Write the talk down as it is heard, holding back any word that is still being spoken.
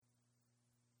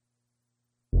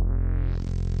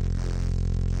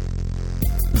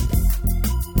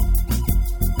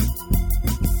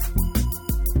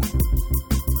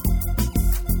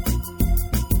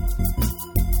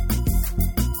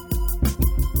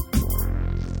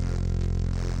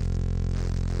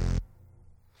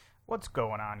What's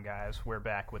going on, guys? We're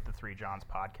back with the Three Jons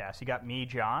podcast. You got me,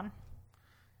 John.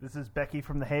 This is Becky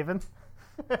from the Haven.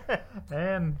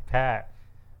 And Pat.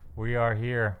 We are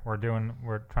here. We're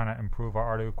trying to improve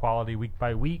our audio quality week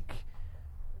by week.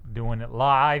 Doing it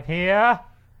live here.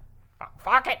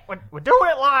 Fuck it! We're doing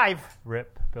it live!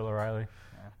 Rip Bill O'Reilly.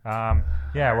 Yeah.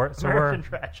 We're American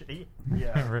tragedy.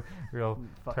 Yeah, real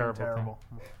fucking terrible.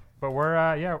 But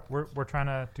we're trying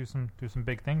to do some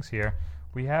big things here.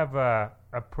 We have a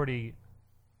pretty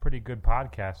good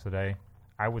podcast today,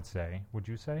 I would say. Would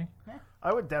you say? Yeah.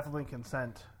 I would definitely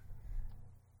consent.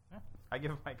 Yeah. I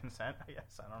give my consent, I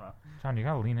guess. I don't know. John, you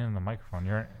gotta lean into the microphone.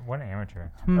 What an amateur.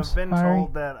 I've been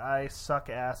told that I suck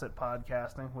ass at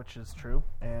podcasting, which is true,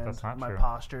 and That's not my true.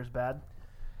 posture is bad,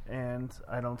 and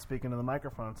I don't speak into the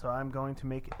microphone. So I'm going to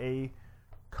make a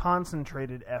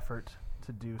concentrated effort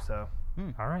to do so.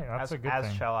 All right, that's a good as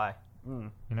thing. shall I.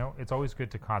 You know, it's always good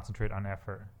to concentrate on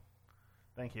effort.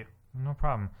 Thank you. No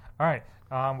problem. All right,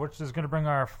 which is going to bring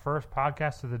our first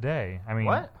podcast of the day. I mean,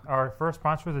 What? Our first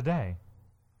sponsor of the day.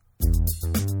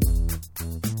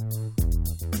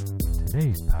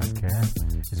 Today's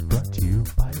podcast is brought to you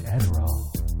by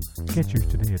Adderall. Get yours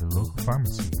today at a local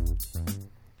pharmacy.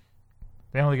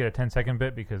 They only get a 10-second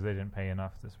bit because they didn't pay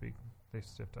enough this week. They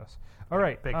stiffed us. All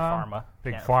right. Big Pharma.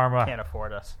 Big Pharma. Can't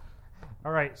afford us.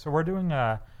 All right, so we're doing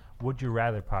a Would You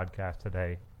Rather podcast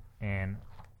today, and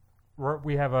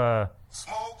we have a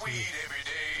Smoke weed every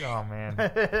day. oh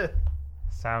man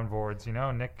soundboards. You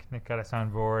know, Nick got a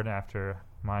soundboard after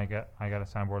I got a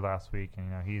soundboard last week, and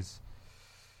you know he's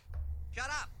Shut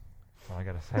up. that's all I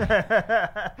gotta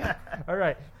say. All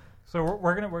right, so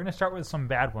we're gonna start with some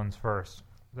bad ones first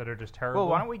that are just terrible. Well,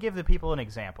 why don't we give the people an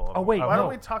example? Oh, wait, Why no.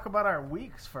 don't we talk about our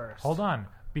weeks first? Hold on.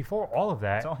 Before all of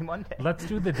that, It's only Monday. let's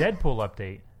do the Deadpool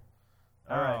update.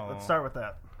 All right, let's start with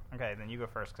that. Okay, then you go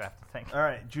first because I have to think. All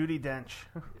right, Judi Dench.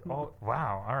 Oh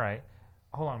wow! All right,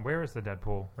 hold on. Where is the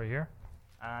Deadpool? Right here.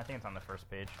 I think it's on the first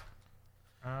page.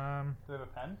 Do we have a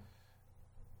pen?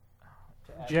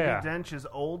 Yeah. Judi Dench is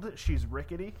old. She's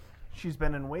rickety. She's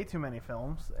been in way too many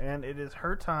films, and it is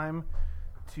her time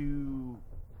to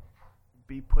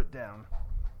be put down.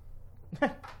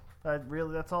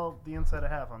 That's all the insight I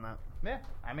have on that. Yeah.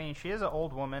 I mean, she is an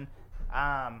old woman.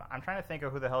 I'm trying to think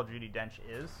of who the hell Judi Dench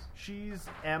is. She's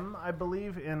M, I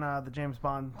believe, in the James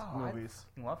Bond movies.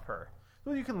 I love her.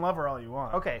 Well, you can love her all you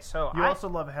want. Okay, so You also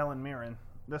love Helen Mirren.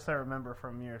 This I remember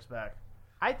from years back.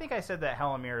 I think I said that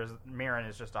Helen Mirren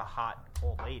is just a hot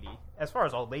old lady. As far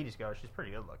as old ladies go, she's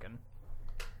pretty good looking.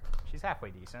 She's halfway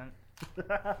decent.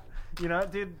 You know,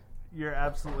 dude, you're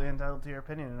absolutely entitled to your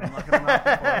opinion, and I'm not going to knock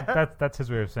it for it. That's his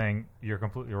way of saying you're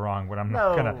completely wrong, but I'm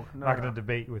No, not gonna no.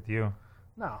 debate with you.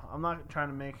 No, I'm not trying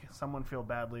to make someone feel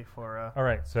badly for All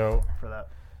right, so for that.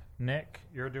 Nick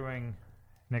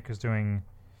is doing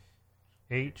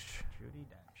H. Judi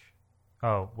Dench.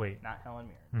 Oh wait, Not Helen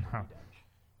Mirren. No. Judi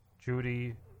Dench.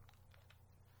 Judy.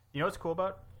 You know what's cool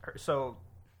about her? So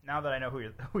now that I know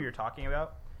who you're talking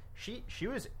about, she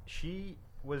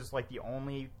was like the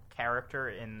only character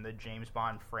in the James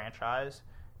Bond franchise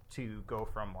to go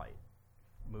from like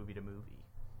movie to movie.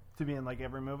 To be in like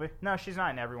every movie? No, she's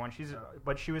not in everyone.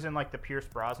 But she was in like the Pierce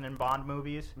Brosnan Bond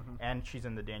movies, and she's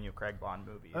in the Daniel Craig Bond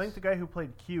movies. I think the guy who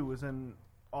played Q was in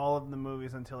all of the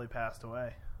movies until he passed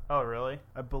away. Oh, really?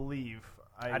 I believe.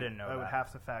 I didn't know I would that.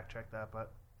 have to fact check that,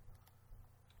 but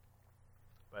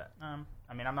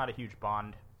I mean, I'm not a huge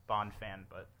Bond fan,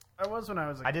 but I was when I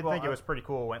was. I did think it was pretty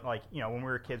cool when, like, you know, when we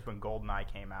were kids, when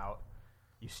GoldenEye came out,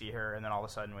 you see her, and then all of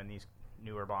a sudden, when these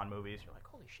newer Bond movies, you're like,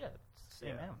 holy shit, it's the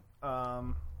same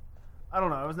M. I don't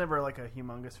know. I was never like a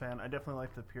humongous fan. I definitely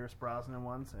liked the Pierce Brosnan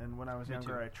ones, and when I was Me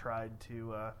younger, too. I tried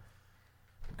to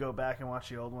go back and watch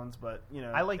the old ones. But you know,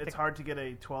 I like it's hard to get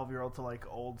a 12-year-old to like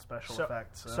old special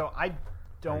effects. So I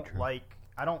don't true. like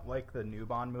the new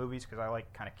Bond movies because I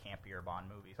like kind of campier Bond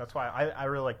movies. That's why I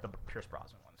really like the Pierce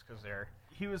Brosnan ones because they're.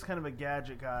 He was kind of a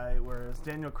gadget guy, whereas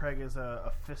Daniel Craig is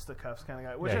a fisticuffs kind of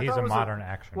guy. Which Yeah, I he's thought a was modern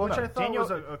action. Which guy. I thought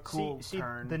was a cool see,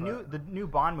 turn. The but new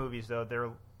Bond movies though, they're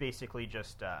basically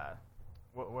just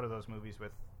what are those movies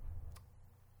with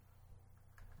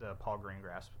the Paul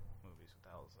Greengrass movies? What the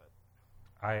hell is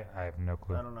that? I have no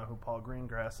clue. I don't know who Paul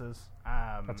Greengrass is.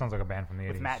 That sounds like a band from the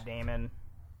 80s. with Matt Damon.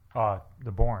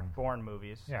 The Bourne. Bourne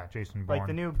movies. Yeah, Jason Bourne. Like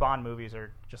the new Bond movies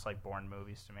are just like Bourne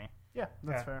movies to me. Yeah,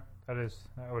 that's Yeah. fair. That is.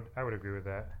 I would agree with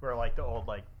that. Where like the old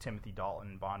like Timothy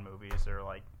Dalton Bond movies are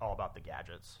like all about the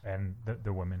gadgets And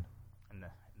the women. and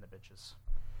the bitches.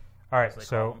 All right, as they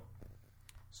call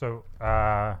so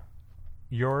them.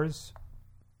 yours,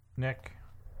 Nick,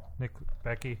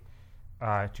 Becky,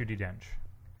 Judi Dench,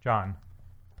 John.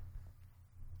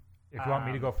 If you want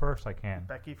me to go first, I can.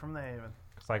 Becky from the Haven.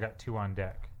 Because I got 2 on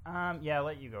deck. Yeah, I'll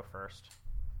let you go first.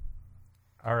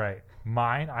 All right.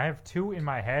 Mine, I have 2 in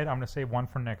my head. I'm going to save 1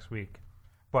 for next week.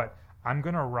 But I'm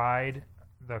going to ride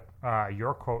the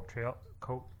your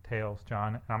coattails,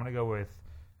 John. And I'm going to go with...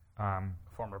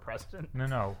 Former president.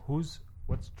 No.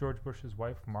 What's George Bush's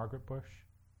wife? Margaret Bush?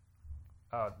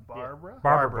 Barbara?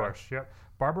 Barbara Bush. Yep.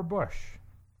 Barbara Bush.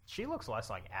 She looks less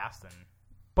like Aston.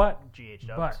 But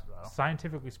GHW, but though.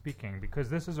 scientifically speaking, because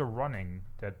this is a running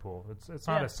Deadpool, it's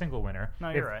not a single winner. No,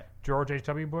 you're right. George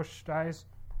H.W. Bush dies,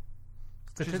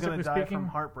 She's going statistically to die speaking, from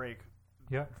heartbreak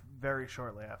Yep. very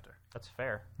shortly after. That's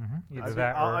fair. Either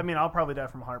I'll probably die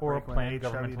from or heartbreak when planned HW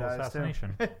governmental dies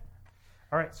assassination.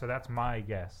 All right, so that's my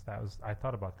guess. I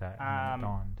thought about that and it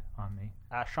dawned on me.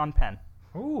 Sean Penn.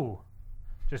 Ooh,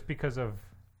 just because of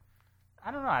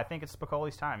I don't know. I think it's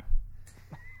Spicoli's time.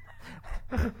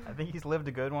 I think he's lived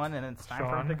a good one, and it's time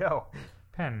for him to go.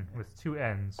 Penn with 2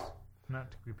 N's, not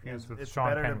to be confused with It's Sean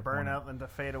better Penn to with burn 1. out than to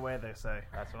fade away, they say.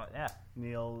 That's what. Yeah,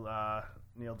 Neil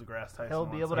deGrasse Tyson. he'll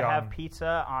be once able to said. have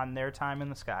pizza on their time in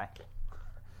the sky.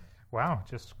 Wow,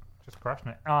 just crushing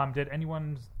it. Did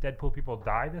anyone's Deadpool people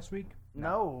die this week?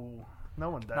 No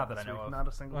one died Not that this I know week. of. Not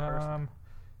a single person.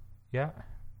 Yeah.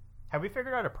 Have we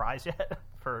figured out a prize yet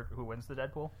for who wins the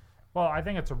Deadpool? Well, I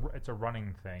think it's a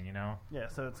running thing, you know. Yeah,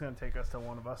 so it's going to take us to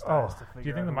one of us Oh, dies to figure do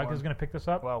you think the out mic who is going to pick this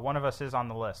up? Well, one of us is on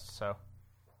the list, so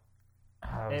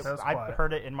that was I quiet.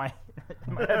 heard it in my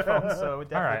headphones, so it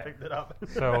definitely right. picked it up.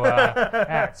 So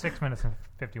at 6 minutes and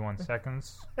 51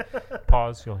 seconds,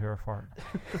 pause. You'll hear a fart.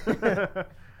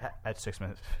 At 6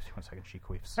 minutes 51 seconds, she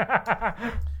queefs.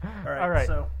 All right.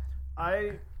 So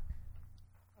I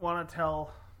want to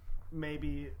tell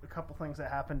maybe a couple things that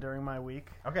happened during my week.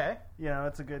 Okay. You know,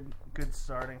 it's a good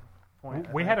starting point.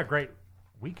 We had a great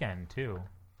weekend too.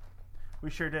 We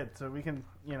sure did. So we can,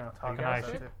 talk about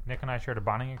that too. Nick and I shared a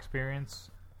bonding experience.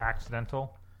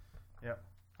 Accidental. Yep.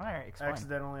 All right, explain.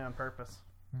 Accidentally on purpose.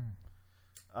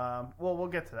 Well, we'll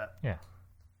get to that. Yeah.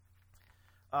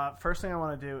 First thing I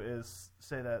want to do is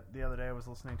say that the other day I was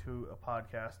listening to a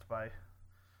podcast by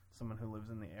someone who lives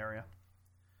in the area.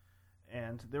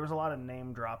 And there was a lot of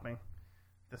name dropping.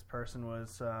 This person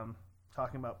was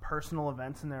talking about personal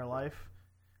events in their life,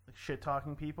 like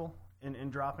shit-talking people, and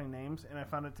dropping names. And I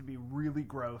found it to be really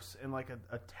gross and like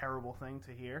a terrible thing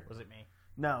to hear. Was it me?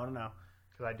 No.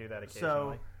 Because I do that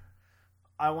occasionally. So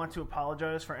I want to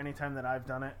apologize for any time that I've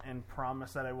done it and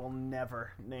promise that I will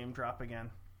never name drop again.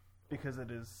 Because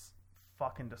it is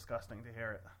fucking disgusting to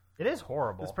hear it. It is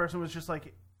horrible. This person was just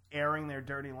like airing their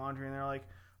dirty laundry, and they're like,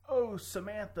 "Oh,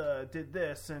 Samantha did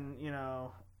this," and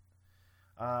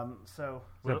so.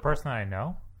 Is it a person that I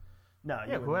know? No,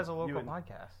 Yeah, who has a you local wouldn't.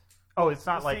 podcast? Oh, it's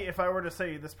not like. See, if I were to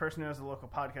say this person who has a local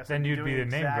podcast, Then I'd you'd doing be the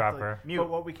name exactly- dropper. But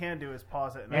what we can do is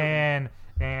pause it, And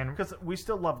because we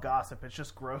still love gossip. It's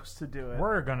just gross to do it.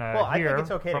 we're gonna Well, I hear think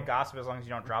it's okay to from gossip as long as you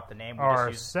don't drop the name. We our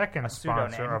just use second a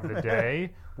sponsor pseudonym. of the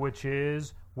day, which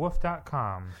is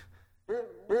Woof.com.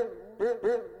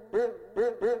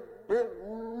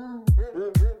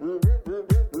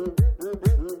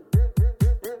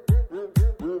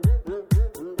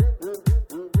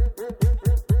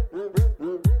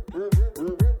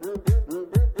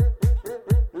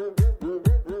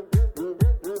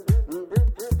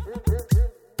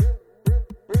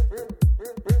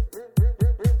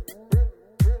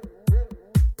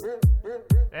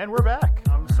 And we're back.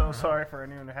 I'm so sorry for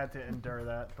anyone who had to endure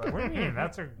that. But What do you mean?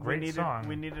 That's a great song.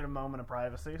 We needed a moment of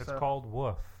privacy. It's so called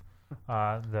Woof.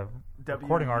 The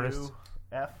recording artist.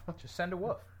 F. Just send a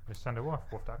woof. Just send a woof.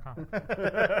 Woof.com.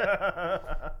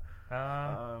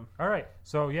 All right.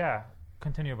 So, yeah.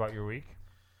 Continue about your week.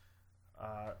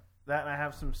 That and I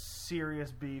have some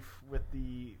serious beef with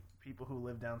the people who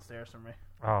live downstairs from me.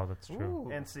 Oh, that's true.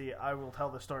 Ooh. And see, I will tell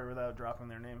the story without dropping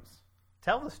their names.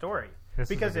 Tell the story. This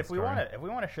is a Because good if we story.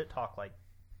 want to shit talk like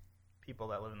people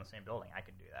that live in the same building, I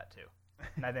can do that too.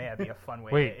 And I think that'd be a fun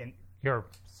way. Wait, your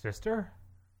sister?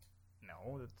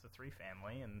 No, it's a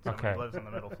 3-family, and somebody Okay. lives on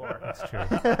the middle floor. That's true.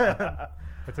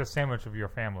 It's a sandwich of your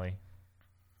family.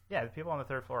 Yeah, the people on the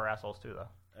 3rd floor are assholes too, though.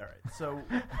 All right, so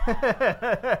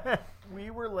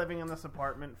we were living in this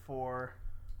apartment for.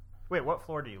 Wait, what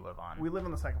floor do you live on? We live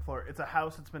on the 2nd floor. It's a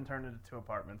house that's been turned into 2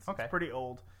 apartments. Okay. It's pretty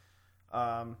old.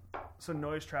 So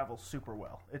noise travels super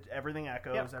well. Everything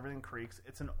echoes, Yep. everything creaks.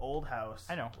 It's an old house.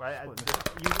 I know. Split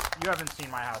You haven't seen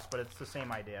my house, but it's the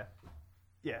same idea.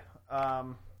 Yeah.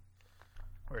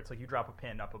 Where it's like you drop a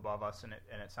pin up above us, and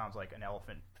it sounds like an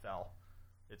elephant fell.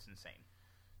 It's insane.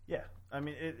 Yeah, I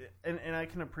mean, and I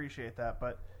can appreciate that,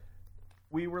 but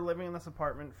we were living in this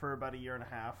apartment for about a year and a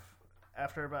half,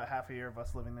 after about half a year of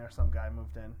us living there, some guy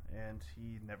moved in, and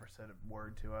he never said a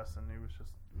word to us, and it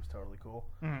was totally cool.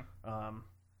 Mm-hmm.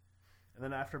 And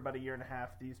then after about a year and a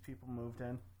half, these people moved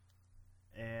in,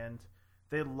 and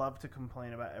they love to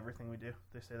complain about everything we do.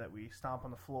 They say that we stomp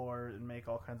on the floor and make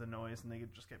all kinds of noise, and they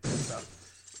just get pissed off.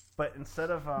 But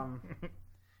instead of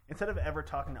ever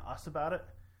talking to us about it,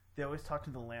 they always talk to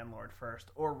the landlord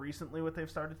first. Or recently what they've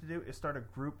started to do is start a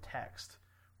group text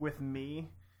with me,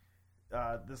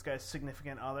 this guy's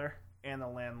significant other, and the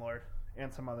landlord,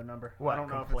 and some other number. What, I don't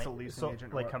know if it's a leasing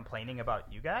agent or like what. complaining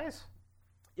about you guys?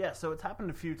 Yeah, so it's happened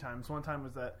a few times. One time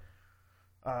was that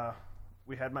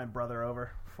we had my brother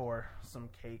over for some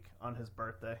cake on his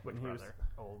birthday. Which and brother?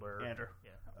 Older? Andrew.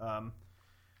 Yeah.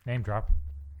 Name drop.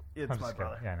 It's my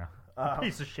brother. Yeah, I know.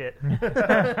 Piece of shit. We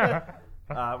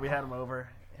had him over,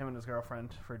 him and his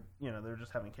girlfriend, for, they were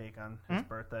just having cake on his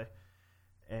birthday.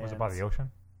 And Was it by the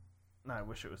ocean? No, I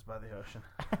wish it was by the ocean.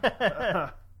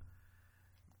 Talk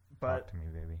But to me,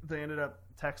 baby. they ended up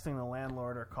texting the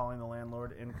landlord or calling the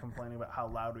landlord and complaining about how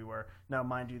loud we were. Now,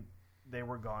 mind you, they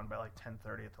were gone by like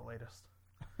 10:30 at the latest.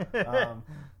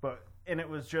 And it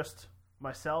was just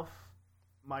myself,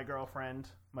 my girlfriend,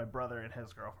 my brother, and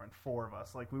his girlfriend. 4 of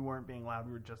us. Like, we weren't being loud.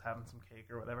 We were just having some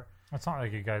cake or whatever. It's not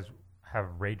like you guys have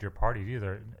rager parties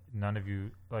either. None of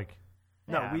you, like...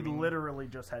 No, Yeah, we literally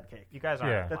just had cake. You guys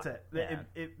aren't. Yeah. That's it. Yeah.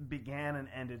 It began and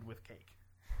ended with cake.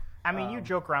 I mean, you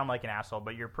joke around like an asshole,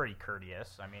 but you're pretty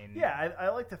courteous. I mean... Yeah, I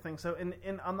like to think so.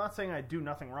 And I'm not saying I do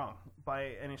nothing wrong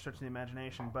by any stretch of the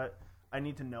imagination, but I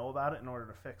need to know about it in order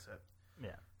to fix it.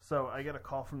 Yeah. So I get a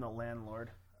call from the landlord,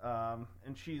 and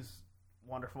she's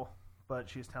wonderful, but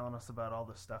she's telling us about all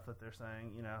the stuff that they're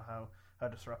saying, how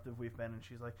disruptive we've been. And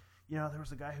she's like, there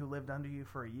was a guy who lived under you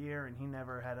for a year, and he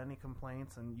never had any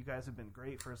complaints, and you guys have been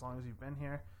great for as long as you've been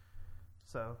here.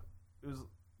 So it was...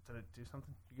 Did it do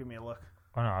something? You give me a look.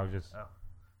 Oh, no, I was just...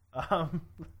 I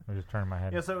was just turning my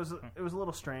head. Yeah, so it was a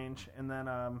little strange, and then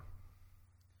I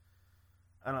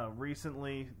don't know.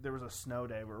 Recently, there was a snow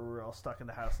day where we were all stuck in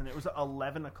the house, and it was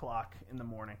 11 o'clock in the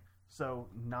morning, so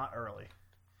not early.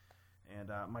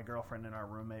 And my girlfriend and our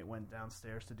roommate went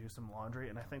downstairs to do some laundry,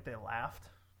 and I think they laughed.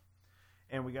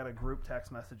 And we got a group text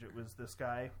message. It was this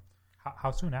guy.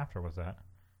 How soon after was that?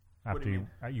 What After do you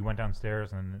you went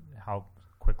downstairs, and how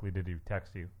quickly did he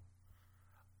text you?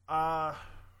 A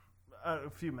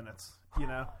few minutes,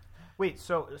 Wait,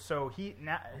 so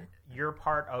you're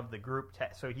part of the group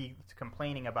text. So he's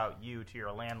complaining about you to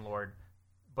your landlord,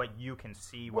 but you can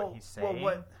see what he's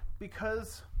saying.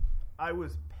 Because I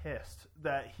was pissed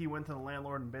that he went to the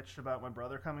landlord and bitched about my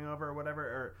brother coming over or whatever,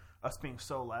 or us being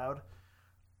so loud.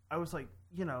 I was like,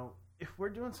 if we're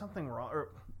doing something wrong, or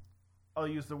I'll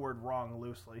use the word wrong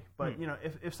loosely, but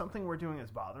if something we're doing is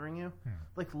bothering you,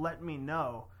 like, let me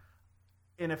know.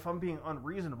 And if I'm being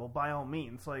unreasonable, by all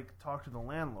means, like, talk to the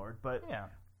landlord. But Yeah.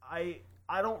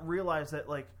 I don't realize that,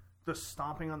 like, the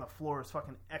stomping on the floor is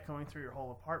fucking echoing through your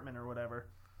whole apartment or whatever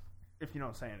if you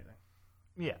don't say anything.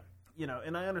 Yeah.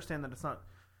 And I understand that it's not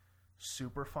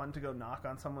super fun to go knock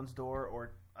on someone's door,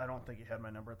 or I don't think you had my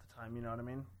number at the time, you know what I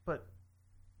mean? But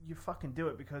you fucking do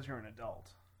it because you're an adult.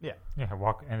 Yeah. Yeah,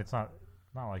 walk, and it's not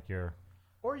like you're...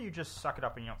 Or you just suck it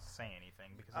up and you don't say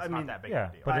anything because it's I not mean, that big Yeah, of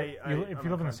a deal. but I- if I'm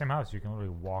you live in the fine. same house, you can literally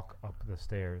walk up the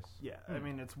stairs. Yeah, I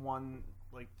mean, it's one,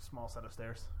 like, small set of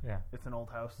stairs. Yeah, It's an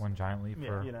old house. one giant leap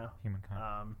for you know.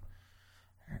 humankind.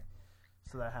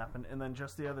 So that happened. And then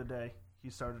just the other day,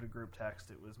 he started a group text.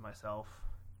 It was myself,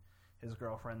 his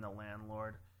girlfriend, the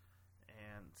landlord,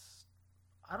 and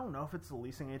I don't know if it's the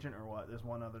leasing agent or what. There's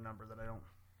one other number that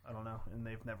I don't know, and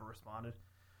they've never responded.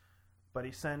 But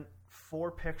he sent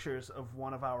 4 pictures of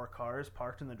one of our cars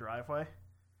parked in the driveway.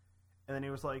 And then he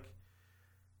was like,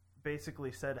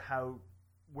 basically said how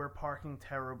we're parking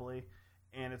terribly,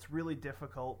 and it's really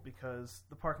difficult because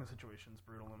the parking situation is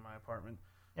brutal in my apartment.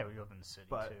 Yeah, we live in the city,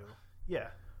 But- too.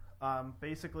 Yeah.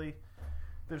 Basically,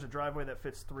 there's a driveway that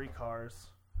fits 3 cars.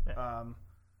 Yeah.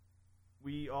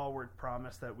 We all were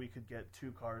promised that we could get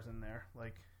 2 cars in there,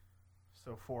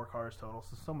 so 4 cars total.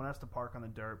 So someone has to park on the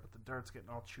dirt, but the dirt's getting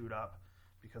all chewed up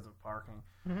because of parking.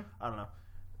 Mm-hmm. I don't know.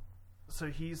 So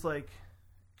he's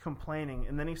complaining,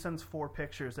 and then he sends 4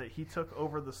 pictures that he took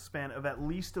over the span of at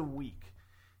least a week.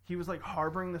 He was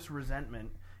harboring this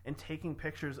resentment and taking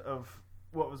pictures of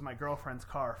what was my girlfriend's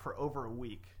car for over a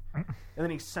week. And then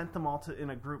he sent them all in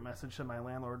a group message to my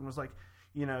landlord and was like,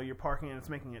 you're parking and it's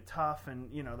making it tough,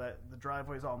 and that the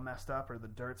driveway's all messed up or the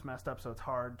dirt's messed up, so it's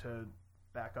hard to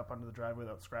back up onto the driveway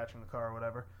without scratching the car or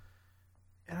whatever.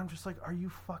 And I'm just like, are you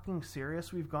fucking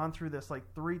serious? We've gone through this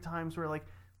 3 times where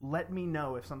let me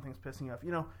know if something's pissing you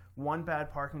off. One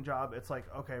bad parking job, it's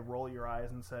okay, roll your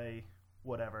eyes and say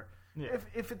whatever. Yeah.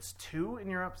 If it's 2 and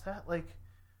you're upset, like,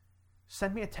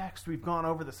 send me a text. We've gone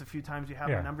over this a few times. You have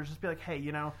Yeah. my numbers. Just be like,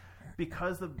 hey,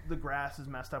 because the grass is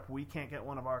messed up, we can't get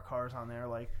one of our cars on there.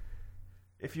 Like,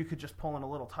 if you could just pull in a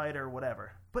little tighter,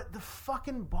 whatever. But the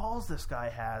fucking balls this guy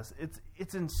has,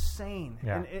 it's insane.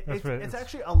 Yeah, And it's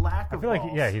actually a lack I of feel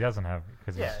balls. like he doesn't have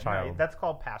because he's a child. that's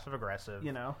called passive aggressive.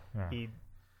 Yeah.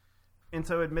 And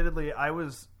so, admittedly, I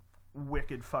was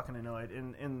wicked fucking annoyed.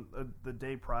 In the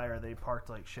day prior, they parked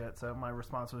like shit. So my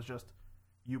response was just,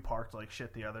 "You parked like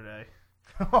shit the other day."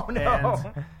 Oh no!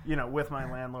 And with my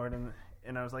landlord,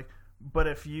 and I was like, "But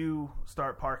if you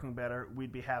start parking better,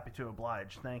 we'd be happy to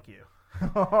oblige. Thank you."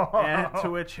 And to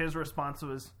which his response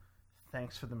was,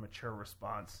 "Thanks for the mature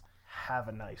response. Have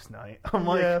a nice night." I'm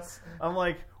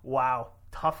like, wow,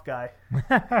 tough guy.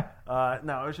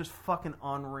 No, it was just fucking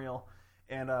unreal.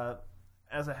 And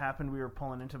as it happened, we were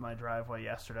pulling into my driveway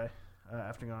yesterday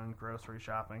after going grocery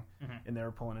shopping, and they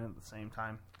were pulling in at the same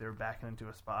time. They were backing into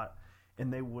a spot,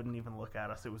 and they wouldn't even look at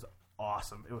us. It was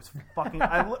awesome. It was fucking.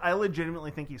 I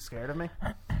legitimately think he's scared of me.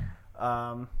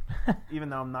 Even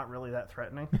though I'm not really that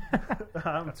threatening.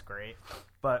 That's great.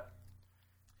 But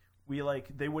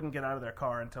they wouldn't get out of their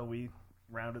car until we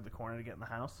rounded the corner to get in the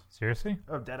house. Seriously?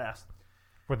 Oh, dead ass.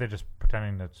 Were they just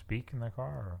pretending to speak in their car?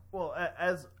 Or? Well,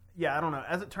 I don't know.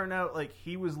 As it turned out,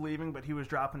 he was leaving, but he was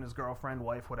dropping his girlfriend,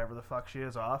 wife, whatever the fuck she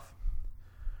is, off.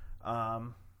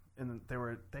 And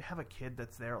they have a kid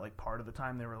that's there part of the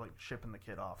time. They were shipping the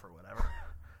kid off or whatever.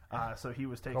 So he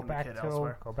was taking the kid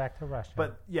elsewhere. Go back to Russia.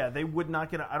 But yeah, they would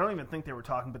not get. I don't even think they were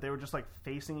talking, but they were just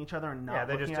facing each other and not. Yeah,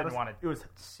 they looking just at didn't us. want to. It was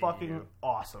see fucking you.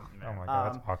 awesome. Oh my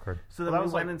god, that's awkward. So then Well, that we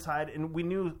was went inside, and we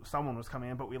knew someone was coming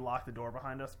in, but we locked the door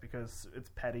behind us because it's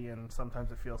petty, and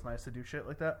sometimes it feels nice to do shit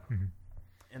like that. Mm-hmm.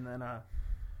 And then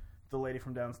the lady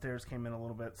from downstairs came in a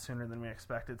little bit sooner than we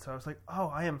expected. So I was like, "Oh,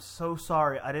 I am so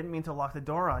sorry. I didn't mean to lock the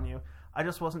door on you. I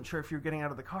just wasn't sure if you were getting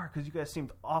out of the car because you guys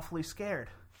seemed awfully scared."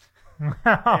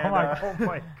 Oh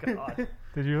my god!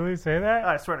 Did you really say that?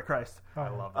 I swear to Christ. I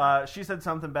love that. She said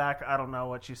something back. I don't know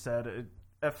what she said.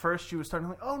 At first, she was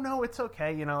starting "Oh no, it's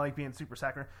okay," being super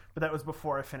saccharine. But that was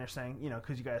before I finished saying,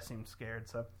 because you guys seemed scared.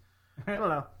 So I don't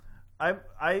know.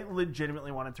 I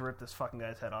legitimately wanted to rip this fucking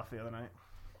guy's head off the other night.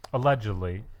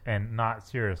 Allegedly, and not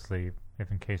seriously, if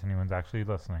in case anyone's actually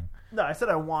listening. No, I said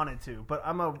I wanted to, but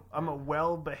I'm a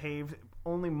well-behaved,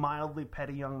 only mildly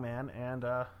petty young man, and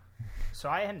So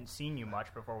I hadn't seen you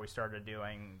much before we started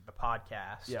doing the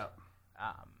podcast. yeah.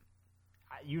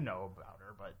 You know about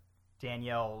her, but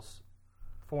Danielle's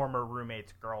former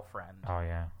roommate's girlfriend. Oh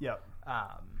yeah. Yep.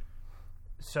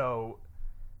 So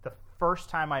the first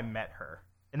time I met her,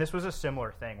 and this was a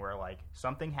similar thing where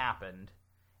something happened,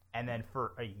 and then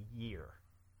for a year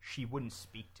she wouldn't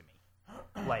speak to me.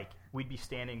 We'd be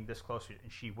standing this close,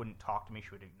 and she wouldn't talk to me.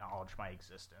 She would acknowledge my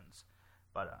existence.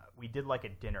 But we did a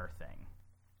dinner thing,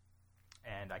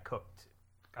 and I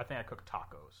think I cooked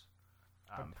tacos.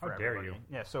 How dare you?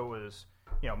 Yeah, so it was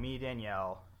me,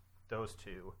 Danielle, those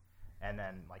two, and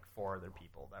then 4 other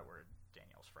people that were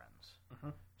Danielle's friends. Mm-hmm.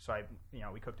 So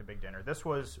we cooked a big dinner. This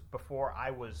was before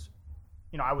I was,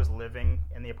 I was living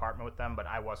in the apartment with them, but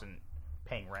I wasn't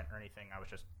paying rent or anything. I was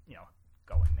just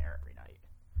going there every night.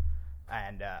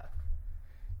 And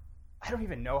I don't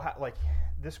even know how.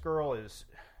 This girl is,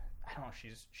 I don't know.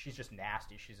 She's just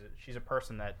nasty. She's a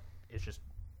person that is just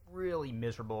really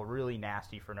miserable, really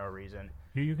nasty for no reason.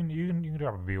 You can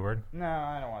drop a B word. No,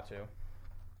 I don't want to.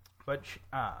 But she,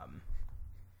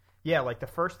 yeah, the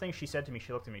first thing she said to me,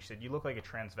 she looked at me. She said, "You look like a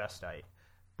transvestite,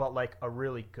 but a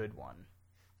really good one."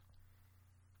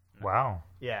 Wow.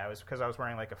 Yeah, it was because I was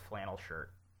wearing a flannel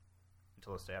shirt.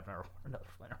 Until this day, I've never worn another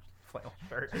flannel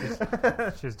shirt.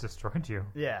 She's destroyed you.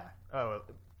 Yeah. Oh,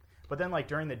 but then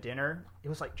during the dinner, it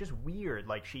was just weird.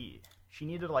 She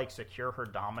needed to secure her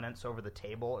dominance over the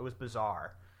table. It was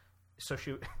bizarre. So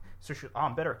she, oh,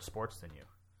 I'm better at sports than you.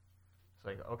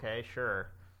 It's okay,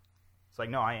 sure. It's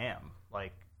no, I am.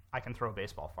 I can throw a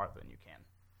baseball farther than you can.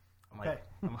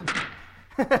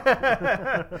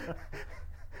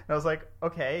 I was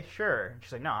okay, sure.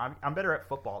 She's no, I'm better at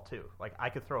football too. I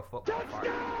could throw a football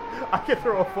farther. I could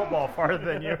throw a football farther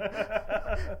than you.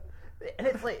 And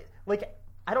it's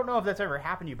I don't know if that's ever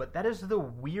happened to you, but that is the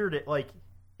weird.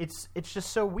 It's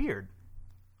just so weird.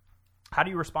 How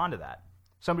do you respond to that?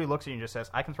 Somebody looks at you and just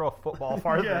says, "I can throw a football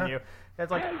farther than you."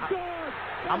 It's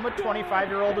I'm a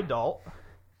 25-year-old adult.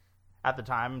 At the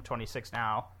time, I'm 26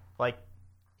 now.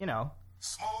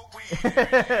 Smoke weed.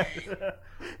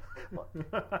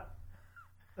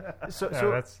 So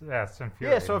that's infuriating.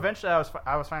 yeah. So eventually, I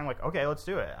was finally okay, let's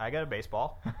do it. I got a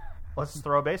baseball. Let's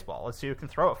throw a baseball. Let's see who can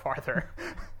throw it farther.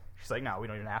 She's no, we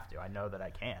don't even have to. I know that I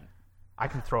can. I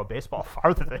can throw a baseball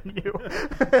farther than you.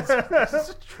 This is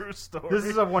a true story. This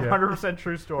is a 100%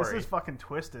 true story. This is fucking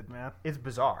twisted, man. It's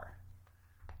bizarre.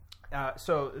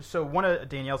 So one of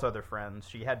Danielle's other friends,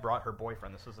 she had brought her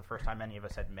boyfriend. This was the first time any of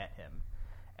us had met him.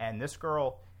 And this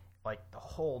girl, like, the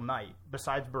whole night,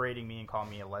 besides berating me and calling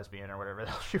me a lesbian or whatever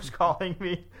the hell she was calling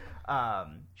me,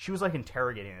 she was, like,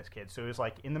 interrogating this kid. So it was,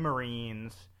 like, in the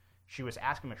Marines. She was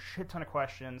asking him a shit ton of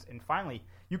questions. And finally,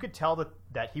 you could tell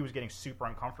that he was getting super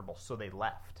uncomfortable, so they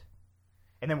left.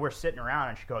 And then we're sitting around,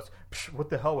 and she goes, what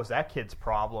the hell was that kid's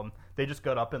problem? They just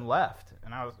got up and left.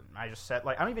 And I just said,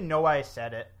 like, I don't even know why I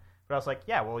said it. But I was like,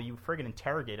 yeah, well, you friggin'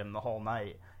 interrogate him the whole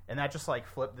night. And that just, like,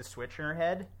 flipped the switch in her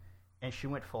head. And she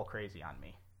went full crazy on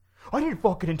me. I didn't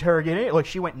fucking interrogate it. Like,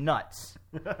 she went nuts.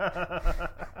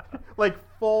 Like,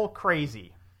 full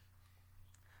crazy.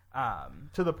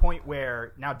 To the point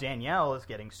where now Danielle is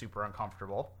getting super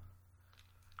uncomfortable.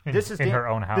 In her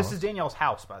own house. This is Danielle's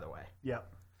house, by the way.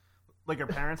 Yep. Like her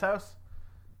parents' house?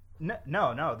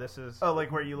 No. This is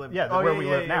like where you live. Yeah, where we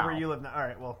live now. Where you live now. All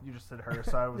right. Well, you just said her,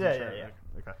 so I wasn't sure. Yeah.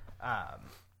 Okay.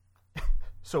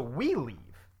 So we leave.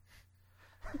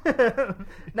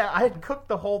 Now I had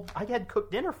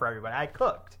cooked dinner for everybody. I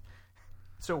cooked.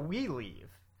 So we leave,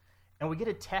 and we get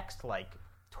a text like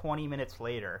 20 minutes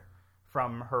later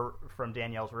from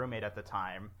Danielle's roommate at the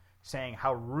time saying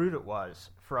how rude it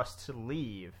was for us to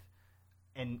leave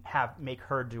and make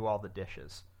her do all the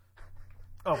dishes.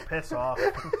 Oh, piss off.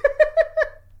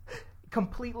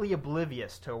 Completely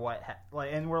oblivious to what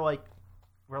and we're like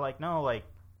no, like,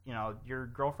 you know, your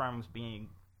girlfriend was being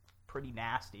pretty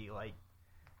nasty, like,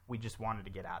 we just wanted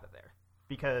to get out of there.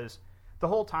 Because the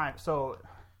whole time, so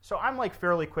I'm like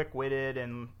fairly quick-witted,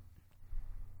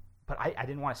 but I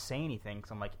didn't want to say anything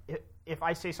because I'm like, if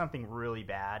I say something really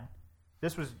bad,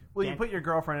 this was... Well, you put your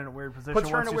girlfriend in a weird position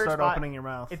once you start opening your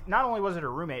mouth. Not only was it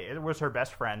her roommate, it was her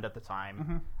best friend at the time.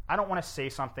 Mm-hmm. I don't want to say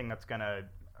something that's going to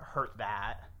hurt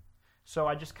that. So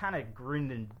I just kind of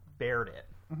grinned and bared it.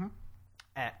 Mm-hmm.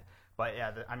 But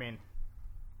yeah, I mean,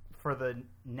 for the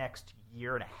next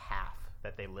year and a half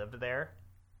that they lived there,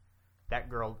 that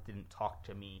girl didn't talk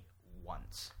to me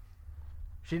once.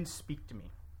 She didn't speak to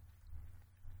me.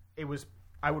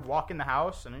 I would walk in the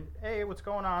house and, hey, what's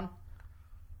going on?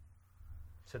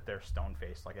 Sit there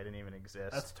stone-faced like I didn't even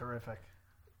exist. That's terrific.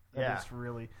 Yeah. It's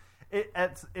really...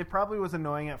 It probably was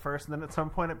annoying at first, and then at some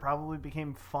point it probably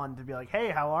became fun to be like, hey,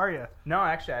 how are you? No,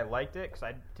 actually, I liked it because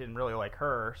I didn't really like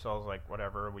her, so I was like,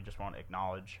 whatever, we just won't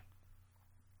acknowledge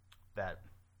that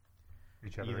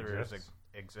Each other either exists.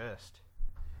 exist.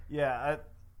 Yeah,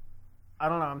 I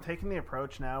don't know. I'm taking the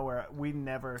approach now where we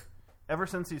never... Ever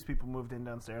since these people moved in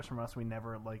downstairs from us, we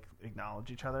never, like,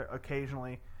 acknowledge each other.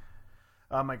 Occasionally,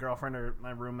 my girlfriend or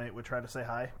my roommate would try to say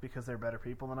hi because they're better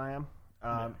people than I am.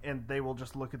 And they will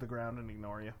just look at the ground and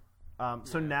ignore you.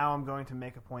 So now I'm going to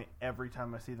make a point every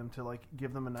time I see them to, like,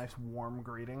 give them a nice warm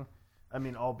greeting. I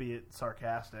mean, albeit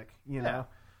sarcastic, you know?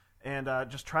 And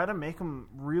just try to make them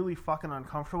really fucking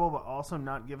uncomfortable, but also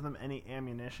not give them any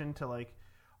ammunition to, like...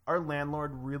 Our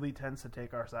landlord really tends to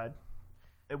take our side,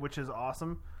 which is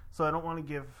awesome. So I don't want to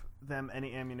give them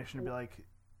any ammunition to be like...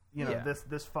 You know,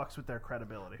 this fucks with their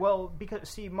credibility. Well, because,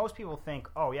 see, most people think,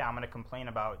 oh, yeah, I'm going to complain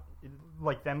about,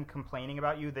 like, them complaining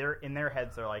about you. They're in their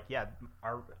heads, they're like, yeah,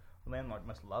 our landlord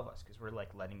must love us because we're,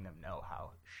 like, letting them know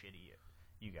how shitty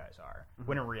you guys are. Mm-hmm.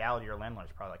 When in reality, your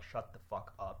landlord's probably like, shut the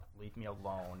fuck up, leave me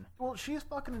alone. Well, she's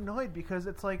fucking annoyed because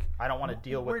it's like... I don't want to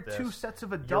deal with this. We're two sets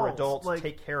of adults. You're adults, like,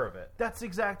 take care of it. That's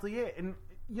exactly it. And...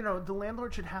 You know, the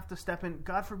landlord should have to step in.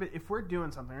 God forbid, if we're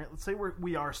doing something, right? Let's say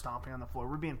we are stomping on the floor.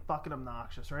 We're being fucking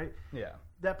obnoxious, right? Yeah.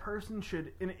 That person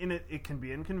should, it can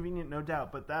be inconvenient, no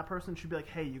doubt, but that person should be like,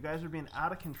 hey, you guys are being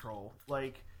out of control.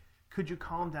 Like, could you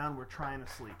calm down? We're trying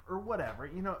to sleep. Or whatever,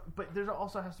 you know. But there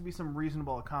also has to be some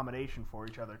reasonable accommodation for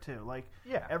each other, too. Like,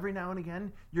 every now and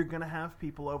again, you're going to have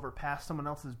people over past someone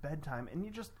else's bedtime, and you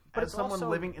just, as someone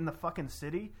living in the fucking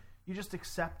city... You just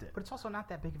accept it. But it's also not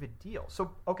that big of a deal.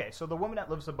 So, okay, so the woman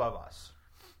that lives above us,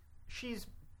 she's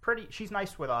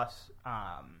nice with us.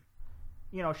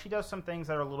 You know, she does some things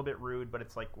that are a little bit rude, but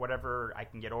it's like, whatever, I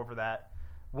can get over that.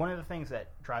 One of the things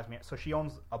that drives me... So she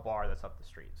owns a bar that's up the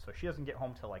street. So she doesn't get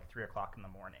home till like 3 o'clock in the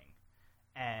morning.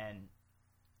 And,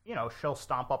 you know, she'll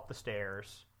stomp up the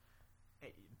stairs,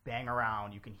 bang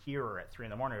around. You can hear her at 3 in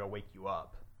the morning. It'll wake you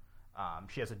up.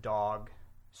 She has a dog,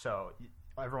 so...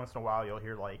 Every once in a while, you'll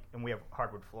hear, like, and we have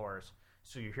hardwood floors,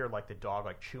 so you hear, like, the dog,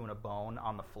 like, chewing a bone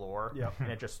on the floor. Yep.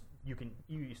 And it just, you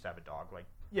used to have a dog, like...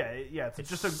 Yeah, it's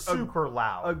just super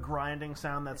loud. A grinding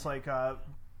sound that's, like,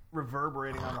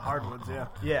 reverberating on the hardwoods, yeah.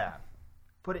 Yeah.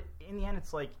 But in the end,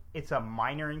 it's, like, it's a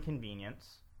minor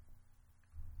inconvenience.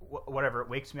 whatever. It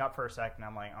wakes me up for a second.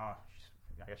 I'm like, oh,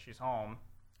 I guess she's home.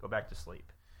 Go back to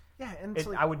sleep. Yeah, and it's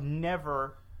I would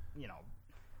never,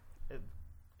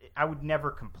 I would never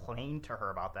complain to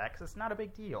her about that because it's not a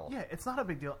big deal. Yeah, it's not a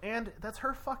big deal, and that's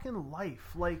her fucking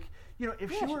life. Like,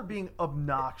 if she were being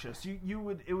obnoxious,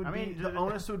 the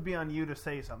onus would be on you to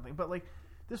say something. But like,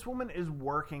 this woman is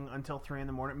working until 3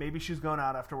 a.m. Maybe she's going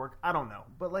out after work. I don't know,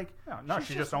 but like,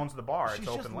 she just owns the bar. It's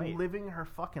open late. She's just living her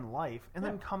fucking life, and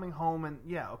then coming home and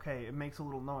it makes a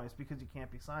little noise because you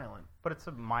can't be silent. But it's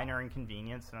a minor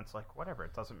inconvenience, and it's like whatever.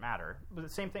 It doesn't matter. But the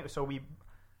same thing. So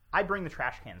I bring the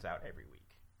trash cans out every week.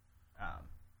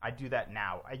 I do that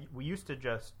now. We used to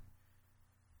just.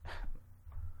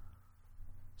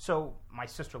 So my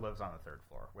sister lives on the 3rd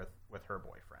floor with her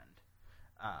boyfriend.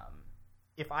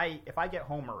 If I get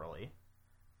home early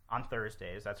on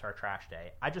Thursdays, that's our trash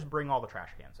day. I just bring all the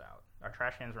trash cans out. Our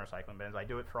trash cans are recycling bins. I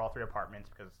do it for all 3 apartments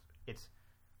because it's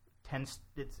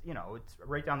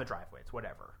right down the driveway. It's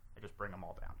whatever. I just bring them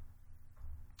all down.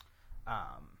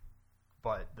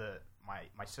 But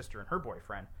my sister and her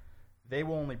boyfriend, they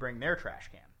will only bring their trash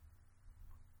can.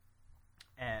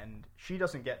 And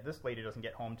this lady doesn't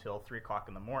get home till 3 o'clock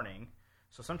in the morning.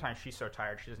 So sometimes she's so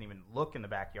tired she doesn't even look in the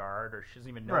backyard or she doesn't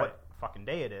even know what fucking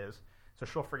day it is. So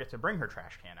she'll forget to bring her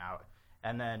trash can out.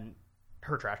 And then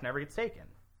her trash never gets taken.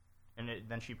 And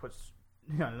then she puts,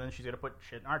 and then she's going to put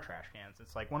shit in our trash cans.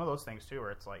 It's like one of those things too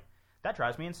where it's like, that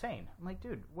drives me insane. I'm like,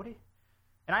 dude, what do you...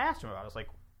 And I asked him about it. I was like,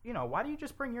 why do you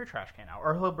just bring your trash can out?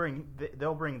 Or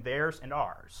they'll bring theirs and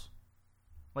ours.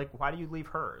 Like, why do you leave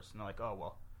hers? And they're like, oh,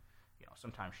 well,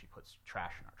 sometimes she puts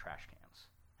trash in our trash cans.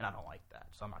 And I don't like that,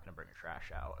 so I'm not going to bring her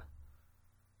trash out.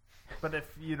 But if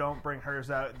you don't bring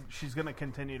hers out, she's going to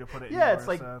continue to put it in yours. It's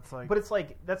like... But it's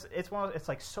like, it's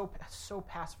like so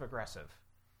passive aggressive.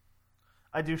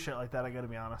 I do shit like that, I got to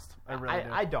be honest. I really do.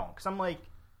 I don't, because I'm like,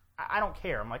 I don't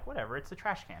care. I'm like, whatever, it's a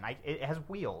trash can. It has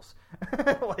wheels.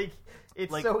 Like,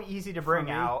 it's like, so easy to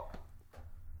bring out.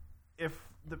 If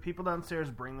the people downstairs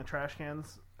bring the trash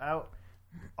cans out,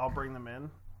 I'll bring them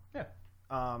in. Yeah.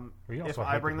 If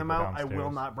I bring them out, downstairs. I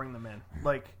will not bring them in.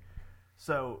 Like,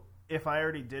 so if I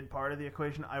already did part of the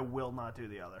equation, I will not do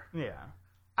the other. Yeah.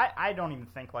 I don't even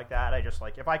think like that. I just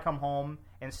like, if I come home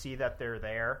and see that they're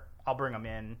there, I'll bring them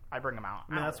in. I bring them out.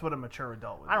 I mean, that's what a mature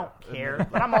adult would do. I don't care.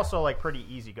 But I'm also like pretty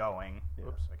easygoing. Yeah.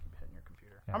 Oops, I keep hitting your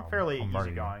computer. Yeah, I'm fairly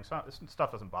easygoing, so this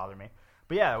stuff doesn't bother me.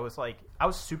 But yeah, it was like, I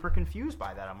was super confused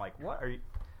by that. I'm like, what are you...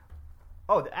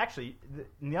 Oh, actually,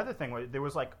 the other thing was, there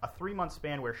was like a 3-month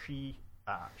span where she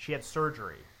had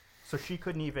surgery, so she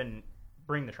couldn't even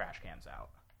bring the trash cans out.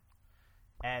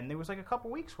 And there was like a couple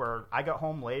weeks where I got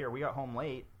home late, or we got home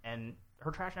late, and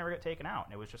her trash never got taken out.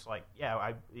 And it was just like,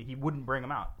 he wouldn't bring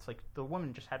them out. It's like the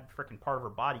woman just had freaking part of her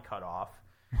body cut off.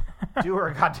 Do her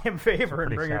a goddamn favor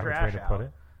and bring her trash out. Put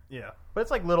it. Yeah, but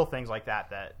it's like little things like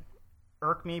that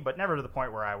irk me, but never to the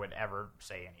point where I would ever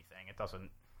say anything. It doesn't.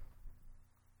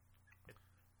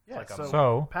 Yeah.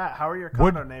 So, Pat, how are your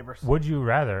condo neighbors? Would you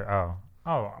rather?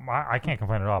 I can't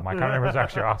complain at all. My condo neighbors are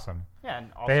actually awesome. Yeah,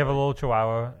 and also, they have a little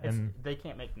Chihuahua, and they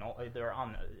can't make no. They're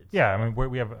on. Yeah, I mean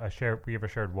we have a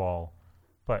shared wall,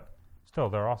 but still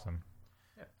they're awesome.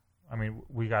 Yeah. I mean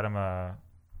we got him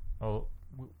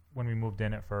when we moved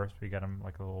in at first, we got him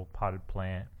like a little potted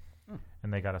plant,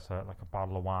 and they got us a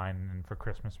bottle of wine, and for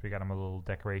Christmas we got him a little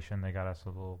decoration. They got us a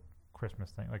little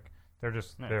Christmas thing. Like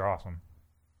they're awesome,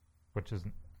 which is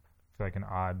I feel like an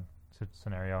odd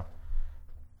scenario.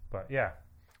 But yeah,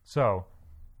 so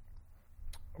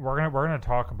we're gonna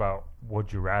talk about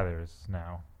would you rather's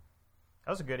now.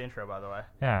 That was a good intro, by the way.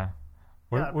 Yeah,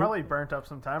 it probably burnt up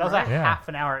some time. That was a half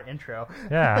an hour intro.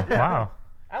 Yeah, wow.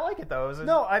 I like it though.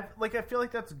 I feel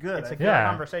like that's good. It's a good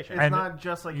conversation. It's not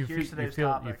just like here's today's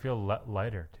topic. You feel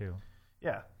lighter too.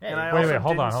 Yeah, and I also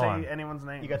hold didn't say anyone's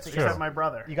name. Except my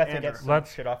brother. You got to get some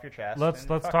shit off your chest. Let's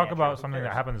talk about something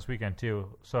that happened this weekend too.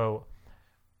 So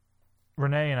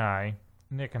Renee and I,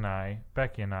 Nick and I,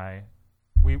 Becky and I,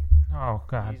 we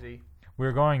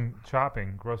were going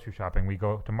shopping, grocery shopping. We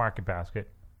go to Market Basket.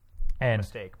 And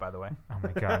mistake, by the way. Oh my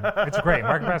god, it's great.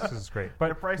 Market Basket is great, but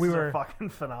the prices are fucking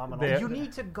phenomenal. You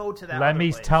need to go to that. Let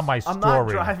me place. tell my story. I'm not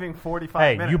driving 45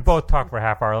 minutes. Hey, you both talk for a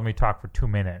half hour. Let me talk for 2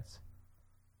 minutes.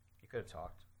 You could have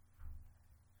talked.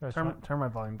 Turn my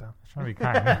volume down. I'm trying to be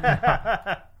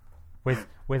kind.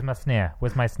 Where's my snare?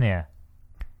 Where's my snare?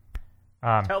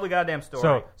 Tell the goddamn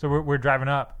story. So we're driving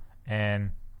up, and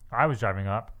I was driving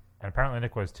up, and apparently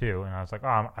Nick was too. And I was like,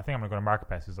 I think I'm gonna go to Market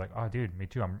Basket. He's like, oh, dude, me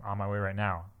too. I'm on my way right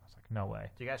now. I was like, no way.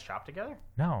 Do you guys shop together?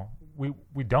 No,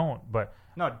 we don't. But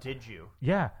no, did you?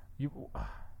 Yeah, you. All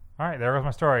right, there goes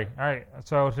my story. All right,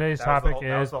 so today's topic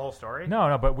that was the whole story.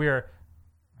 No, but we're.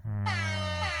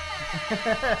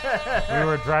 we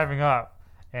were driving up,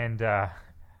 and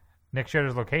Nick shared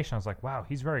his location. I was like, wow,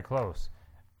 he's very close.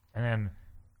 And then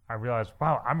I realized,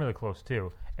 wow, I'm really close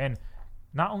too. And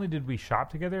not only did we shop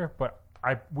together, but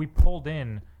we pulled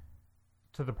in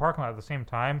to the parking lot at the same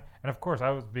time. And of course, I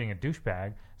was being a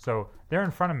douchebag. So they're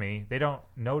in front of me. They don't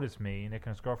notice me, Nick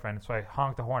and his girlfriend. So I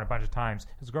honked the horn a bunch of times.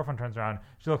 His girlfriend turns around.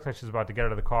 She looks like she's about to get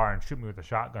out of the car and shoot me with a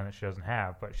shotgun that she doesn't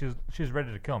have. But she's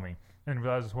ready to kill me and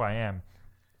realizes who I am.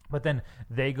 But then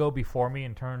they go before me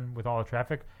and turn with all the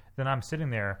traffic. Then I'm sitting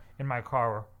there in my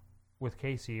car with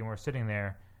Casey, and we're sitting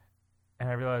there. And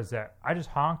I realized that I just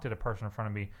honked at a person in front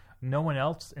of me. No one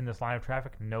else in this line of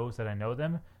traffic knows that I know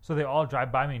them. So they all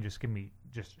drive by me and just give me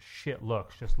just shit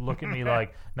looks. Just look at me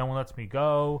like no one lets me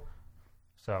go.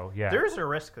 So, yeah. There's a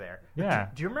risk there. Yeah.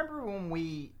 Do you remember when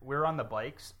we were on the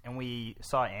bikes and we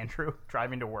saw Andrew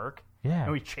driving to work? Yeah.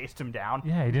 And we chased him down?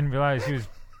 Yeah, he didn't realize he was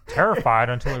terrified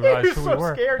until he realized who so we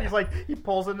were. Scared. He's like, he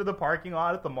pulls into the parking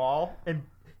lot at the mall, and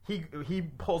he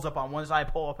pulls up on one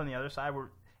side, pull up on the other side.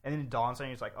 And then it dawns on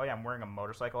him, he's like, oh yeah, I'm wearing a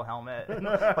motorcycle helmet.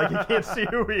 Like, he can't see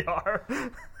who we are.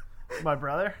 My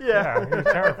brother? Yeah, he was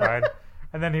terrified.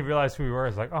 And then he realized who we were.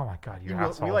 He's like, oh my God, you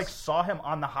assholes. We like saw him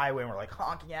on the highway, and we're like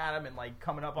honking at him and like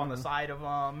coming up on the side of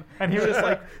him. And he was just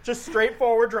like, just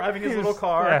straightforward driving his little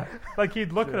car. Yeah, like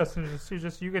he'd look at us and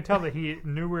you could tell that he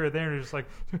knew we were there, and he was just like,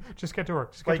 just get to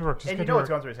work, just get to work, just and get you to know work. what's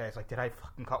going through his head? It's like, did I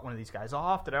fucking cut one of these guys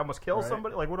off? Did I almost kill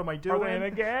somebody? Like, what am I doing? Are they in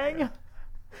a gang?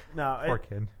 No. Poor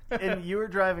kid. And you were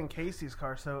driving Casey's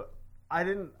car, so I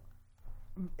didn't...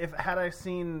 Had I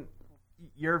seen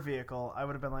your vehicle, I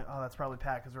would have been like, oh, that's probably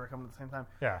Pat because we were coming at the same time.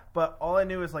 Yeah. But all I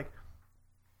knew is, like,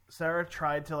 Sarah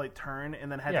tried to, like, turn and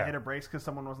then had Yeah. to hit her brakes because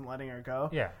someone wasn't letting her go.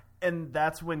 Yeah. And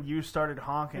that's when you started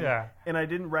honking. Yeah. And I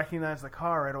didn't recognize the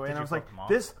car right away. Did and I you was like, flip them off?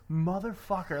 this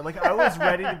motherfucker. Like, I was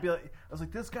ready to be like, I was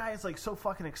like, this guy is, like, so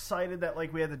fucking excited that,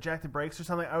 like, we had to jack the brakes or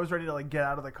something. I was ready to, like, get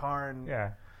out of the car and...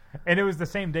 Yeah. And it was the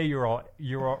same day or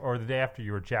the day after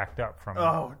you were jacked up from.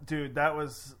 Oh, dude, that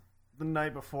was the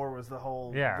night before. Was the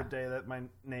whole Yeah. the day that my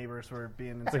neighbors were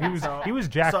being. So he was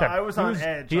jacked so up. I was on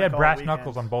edge. He like, had all brass weekend.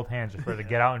 knuckles on both hands, just ready to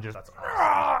get out and just That's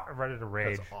awesome. ready to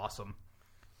rage. That's awesome.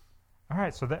 All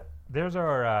right, so there's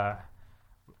our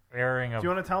airing of. Do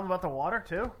you want to tell them about the water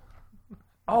too?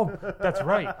 Oh, that's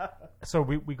right. So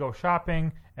we go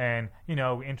shopping, and we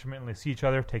intermittently see each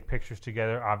other, take pictures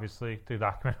together, obviously to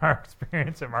document our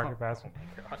experience at Market Basket.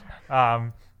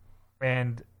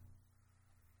 And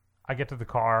I get to the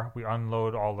car, we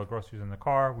unload all the groceries in the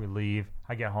car, we leave.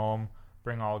 I get home,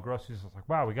 bring all the groceries. I was like,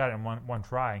 wow, we got it in one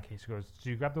try. And Casey goes, did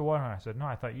you grab the water? And I said, no,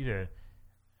 I thought you did.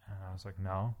 And I was like,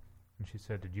 no. And she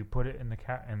said, did you put it in the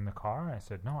car? And I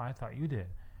said, no, I thought you did.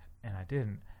 And I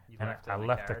didn't. And I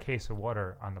left a case of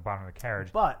water on the bottom of the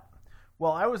carriage. But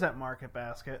while I was at Market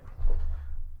Basket,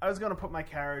 I was going to put my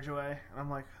carriage away, and I'm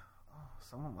like, oh,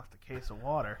 someone left a case of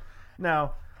water.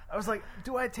 Now, I was like,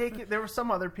 do I take it? There were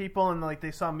some other people, and like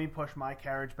they saw me push my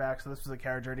carriage back, so this was a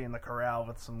carriage already in the corral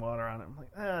with some water on it.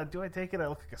 I'm like, do I take it? I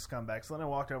look like a scumbag. So then I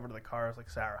walked over to the car. I was like,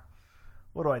 Sarah,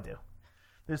 what do I do?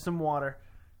 There's some water.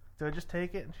 Do I just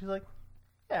take it? And she's like,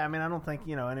 yeah, I mean, I don't think,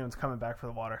 anyone's coming back for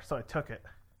the water. So I took it.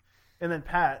 And then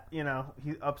Pat, he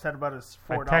upset about his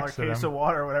 $4 case of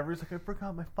water or whatever. He's like, I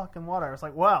forgot my fucking water. I was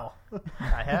like, well,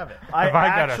 I have it. I Have I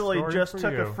got a actually story just for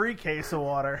took you? a free case of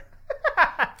water.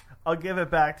 I'll give it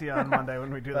back to you on Monday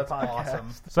when we do the That's podcast. awesome.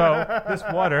 So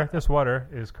this water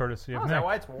is courtesy of Oh, is Nick. that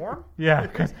why it's warm? Yeah,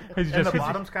 because And the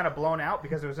bottom's kind of blown out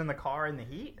because it was in the car in the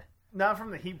heat? Not from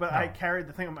the heat, but I carried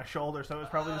the thing on my shoulder, so it was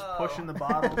probably just pushing the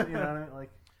bottle. You know what I mean? Like,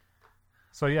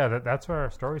 So yeah, that's our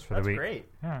stories for That's the week. great.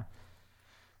 Yeah.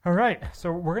 All right,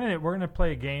 so we're gonna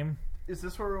play a game. is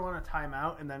this where we want to time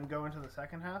out and then go into the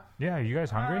second half? Yeah, you guys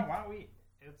hungry? Why don't we?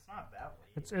 It's not that late.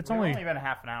 It's We've only been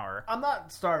half an hour. I'm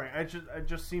not starving. It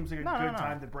just seems like a No, good no.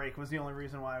 time to break. Was the only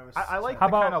reason why I was. I like How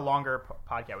the about- kind of longer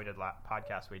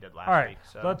podcast we did last All right, week.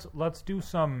 So let's do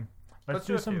some. Let's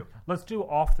do a few. Let's do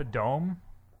off the dome.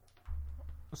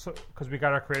 So because we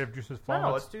got our creative juices flowing.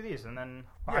 no, let's do these and then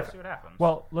see what happens.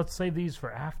 Well, let's save these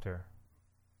for after.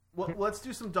 Well, let's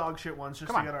do some dog shit ones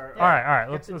just Come to on. get our. Yeah. All right.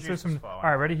 Get Let's the do juices some. flowing. All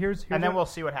right, ready? Here's and then what- we'll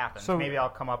see what happens. So- Maybe I'll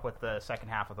come up with the second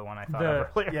half of the one I thought the of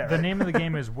earlier. Yeah. the name of the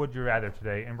game is Would You Rather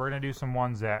today, and we're gonna do some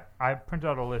ones that I printed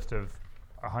out a list of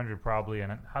 100 probably,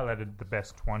 and highlighted the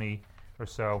best 20 or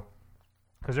so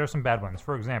because there are some bad ones.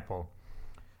 For example,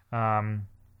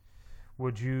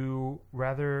 would you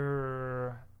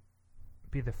rather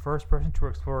be the first person to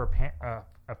explore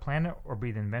a planet or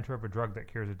be the inventor of a drug that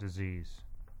cures a disease?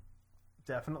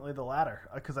 Definitely the latter,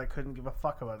 because I couldn't give a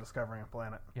fuck about discovering a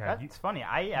planet. Yeah, That's funny.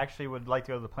 I actually would like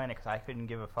to go to the planet because I couldn't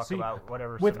give a fuck See, about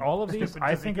whatever. with some all of these, stupid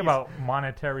I think disease. about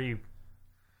monetary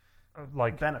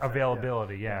like Benefit,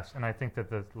 availability. Yes, and I think that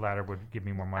the latter would give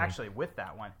me more money. Actually, with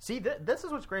that one, see, this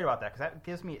is what's great about that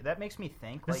because that makes me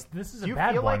think. This is do a you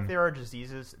bad feel one. like there are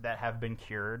diseases that have been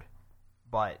cured,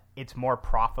 but it's more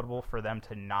profitable for them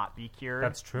to not be cured?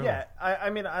 That's true. Yeah, I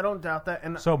mean, I don't doubt that.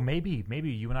 And So maybe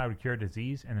you and I would cure a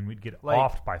disease, and then we'd get Like,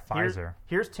 offed by Pfizer.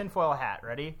 Here's tinfoil hat.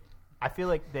 Ready? I feel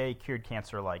like they cured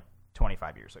cancer like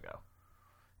 25 years ago.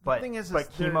 But the thing is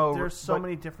chemo. there's so but-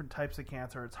 many different types of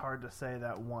cancer. It's hard to say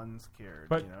that one's cured.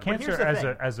 But you know? cancer here's the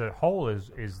thing. as a whole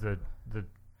is the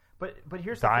But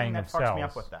here's the thing dying that of fucks me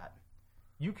up cells. with that.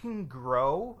 You can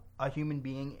grow a human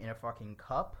being in a fucking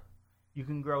cup. You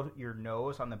can grow your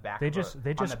nose on the back. they of just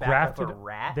a grafted a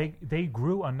rat. They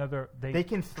grew another They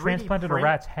can 3D transplanted a print-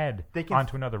 rat's head they can-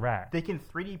 onto another rat. They can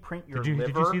 3D print your Did you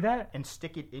liver see that? and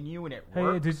stick it in you, and it Hey,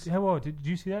 works. did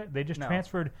you see that? They just No.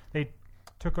 transferred. They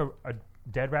took a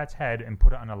dead rat's head and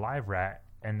put it on a live rat,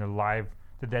 and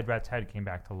the dead rat's head came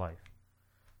back to life.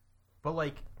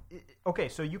 But okay,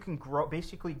 so you can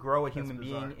basically grow a human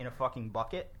bizarre. being in a fucking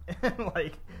bucket,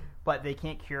 but they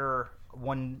can't cure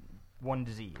one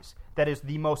disease that is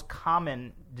the most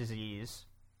common disease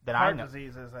that I heart know.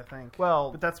 diseases, I think.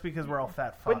 Well, but that's because we're all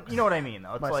fat fucks. But you know what I mean,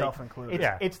 though. It's Myself like, included. It's,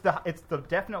 Yeah. it's the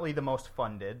definitely the most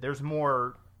funded. There's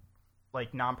more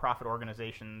like nonprofit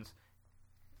organizations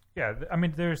Yeah, I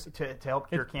mean, there's. to help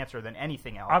cure cancer than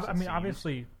anything else. I mean, it seems.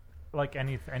 obviously, like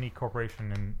any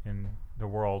corporation in the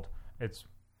world, it's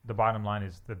the bottom line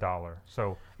is the dollar.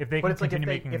 So if they But can it's like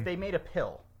continue if making, they made a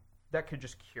pill that could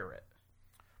just cure it.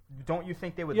 Don't you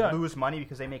think they would Yeah. lose money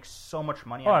because they make so much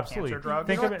money oh, on absolutely. cancer drugs?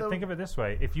 Think You of know it. what, Think of it this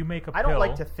way: if you make a I pill, don't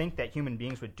like to think that human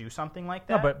beings would do something like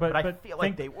no, that. but I feel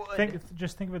like think- they would.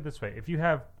 Just think of it this way: if you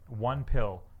have one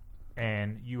pill,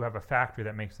 and you have a factory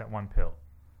that makes that one pill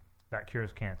that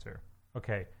cures cancer,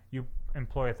 okay, you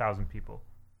employ 1,000 people.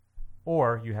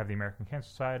 Or you have the American Cancer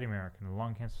Society, American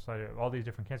Lung Cancer Society, all these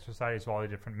different cancer societies, all these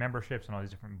different memberships, and all these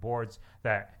different boards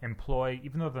that employ,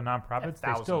 even though they're nonprofits, they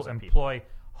thousands still of people. employ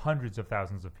hundreds of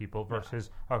thousands of people versus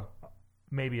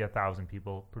maybe 1,000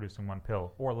 people producing one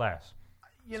pill or less.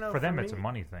 You know, For them, me, it's a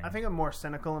money thing. I think I'm more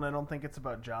cynical, and I don't think it's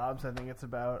about jobs. I think it's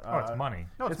about It's money.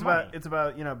 No, it's money.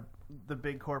 about the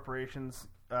big corporations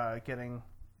getting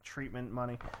treatment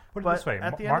money. Put it But this way: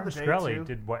 at the end Martin of the day, Shkreli too-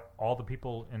 did what all the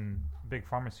people in big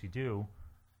pharmacy do,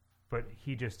 but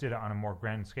he just did it on a more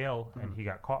grand scale, and he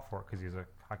got caught for it because he's a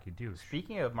cocky douche.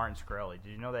 Speaking of Martin Shkreli, did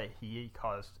you know that he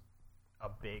caused a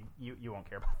big? You won't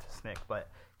care about this, Nick, but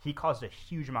he caused a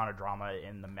huge amount of drama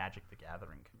in the Magic the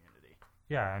Gathering community.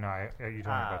 Yeah, I know. You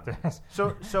told me about this.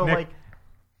 So Nick,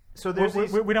 there's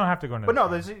these. we don't have to go into But no,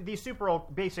 this there's these super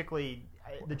old. Basically,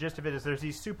 the gist of it is there's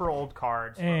these super old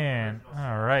cards. one. And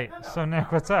all right, so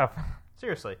Nick, what's up?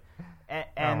 Seriously,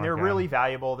 and my they're God. really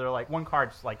valuable. They're like one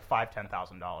card's like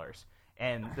 $5,000-$10,000,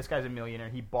 and this guy's a millionaire.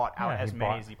 He bought out Yeah, he as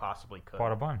many bought- as he possibly could.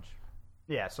 Bought a bunch.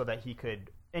 Yeah, so that he could,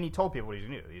 and he told people what he's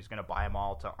going to do. He's going to buy them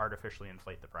all to artificially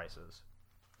inflate the prices.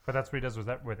 But that's what he does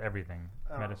with everything,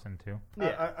 medicine too.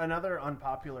 Yeah. Another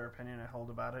unpopular opinion I hold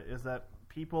about it is that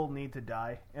people need to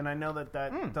die, and I know that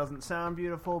doesn't sound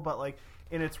beautiful, but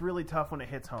and it's really tough when it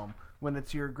hits home. When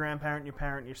it's your grandparent, your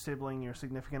parent, your sibling, your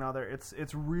significant other, it's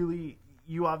really,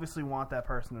 you obviously want that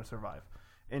person to survive,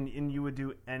 and you would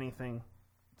do anything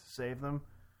to save them,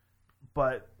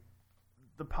 but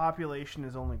the population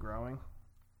is only growing,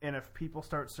 and if people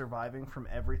start surviving from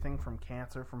everything, from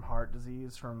cancer, from heart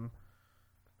disease, from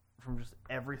just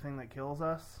everything that kills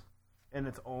us, and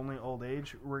it's only old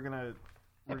age, we're gonna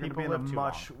be people in a live too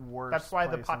much long. worse. That's why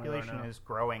the place than we are population now. is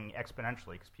growing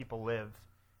exponentially, because people live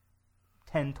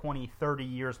 10, 20, 30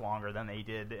 years longer than they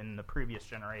did in the previous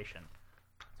generation.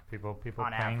 People On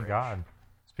playing average. God.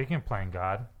 Speaking of playing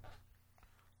God,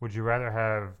 would you rather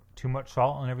have too much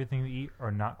salt on everything you eat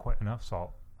or not quite enough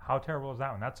salt? How terrible is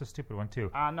that one? That's a stupid one too.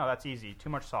 No, that's easy. Too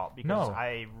much salt, because No.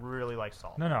 I really like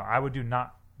salt. No, I would do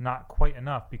not quite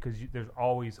enough because there's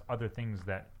always other things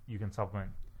that you can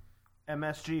supplement.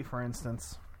 MSG, for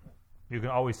instance. You can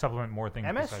always supplement more things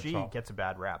besides MSG salt. gets a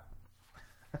bad rap.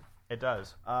 It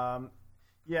does.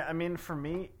 Yeah, I mean, for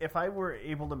me, if I were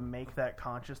able to make that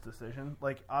conscious decision,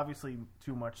 obviously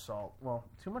too much salt. Well,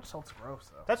 too much salt's gross,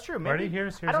 though. That's true. Maybe, Ready?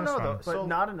 Here's I don't this know, one. though. But So,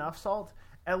 not enough salt.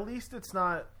 At least it's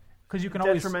not Because you can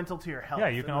always detrimental to your health. you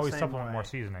in can the always same supplement way. more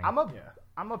seasoning. Yeah.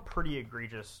 I'm a pretty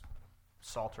egregious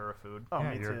salter of food. Oh,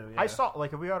 Yeah, me you're- too. Yeah. I salt,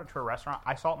 if we go to a restaurant,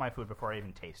 I salt my food before I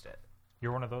even taste it.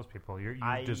 You're one of those people. You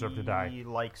I deserve to die.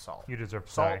 like salt. You deserve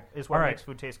to Salt die. is what All right. makes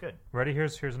food taste good. Ready?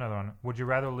 Here's another one. Would you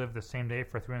rather live the same day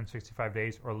for 365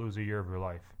 days or lose a year of your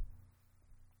life?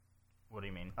 What do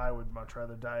you mean? I would much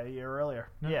rather die a year earlier.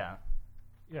 Yeah.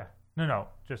 Yeah. No.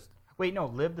 Just Wait, no,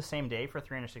 live the same day for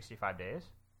 365 days?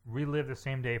 relive the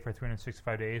same day for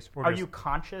 365 days? Or Are just, you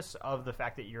conscious of the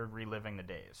fact that you're reliving the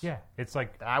days? Yeah, it's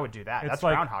like Then I would do that. It's That's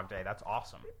like- Groundhog Day. That's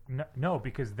awesome. no,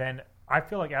 because then I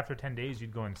feel like after 10 days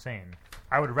you'd go insane.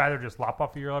 I would rather just lop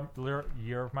off a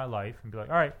year of my life and be like,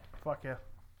 all right. Fuck yeah.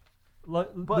 Louis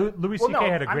well, C.K. no,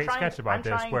 had a I'm great trying- sketch about I'm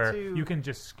this trying where to- you can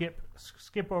just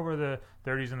skip over the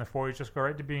 30s and the 40s, just go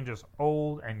right to being just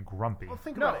old and grumpy. Well,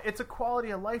 think No. about it. It's a quality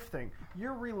of life thing.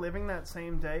 You're reliving that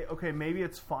same day. Okay, maybe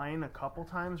it's fine a couple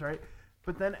times, right?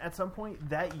 But then at some point,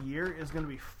 that year is going to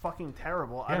be fucking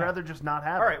terrible. I'd Yeah. rather just not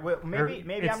have All it. right, well, maybe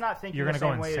it's- I'm not thinking you're the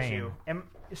gonna go same way as insane.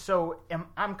 you.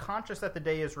 I'm conscious that the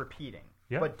day is repeating.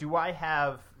 Yeah. But do I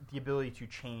have the ability to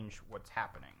change what's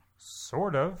happening?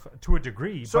 Sort of, to a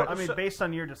degree. So, but I mean, based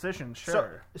on your decision,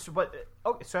 sure. So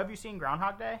have you seen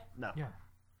Groundhog Day? No. yeah,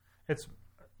 it's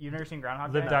You've never seen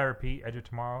Groundhog live, Day? die, repeat, edge of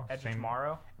tomorrow. Edge of same-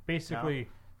 Tomorrow? Basically,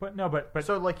 but no, but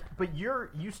So but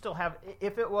you still have.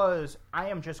 If it was, I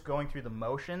am just going through the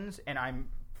motions and I'm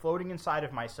floating inside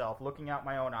of myself, looking out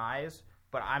my own eyes,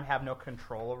 but I have no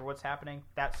control over what's happening.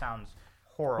 That sounds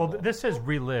horrible. well, this says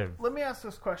relive. Let me ask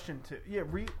this question, too. Yeah,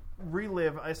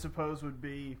 relive, I suppose, would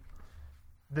be...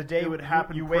 the day it would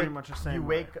happen you pretty wake, much the same You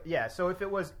way. wake, yeah. So if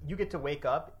it was, you get to wake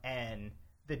up and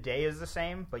the day is the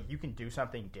same, but you can do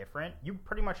something different. You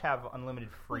pretty much have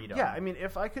unlimited freedom. Yeah, I mean,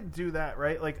 if I could do that,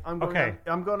 right? Like, I'm going, Okay.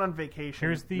 I'm going on vacation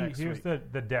Here's next week.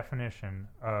 the definition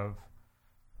of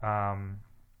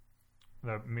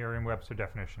the Merriam-Webster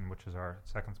definition, which is our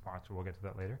second sponsor. We'll get to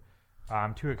that later.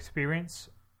 To experience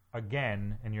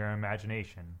again in your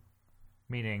imagination,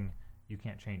 meaning you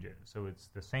can't change it. So it's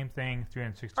the same thing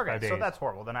 365 Okay, days. so that's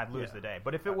horrible. Then I'd lose the day.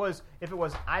 But if it was,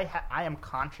 I am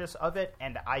conscious of it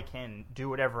and I can do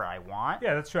whatever I want.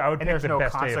 Yeah, that's true. I would And pick there's the no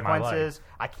best day of my life. consequences.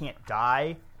 I can't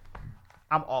die.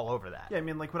 I'm all over that. Yeah, I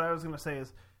mean, like, what I was going to say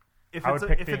is, if I it's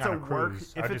would a, pick if being it's a on a work,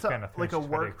 cruise. I if would it's just be on a like a 365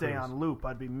 work day cruise. on loop,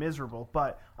 I'd be miserable.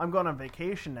 But I'm going on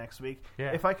vacation next week.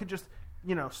 Yeah. If I could just,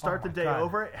 start Oh the my day God.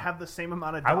 over, have the same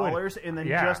amount of I would- dollars, and then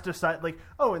yeah. just decide, like,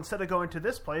 oh, instead of going to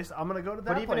this place, I'm going to go to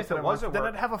that But even place. if it that I was want. a then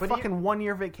work- I'd have a but fucking even- 1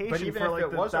 year vacation But even for if like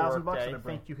it the was a $1,000 work bucks day, that I I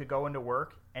bring. think you could go into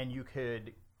work and you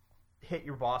could hit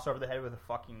your boss over the head with a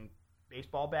fucking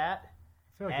baseball bat,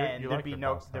 I feel like and you there'd like be your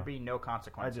no boss, though. there'd be no I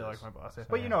consequences. do like my boss. Yeah.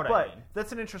 But you know what But I mean.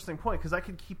 that's an interesting point because I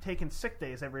could keep taking sick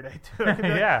days every day too. I could be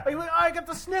like, Yeah. "Hey, I got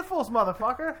the sniffles,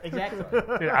 motherfucker. Exactly.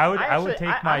 Dude, I would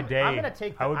take my day. I'm gonna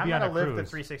take. I would I'm be on gonna a live cruise. the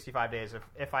 365 days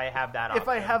if I have that. If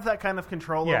I option. have that kind of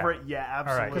control Yeah. over it, yeah,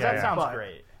 absolutely. right, because yeah, that yeah. sounds But-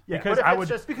 great. Yeah, Because but if I it's would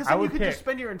just because I then you would could pick, just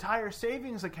spend your entire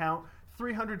savings account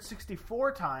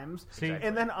 364 times, See-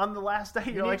 and then on the last day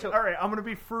you're need like, to- all right, I'm going to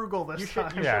be frugal this You should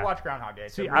time. you Yeah. should watch Groundhog Day.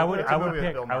 It's See, a I movie- would it's a I would movie with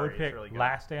pick Bill I would Murray. It's pick really good.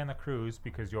 last day on the cruise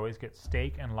because you always get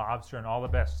steak and lobster and all the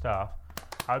best stuff.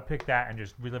 I would pick that and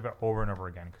just relive it over and over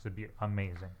again because it'd be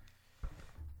amazing.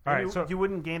 All right, so you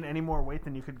wouldn't gain any more weight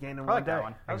than you could gain in I one like day. that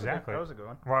one. Exactly. That was a good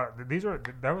one. well, these are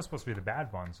that was supposed to be the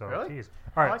bad one. So Really? geez.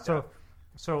 All right, like so that.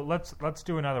 so let's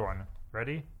do another one.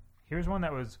 Ready? Here's one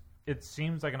that was. It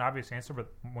seems like an obvious answer,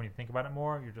 but when you think about it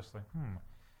more, you're just like,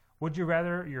 Would you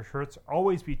rather your shirts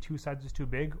always be 2 sizes too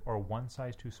big or 1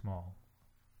 size too small?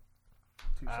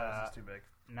 2 sizes too big.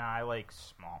 Nah, I like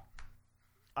small.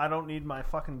 I don't need my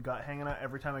fucking gut hanging out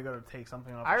every time I go to take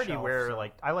something off I the already shelf, wear so-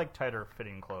 I like tighter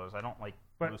fitting clothes. I don't like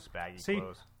But loose baggy see,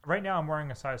 clothes. right now I'm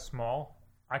wearing a size small.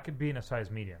 I could be in a size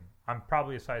medium. I'm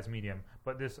probably a size medium,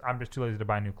 but I'm just too lazy to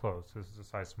buy new clothes. This is a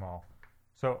size small.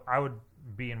 So I would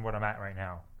be in what I'm at right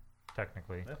now,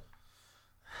 technically. Yeah.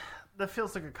 That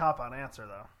feels like a cop-out answer,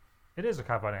 though. It is a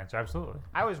cop-out answer, absolutely.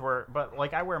 I always wear, but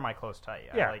I wear my clothes tight.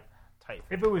 Yeah. I like tight.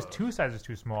 If it was clothes. 2 sizes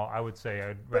too small, I would say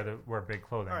I'd rather wear big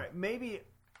clothing. All right, maybe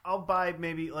I'll buy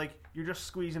like you're just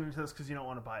squeezing into this because you don't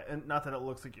want to buy it, and not that it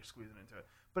looks like you're squeezing into it.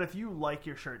 But if you like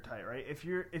your shirt tight, right? If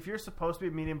you're supposed to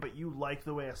be medium, but you like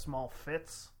the way a small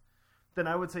fits, then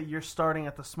I would say you're starting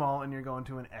at the small and you're going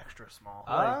to an extra small.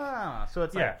 So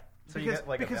it's Yeah. like so you get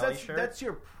like because a belly that's shirt. that's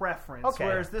your preference. Okay.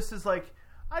 Whereas this is like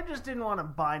I just didn't want to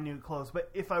buy new clothes, but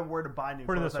if I were to buy new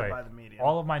Put it clothes, this I'd way: buy the medium.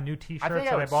 all of my new T-shirts I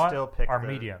that I would bought still pick are the-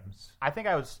 mediums. I think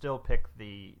I would still pick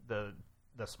the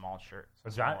small shirt. So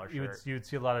The John, smaller you shirt. would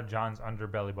see a lot of John's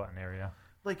underbelly button area.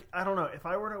 Like I don't know if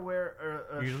I were to wear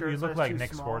a You shirt look size like too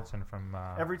Nick small, Swartzen from.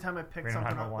 every time I picked Reno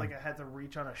something up, 911. like I had to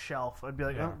reach on a shelf. I'd be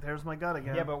like, Yeah. oh, there's my gut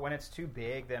again. Yeah, but when it's too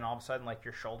big, then all of a sudden, like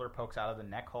your shoulder pokes out of the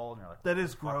neck hole, and you're like, that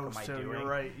is "What the fuck gross am I too. doing?" You're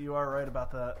right. You are right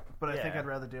about that. But I think Yeah. I'd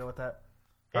rather deal with that.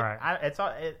 All right.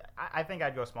 I think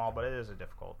I'd go small, but it is a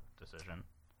difficult decision.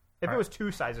 If All it right. was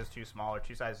 2 sizes too small or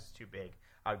 2 sizes too big,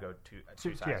 I'd go two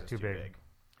sizes too too big. big.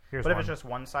 Here's But if one. it's just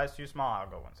 1 size too small, I'll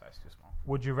go 1 size too small.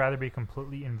 Would you rather be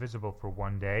completely invisible for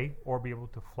one day or be able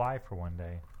to fly for one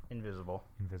day? Invisible.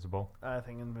 Invisible. I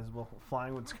think invisible.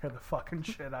 Flying would scare the fucking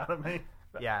shit out of me.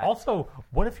 Yeah. Also,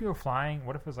 what if you were flying?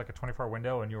 What if it was like a 24-hour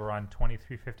window and you were on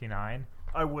 2359?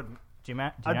 I wouldn't.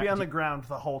 I'd be on the ground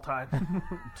the whole time.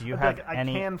 Do you I'd be have like,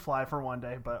 any? I can fly for one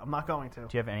day, but I'm not going to. Do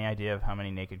you have any idea of how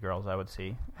many naked girls I would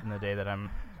see in the day that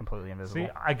I'm completely invisible?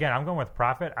 See, again, I'm going with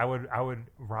profit. I would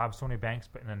rob so many banks,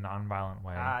 but in a non-violent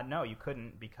way. No, you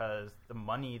couldn't, because the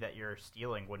money that you're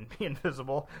stealing wouldn't be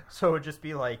invisible. So it would just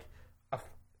be like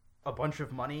a bunch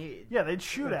of money. Yeah, they'd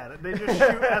shoot at it. They'd just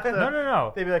shoot at the...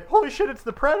 No. They'd be like, "Holy shit, it's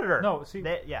the Predator!" No, see,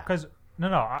 yeah. because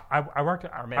I worked.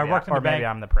 Or I worked in a bank. maybe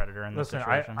I'm the Predator in this Listen,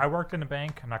 situation. I worked in a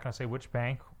bank. I'm not going to say which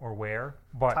bank or where,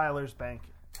 but Tyler's Bank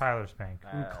Tyler's bank,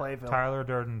 in Clayville. Tyler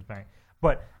Durden's bank.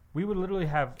 But we would literally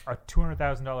have a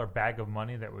 $200,000 bag of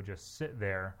money that would just sit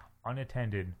there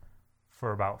unattended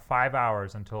for about 5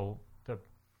 hours until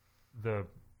the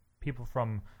people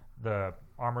from the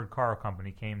armored car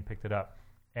company came and picked it up.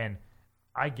 And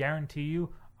I guarantee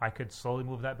you, I could slowly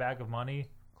move that bag of money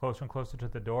closer and closer to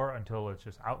the door until it's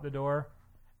just out the door,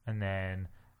 and then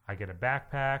I get a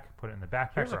backpack, put it in the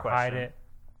backpack, or hide it.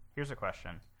 Here's a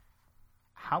question: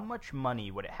 how much money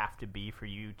would it have to be for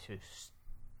you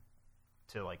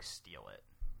to like steal it?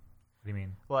 What do you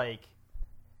mean?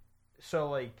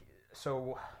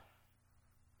 So.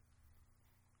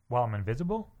 While I'm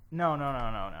invisible?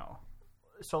 No.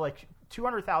 So like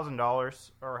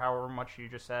 $200,000 or however much you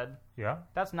just said. Yeah.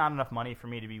 That's not enough money for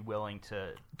me to be willing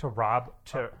to rob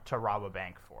rob a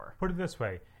bank for. Put it this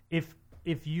way: this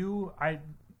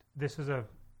is a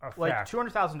like fact.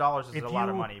 $200,000 is a lot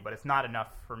of money, but it's not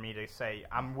enough for me to say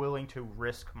I'm willing to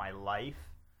risk my life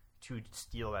to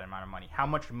steal that amount of money. How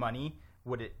much money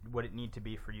would it need to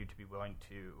be for you to be willing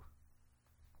to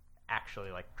actually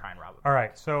like try and rob a bank? All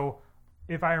right, so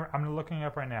if I'm looking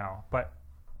up right now, but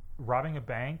robbing a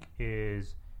bank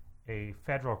is a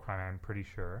federal crime, I'm pretty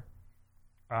sure.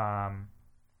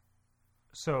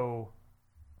 So,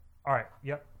 all right,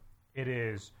 yep, it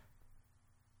is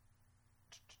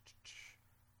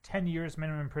 10 years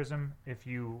minimum in prison if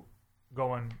you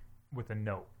go in with a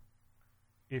note.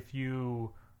 If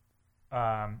you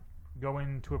go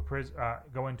into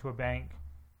a bank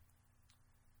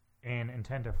and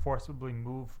intend to forcibly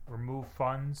remove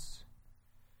funds,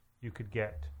 you could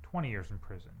get 20 years in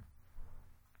prison.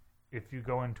 If you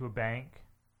go into a bank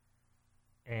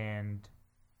and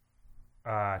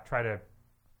try to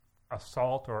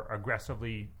assault or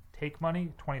aggressively take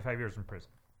money, 25 years in prison.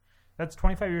 That's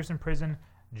 25 years in prison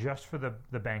just for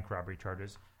the bank robbery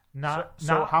charges.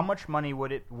 So how much money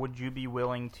would you be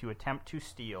willing to attempt to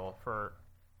steal for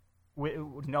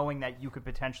knowing that you could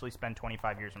potentially spend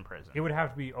 25 years in prison? It would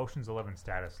have to be Ocean's 11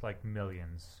 status, like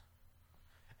millions.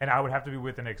 And I would have to be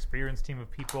with an experienced team of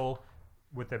people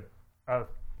with a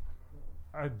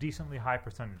decently high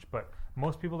percentage. But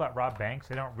most people that rob banks,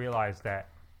 they don't realize that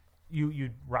you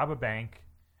rob a bank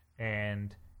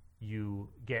and you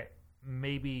get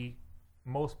maybe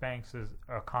most banks is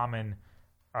a common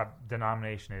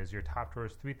denomination is your top drawer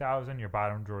is 3,000, your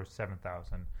bottom drawer is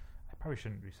 7,000. I probably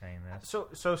shouldn't be saying this.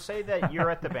 So say that you're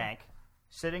at the bank,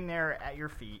 sitting there at your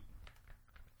feet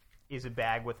is a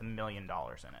bag with $1 million in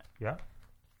it. Yeah.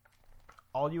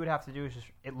 All you would have to do is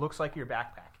it looks like your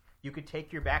backpack. You could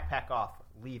take your backpack off,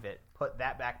 leave it, put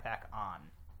that backpack on.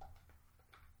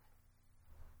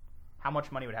 How much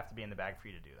money would have to be in the bag for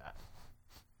you to do that?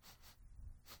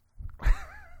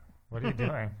 What are you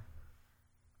doing?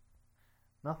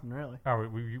 Nothing really. Oh,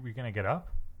 we gonna get up?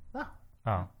 No.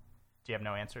 Oh. Do you have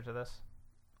no answer to this?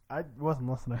 I wasn't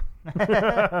listening.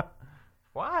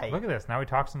 Why? Look at this. Now he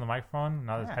talks on the microphone.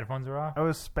 Now his Yeah. headphones are off. I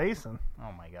was spacing.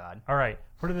 Oh my god. All right.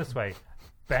 Put it this way: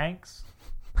 banks.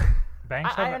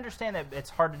 I understand that it's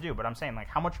hard to do, but I'm saying like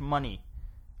how much money?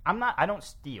 I don't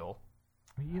steal.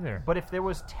 Me either. But if there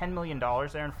was $10 million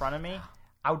there in front of me,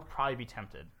 I would probably be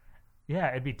tempted.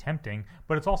 Yeah, it'd be tempting,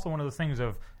 but it's also one of those things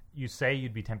of you say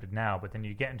you'd be tempted now, but then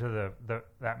you get into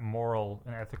that moral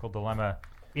and ethical dilemma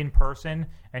in person,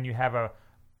 and you have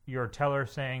your teller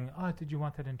saying, "Oh, did you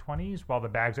want that in 20s?" while the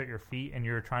bag's at your feet, and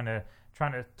you're trying to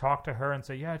talk to her and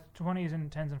say, "Yeah, 20s and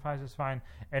 10s and 5s is fine,"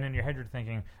 and in your head you're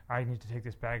thinking, "I need to take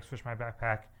this bag, switch my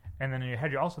backpack," and then in your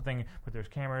head you're also thinking, "But there's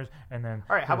cameras," and then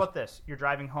all right, how about this? You're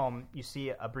driving home, you see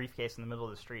a briefcase in the middle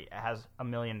of the street. It has $1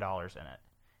 million in it.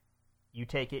 You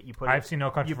take it. You put. I've seen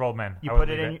No Country for Old Men. You put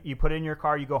it in. You put it in your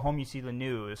car. You go home. You see the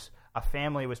news. A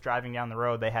family was driving down the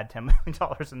road. They had $10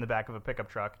 million in the back of a pickup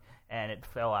truck, and it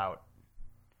fell out,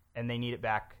 and they need it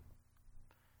back.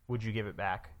 Would you give it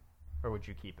back, or would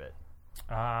you keep it?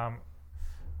 I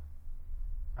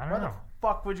don't Why know. the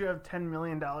fuck would you have $10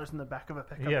 million in the back of a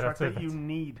pickup truck that you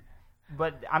need?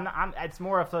 But it's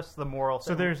more of just the moral.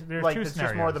 So there's like, two it's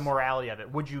scenarios. just more the morality of it.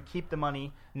 Would you keep the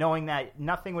money, knowing that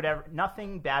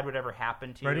nothing bad would ever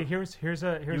happen to you? Ready? Here's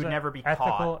would never be ethical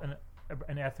caught.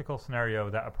 an ethical scenario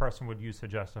that a person would use to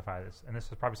justify this, and this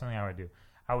is probably something I would do.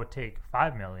 I would take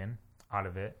 $5 million out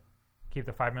of it, keep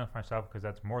the $5 million for myself because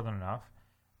that's more than enough.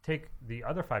 Take the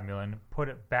other $5 million, put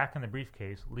it back in the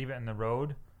briefcase, leave it in the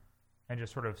road, and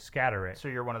just sort of scatter it. So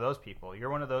you're one of those people.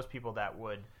 You're one of those people that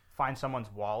would find someone's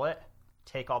wallet,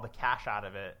 take all the cash out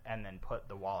of it, and then put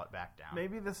the wallet back down.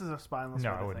 Maybe this is a spineless No,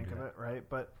 I way to wouldn't think do of that. it, right?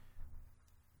 But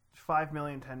 $5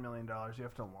 million, $10 million, you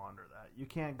have to launder that. You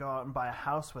can't go out and buy a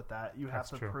house with that. You have That's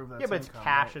to true. prove that. Yeah, but it's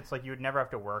cash. Right? It's like you would never have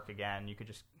to work again. You could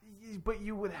just... But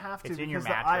you would have to It's in your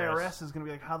because the mattress. IRS is going to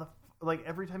be like, how the like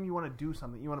every time you want to do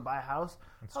something, you want to buy a house.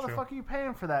 That's how true. the fuck are you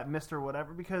paying for that, Mister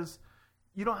Whatever? Because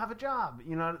you don't have a job.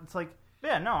 You know, it's like.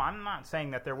 Yeah, no, I'm not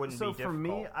saying that there wouldn't be So difficult. for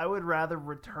me, I would rather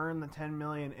return the $10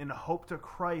 million in hope to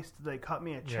Christ they cut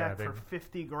me a check for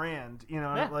 $50,000. You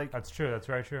know, Yeah. like That's true. That's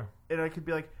very true. and I could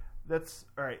be like, that's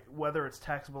all right. Whether it's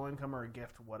taxable income or a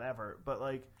gift, whatever. But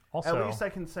like, Also- at least I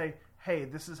can say, hey,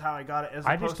 this is how I got it. As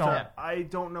I opposed just don't- to, I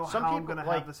don't know Some how I'm people, going to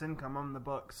like- have this income on the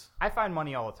books. I find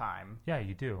money all the time. Yeah,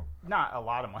 you do. Not a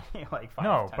lot of money, like $5,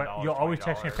 No, $10, but you'll always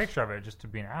text me a $20. picture of it just to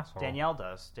be an asshole. Danielle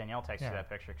does. Danielle texts Yeah. you that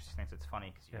picture because she thinks it's funny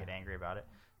because you Yeah. get angry about it.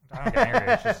 I don't get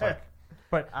angry. It's just like,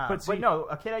 but see, no,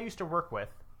 a kid I used to work with,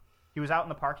 he was out in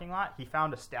the parking lot. He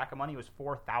found a stack of money. It was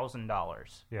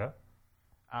 $4,000. yeah,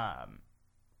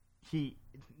 He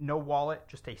no wallet,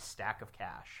 just a stack of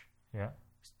cash. yeah.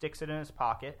 Sticks it in his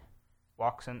pocket,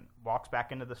 walks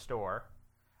back into the store.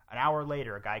 An hour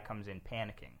later, a guy comes in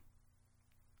panicking.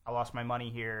 I lost my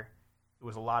money here. It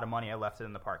was a lot of money. I left it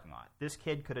in the parking lot. This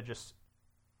kid could have just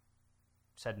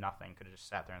said nothing. Could have just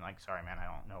sat there and like, sorry, man, I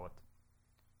don't know what.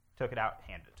 Took it out,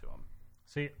 handed it to him.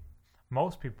 See,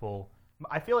 most people.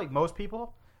 I feel like most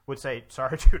people would say,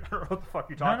 sorry, dude, I don't know what the fuck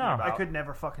you're talking no. about. I could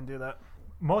never fucking do that.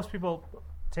 Most people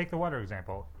take the water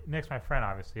example. Nick's my friend,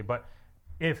 obviously, but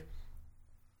if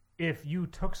you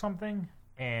took something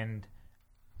and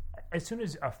as soon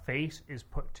as a face is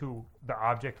put to the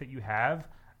object that you have,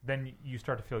 then you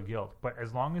start to feel guilt. But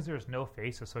as long as there's no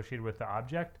face associated with the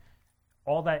object,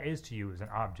 all that is to you is an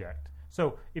object.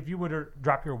 So if you were to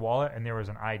drop your wallet and there was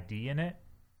an ID in it,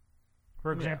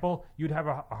 for example, you'd have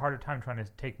a harder time trying to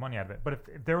take money out of it. But if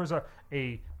there was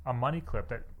a money clip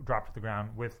that dropped to the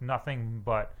ground with nothing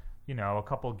but, you know, a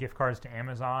couple gift cards to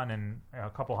Amazon and a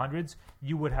couple hundreds,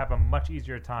 you would have a much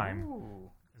easier time.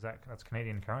 Ooh. That's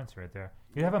Canadian currency right there.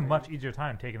 You'd have a much easier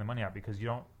time taking the money out because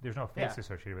there's no face Yeah.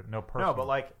 associated with it, no person. No, but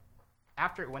like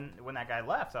after when that guy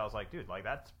left, I was like, dude, like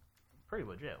that's pretty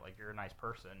legit. Like you're a nice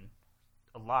person.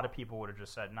 A lot of people would have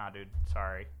just said, nah, dude,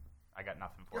 sorry, I got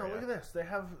nothing for Yo, you. look at this. They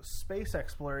have space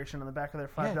exploration on the back of their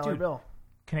 $5 dude. bill.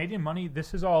 Canadian money,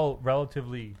 this is all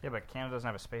relatively... Yeah, but Canada doesn't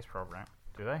have a space program,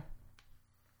 do they?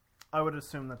 I would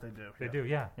assume that they do. They do,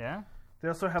 yeah. Yeah. They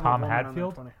also have Tom a woman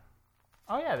Hadfield? on their 20.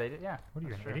 Oh yeah, they did. Yeah. What are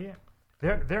you, That's an true.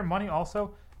 idiot? Their money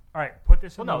also... All right, put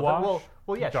this in Well, the no, wash.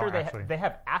 well, yeah, Don't sure. actually. They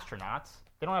have astronauts.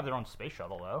 They don't have their own space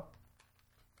shuttle though.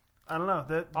 I don't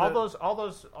know. All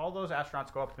those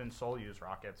astronauts go up in Soyuz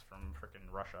rockets from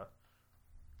freaking Russia.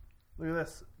 Look at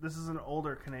this. This is an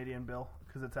older Canadian bill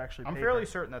because it's actually I'm paper. fairly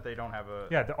certain that they don't have a.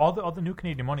 Yeah, all the new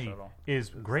Canadian money Shuttle. is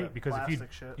great that because if you...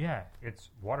 plastic shit. Yeah, it's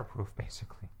waterproof,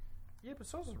 basically. Yeah, but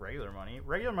so is regular money.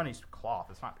 Regular money's cloth.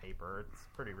 It's not paper. It's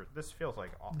pretty. This feels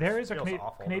like awful. There is a feels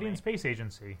awful to Canadian me. Space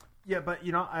Agency. Yeah, but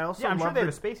you know, I also Yeah, I'm sure love they have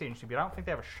a space agency, but I don't think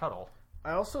they have a shuttle.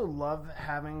 I also love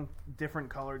having different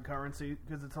colored currency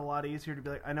because it's a lot easier to be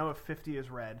like, I know if 50 is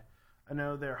red, I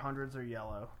know their hundreds are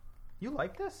yellow. You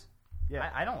like this? Yeah.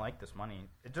 I don't like this money.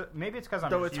 Maybe it's because I'm.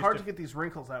 Though just it's used hard to get these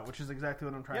wrinkles out, which is exactly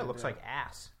what I'm trying Yeah, to it looks do. like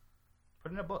ass.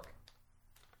 Put it in a book.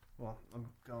 Well, I'm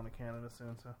going to Canada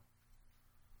soon, so.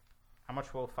 How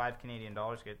much will $5 Canadian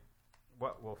get?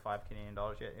 What will $5 Canadian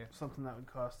get you? Something that would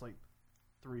cost like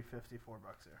 $3.50, $4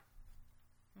 here.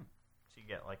 So you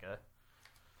get like a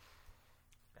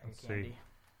bag Let's of see. candy.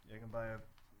 You can buy a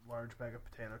large bag of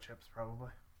potato chips, probably.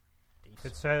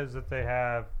 It says that they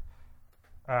have...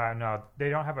 no, they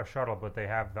don't have a shuttle, but they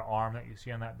have the arm that you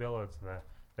see on that bill. It's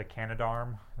the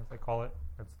Canadarm, as they call it.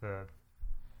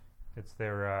 It's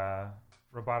their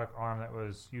robotic arm that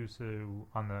was used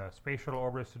on the space shuttle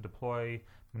orbiters to deploy,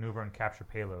 maneuver, and capture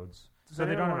payloads. Does So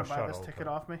they don't anyone have a want to buy shuttle. this ticket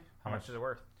but off me? How much is it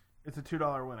worth? It's a $2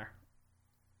 winner.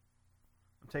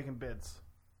 I'm taking bids.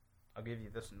 I'll give you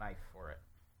this knife for it.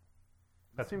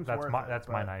 That's seems my worth it, that's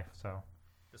my but- knife. So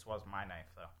This was my knife,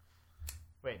 though.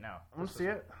 Wait, no. I want this to see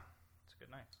was- it. It's a good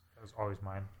knife. that was always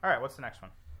mine. All right, what's the next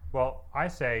one? Well, I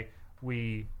say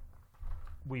we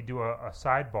do a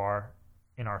sidebar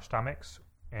in our stomachs,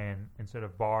 and instead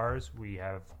of bars, we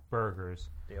have burgers.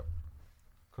 Deal.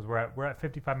 Because we're at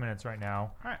 55 minutes right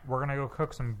now. All right. We're gonna go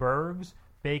cook some burgers,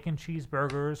 bacon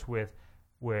cheeseburgers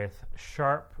with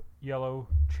sharp yellow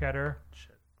cheddar.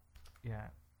 Shit. Yeah.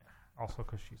 Also,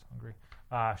 because she's hungry.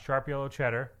 Sharp yellow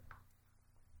cheddar,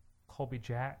 Colby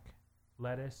Jack,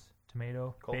 lettuce,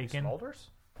 tomato, Colby bacon Smulders?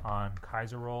 on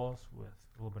Kaiser rolls with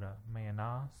a little bit of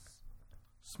mayonnaise.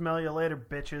 Smell you later,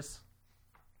 bitches.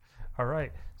 All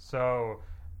right. So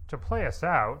to play us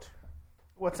out,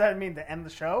 What's that mean? To end the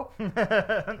show?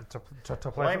 to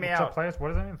play me out. To play us. What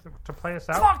does that mean? To play us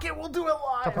out. Fuck it, we'll do it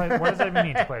live. To play. What does that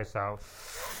mean? To play us out.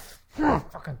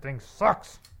 Fucking thing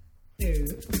sucks.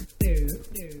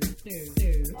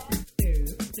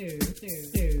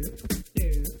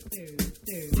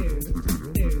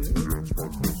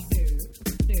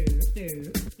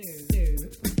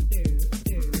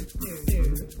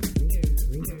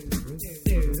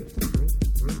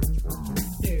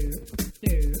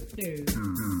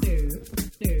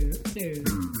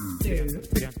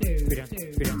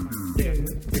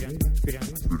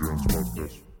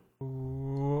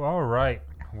 Ooh, all right,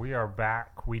 we are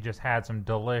back. We just had some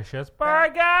delicious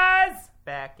burgers.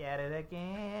 Back at it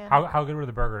again. How good were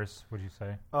the burgers? Would you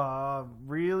say?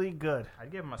 Really good.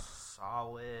 I'd give them a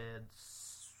solid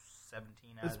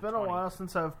 17 out It's of been 20. a while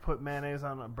since I've put mayonnaise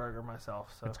on a burger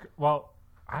myself. So Well,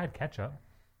 I had ketchup.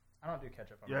 I don't do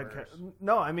ketchup on You had burgers.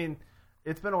 no, I mean,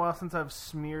 it's been a while since I've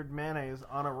smeared mayonnaise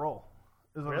on a roll.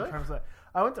 Is what Really? I'm trying to say.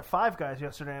 I went to Five Guys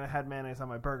yesterday and I had mayonnaise on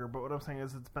my burger. But what I'm saying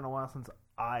is, it's been a while since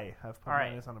I have put All right,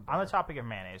 mayonnaise on a burger. on the topic of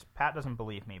mayonnaise, Pat doesn't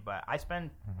believe me, but I spend...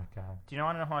 Oh my god! Do you know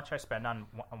how much I spend on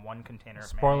one container of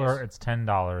Spoiler: mayonnaise? it's $10.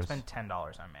 I spend $10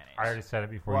 on mayonnaise. I already said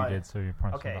it before Why? you did, so you're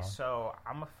probably Okay, so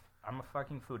I'm a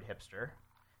fucking food hipster,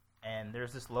 and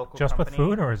there's this local just company... with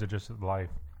food, or is it just life?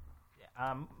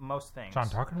 Most things. John,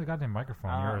 talking to the goddamn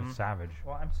microphone. You're a savage.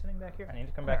 Well, I'm sitting back here. I need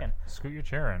to come back in. Scoot your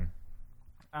chair in.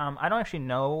 I don't actually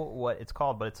know what it's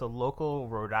called, but it's a local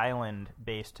Rhode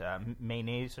Island-based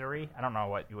mayonnaiserie. I don't know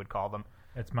what you would call them.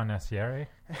 It's Manessiere.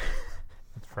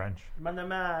 It's French. What?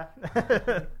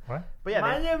 What? But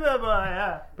yeah,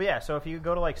 Yeah. but yeah. So if you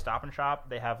go to like Stop and Shop,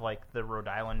 they have like the Rhode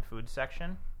Island food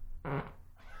section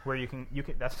where you can.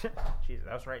 That's Jesus.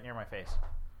 That was right near my face.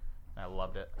 I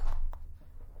loved it.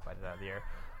 Bite it out of the air.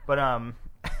 But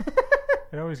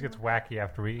It always gets wacky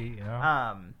after we eat, you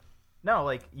know. no,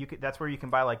 like you could. That's where you can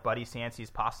buy like Buddy Sancy's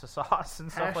pasta sauce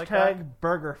and stuff like Hashtag that.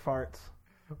 burger farts.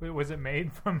 Wait, was it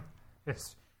made from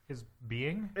his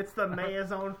being? It's the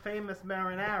Mayor's own famous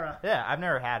marinara. Yeah, I've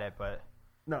never had it, but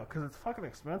No, because it's fucking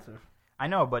expensive. I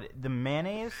know. But the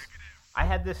mayonnaise, I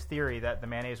had this theory that the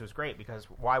mayonnaise was great because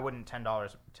why wouldn't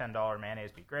 $10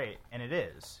 mayonnaise be great? And it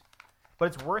is.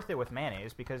 But it's worth it with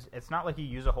mayonnaise because it's not like you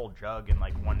use a whole jug in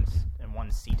like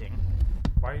one seating.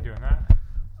 Why are you doing that?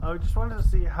 I just wanted to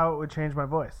see how it would change my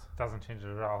voice. Doesn't change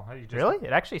it at all. You just, Really?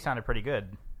 It actually sounded pretty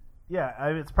good. Yeah,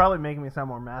 it's probably making me sound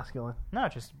more masculine. No,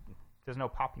 it just there's no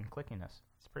popping clickiness.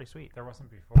 It's pretty sweet. There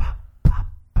wasn't before.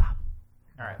 All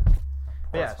right.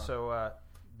 But yeah. So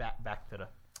back to the.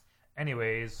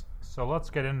 Anyways, so let's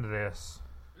get into this.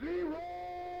 I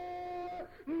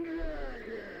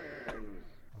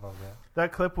love that.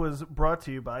 That clip was brought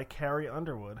to you by Carrie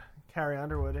Underwood. Carrie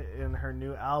Underwood in her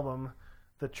new album,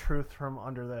 The Truth from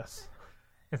Under This.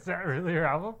 Is that really your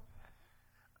album?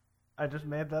 I just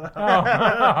made that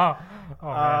up. Oh,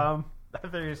 man. I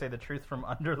thought you were going to say the truth from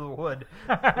under the wood.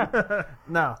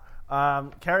 No.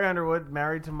 Carrie Underwood,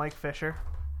 married to Mike Fisher.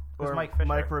 Who's Or Mike Fisher?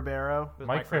 Mike Ribeiro. Who's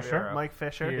Mike Fisher? Ribeiro? Mike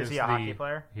Fisher. Is he a hockey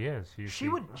player? He is.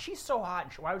 She's so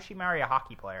hot. Why would she marry a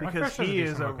hockey player? Because Fisher's a he is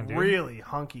decent a looking dude. really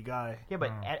hunky guy. Yeah,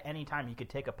 but at any time he could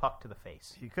take a puck to the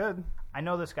face. He could. I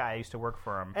know this guy. I used to work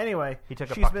for him. Anyway, He took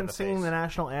a she's puck to been the singing face. the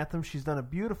national anthem. She's done a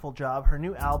beautiful job. Her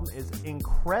new album is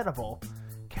incredible.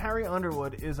 Carrie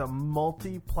Underwood is a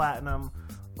multi-platinum,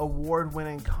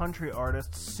 award-winning country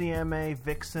artist, CMA,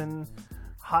 Vixen,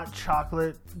 hot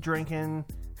chocolate drinking.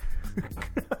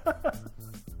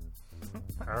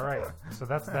 All right. So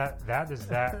that's that. That is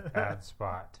that ad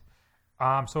spot.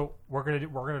 So we're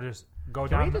gonna just go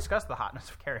Can down. we discuss the hotness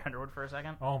of Carrie Underwood for a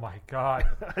second? Oh my god.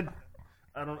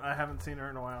 I haven't seen her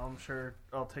in a while. I'm sure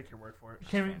I'll take your word for it.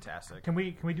 Can we, Fantastic. Can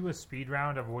we do a speed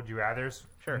round of Would You Rathers?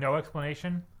 Sure. No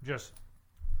explanation. Just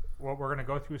well, we're gonna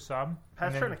go through some. Pat's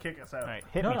and then- trying to kick us out. All right,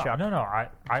 hit no, me, no, Chuck. no.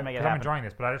 I'm make it I'm happen. enjoying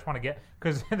this, but I just want to get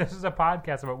because this is a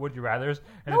podcast about Would You Rather's.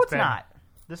 And No, it's been- not.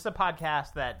 This is a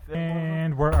podcast that.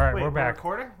 And we're all right. Wait, we're back.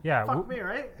 recording? Yeah. Fuck me,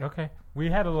 right? Okay. We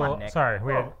had a little. on, Nick. Sorry,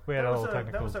 we had that a was little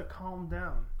technical. That was a calm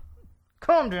down.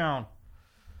 Calm down.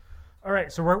 All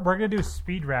right, so we're gonna do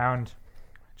speed round.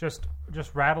 Just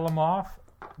rattle them off.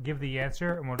 give the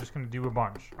answer, and we're just going to do a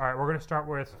bunch. All right, we're going to start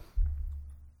with...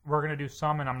 We're going to do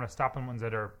some, and I'm going to stop on ones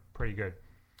that are pretty good.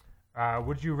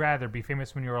 Would you rather be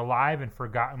famous when you're alive and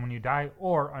forgotten when you die,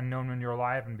 or unknown when you're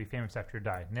alive and be famous after you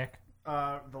die? Nick?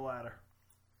 The latter.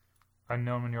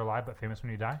 Unknown when you're alive, but famous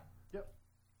when you die? Yep.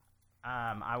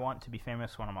 I want to be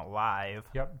famous when I'm alive.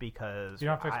 Yep. Because you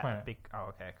don't have to explain it.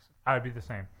 Okay. I would be the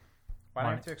same. Why do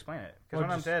I have to explain it? Because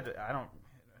when I'm dead, I don't.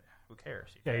 Who cares?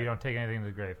 You don't take anything to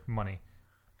the grave. Money.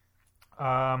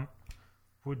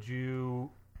 Would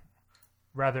you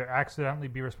rather accidentally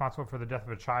be responsible for the death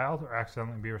of a child, or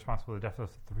accidentally be responsible for the death of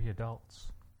 3 adults?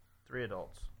 3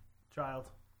 adults. Child.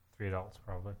 3 adults,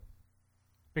 probably.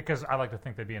 Because I like to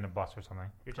think they'd be in a bus or something.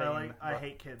 I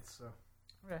hate kids, so.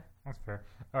 Okay. That's fair.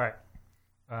 All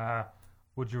right.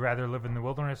 Would you rather live in the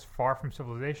wilderness far from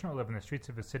civilization, or live in the streets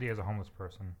of a city as a homeless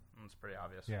person? It's pretty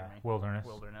obvious Yeah, for me. wilderness.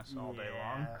 Wilderness all day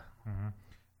long. Mm-hmm.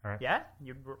 All right. Yeah?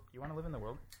 You want to live in the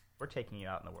world? We're taking you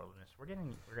out in the wilderness. We're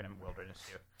getting wilderness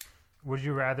too. Would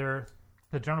you rather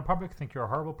the general public think you're a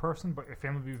horrible person, but your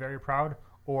family be very proud,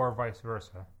 or vice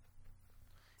versa?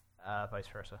 Vice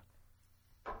versa.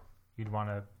 You'd want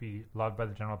to be loved by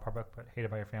the general public, but hated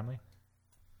by your family?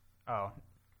 Oh.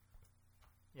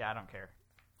 Yeah, I don't care.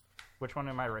 Which one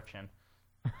am I rich in?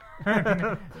 I don't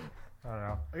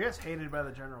know. I guess hated by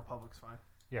the general public's fine.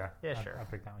 Yeah. Yeah, sure. I'll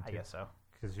pick that one too. I guess so.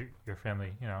 Because your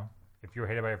family, if you were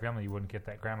hated by your family, you wouldn't get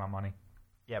that grandma money.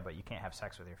 Yeah, but you can't have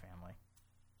sex with your family.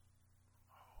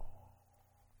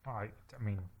 Oh, I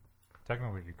mean,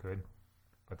 technically you could,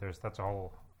 but that's a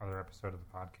whole other episode of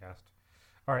the podcast.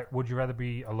 All right, would you rather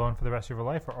be alone for the rest of your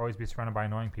life, or always be surrounded by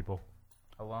annoying people?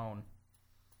 Alone.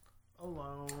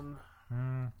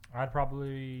 I'd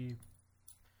probably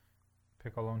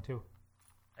pick alone too.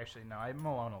 Actually, no, I'm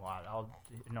alone a lot.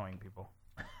 Annoying people.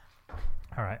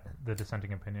 All right, the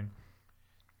dissenting opinion.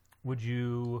 Would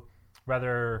you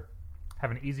rather have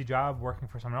an easy job working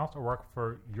for someone else, or work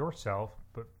for yourself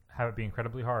but have it be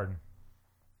incredibly hard?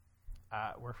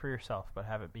 Work for yourself, but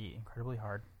have it be incredibly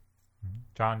hard.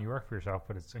 John, you work for yourself,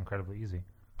 but it's incredibly easy.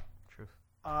 Truth.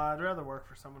 I'd rather work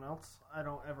for someone else. I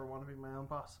don't ever want to be my own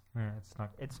boss. Yeah,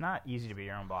 It's not easy to be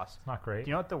your own boss. It's not great. Do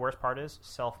you know what the worst part is?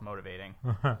 Self-motivating.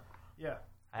 Yeah.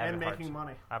 I have And a hard making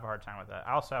money. I have a hard time with that.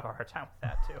 I also have a hard time with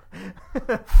that, too.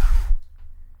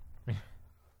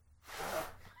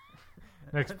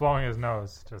 Nick's blowing his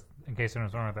nose, just in case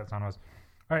anyone's wondering what that sound was.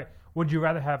 All right. Would you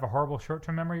rather have a horrible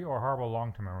short-term memory or a horrible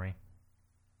long-term memory?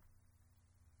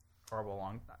 Horrible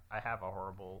long... I have a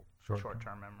horrible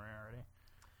short-term memory already.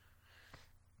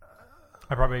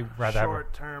 I'd probably rather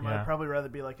Short term. Yeah. I'd probably rather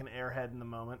be like an airhead in the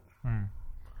moment.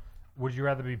 Would you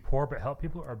rather be poor but help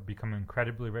people, or become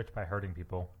incredibly rich by hurting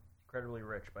people? Incredibly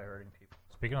rich by hurting people.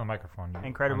 Speaking on the microphone.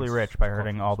 Incredibly rich by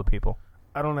hurting all the people.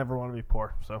 I don't ever want to be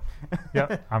poor, so.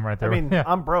 Yep, I'm right I there. mean, yeah.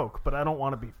 I'm broke, but I don't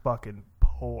want to be fucking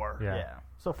poor. Yeah.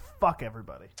 So fuck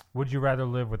everybody. Would you rather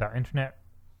live without internet,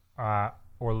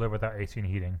 or live without AC and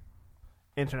heating?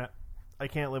 Internet. I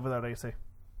can't live without AC.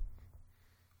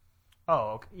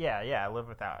 Oh, okay. Yeah, live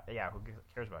without... Yeah, who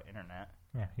cares about internet?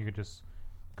 Yeah, you could just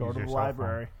Go use to your the cell phone.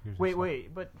 library. Use your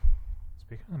Wait, but...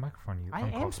 Speaking on the microphone, you. I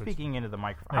am speaking into the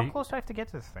microphone. No, How close do I have to get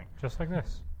to this thing? Just like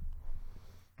this.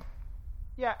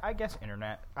 Yeah, I guess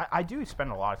internet. I do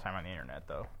spend a lot of time on the internet,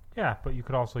 though. Yeah, but you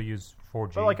could also use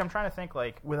 4G. But, I'm trying to think,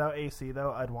 Without AC,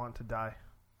 though, I'd want to die.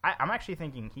 I'm actually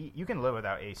thinking heat. You can live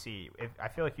without AC. I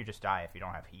feel like you just die if you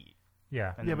don't have heat.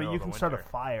 Yeah. in the Yeah, but middle you of the can start a winter.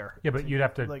 fire. Yeah, but you'd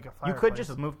have to... Like a You fireplace. could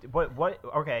just move... But what...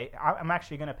 Okay, I'm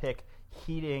actually going to pick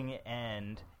heating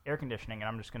and air conditioning, and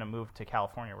I'm just going to move to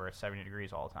California where it's 70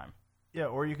 degrees all the time. Yeah,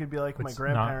 or you could be like my It's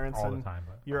grandparents, not all and the time,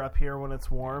 but... you're up here when it's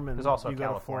warm, and There's also you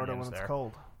go to Florida when Californians it's there.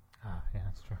 cold. Yeah,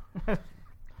 that's true.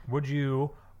 Would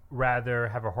you rather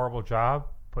have a horrible job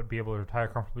but be able to retire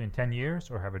comfortably in 10 years,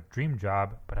 or have a dream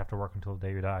job but have to work until the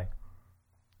day you die?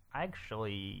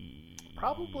 Actually...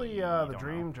 Probably the don't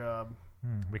dream know. job.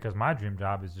 Because my dream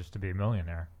job is just to be a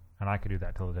millionaire, and I could do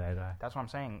that till the day I die. That's what I'm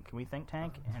saying. Can we think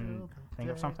tank and think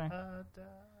of something?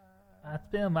 I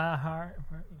feel my heart.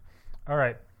 All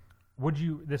right. Would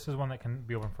you... This is one that can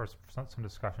be open for some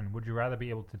discussion. Would you rather be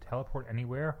able to teleport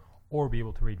anywhere or be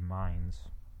able to read minds?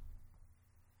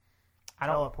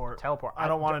 Teleport. I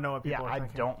don't want to know what people are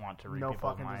thinking. I don't want to read No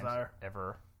people's fucking minds desire.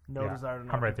 ever. No Yeah, desire to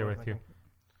know I'm what right there people with are you. thinking.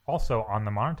 Also, on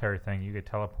the monetary thing, you could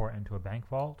teleport into a bank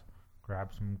vault, grab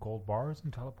some gold bars,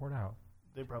 and teleport out.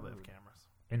 They probably have cameras.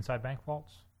 Inside bank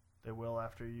vaults? They will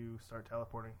after you start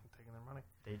teleporting and taking their money.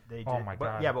 They Oh did. my But-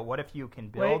 God. Yeah, but what if you can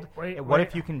build? Wait, what wait.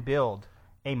 if you can build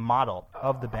a model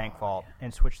of the bank vault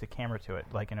and switch the camera to it,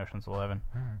 like in Ocean's 11,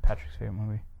 Patrick's favorite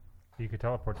movie? You could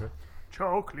teleport to it.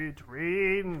 Chocolate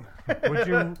rain. Would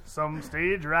you? Some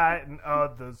stage right and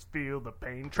others feel the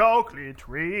pain. Chocolate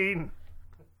rain.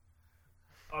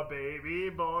 A baby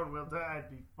born will die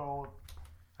before.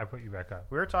 I put you back up.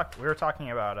 We were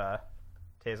talking about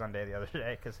Tazon Day the other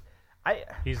day because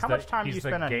how much time do you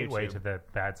spend the on gateway YouTube? to the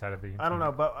bad side of the internet. I don't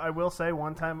know, but I will say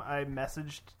one time I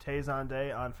messaged Tazon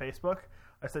Day on Facebook.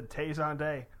 I said Tazon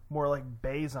Day, more like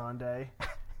Bazon Day,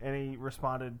 and he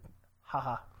responded,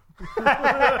 haha. Do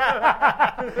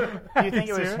you think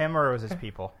it was him or it was his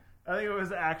people? I think it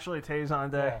was actually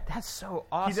Tazon Day. That's so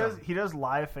awesome. He does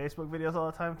live Facebook videos all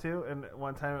the time too, and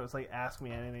one time it was like ask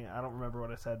me anything. I don't remember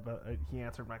what I said, but he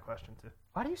answered my question too.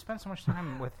 Why do you spend so much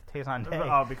time with Tazon Day?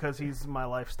 Oh, because he's my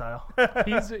lifestyle.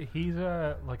 He's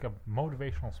like a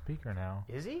motivational speaker now.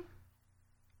 Is he?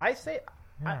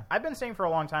 I've been saying for a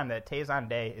long time that Tazon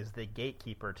Day is the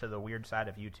gatekeeper to the weird side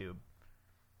of YouTube.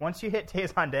 Once you hit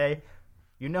Tazon Day,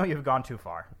 you know you've gone too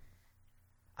far.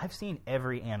 I've seen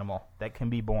every animal that can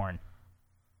be born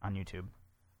on YouTube.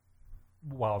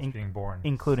 While it's being born.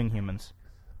 Including humans.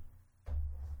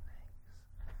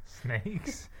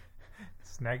 Snakes?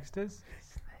 Snakes?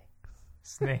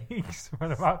 Snakes?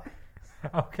 What about...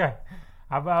 Okay.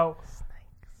 How about...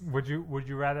 Would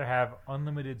you rather have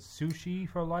unlimited sushi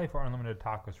for life or unlimited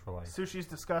tacos for life? Sushi's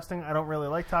disgusting. I don't really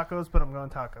like tacos, but I'm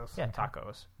going tacos. Yeah,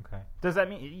 tacos. Okay. Does that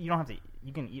mean you don't have to...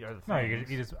 You can eat other things? No, you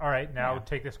just... All right, now Yeah.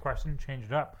 take this question, change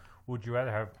it up. Would you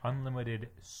rather have unlimited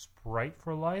Sprite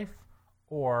for life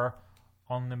or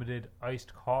unlimited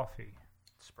iced coffee?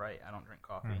 Sprite. I don't drink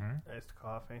coffee. Mm-hmm. Iced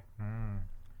coffee.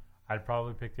 I'd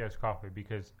probably pick the iced coffee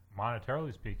because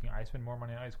monetarily speaking, I spend more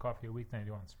money on iced coffee a week than I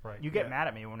do on Sprite. You get mad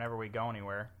at me whenever we go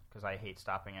anywhere because I hate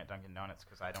stopping at Dunkin' Donuts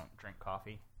because I don't drink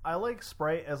coffee. I like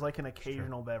Sprite as like an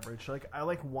occasional beverage. Like I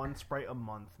like one Sprite a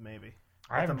month, maybe.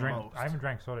 I At the haven't most.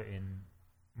 drank soda in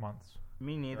months.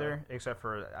 Me neither, except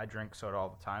for I drink soda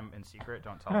all the time in secret.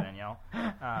 Don't tell Danielle.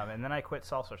 And then I quit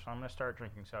salsa, so I'm going to start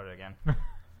drinking soda again.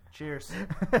 Cheers.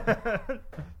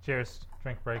 Cheers.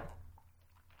 Drink break.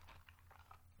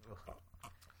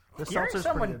 The Hearing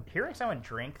seltzer's pretty good. someone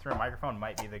drink through a microphone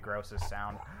might be the grossest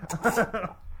sound.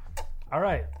 All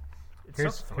right.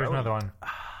 Here's so another one.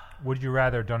 Would you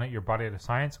rather donate your body to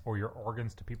science or your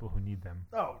organs to people who need them?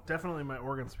 Oh, definitely my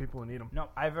organs. People who need them. No,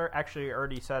 I've actually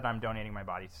already said I'm donating my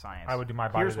body to science. I would do my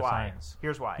body Here's to why. science.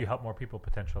 Here's why. You help more people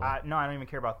potentially. No, I don't even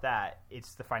care about that.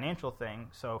 It's the financial thing.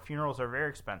 So funerals are very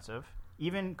expensive.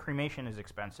 Even cremation is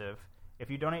expensive.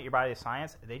 If you donate your body to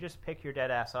science, they just pick your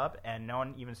dead ass up and no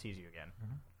one even sees you again.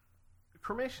 Mm-hmm.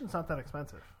 Cremation's not that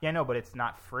expensive. Yeah, no, but it's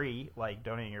not free like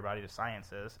donating your body to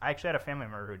science is. I actually had a family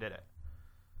member who did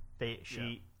it.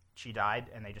 She died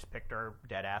and they just picked her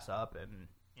dead ass up and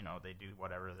they do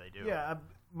whatever they do. Yeah,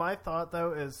 my thought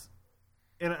though is,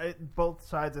 both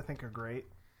sides I think are great.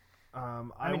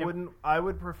 I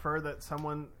would prefer that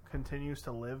someone continues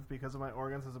to live because of my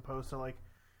organs as opposed to like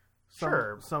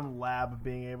some lab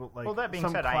being able like. Well, that being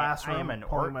some said, I am an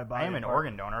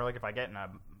organ donor. Like if I get in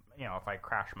if I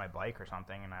crash my bike or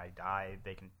something and I die,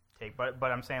 they can take. But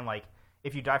I'm saying like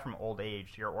if you die from old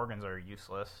age, your organs are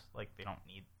useless. Like they don't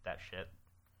need that shit.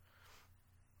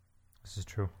 This is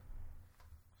true.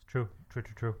 It's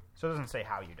true. So it doesn't say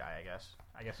how you die. I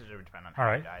guess it would depend on All how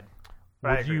right. you died.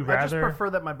 Would you I just rather? prefer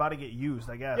that my body get used.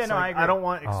 I guess. Yeah, no, Like, I agree. I don't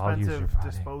want I'll use your expensive body.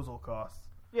 disposal costs.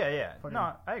 Yeah. Fucking-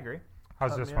 No, I agree.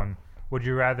 How's Cut this me one? Would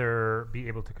you rather be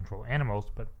able to control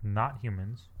animals but not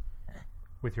humans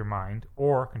with your mind,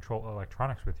 or control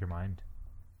electronics with your mind?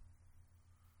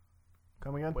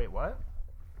 Come again? Wait, what?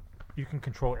 You can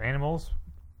control animals,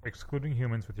 excluding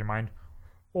humans, with your mind,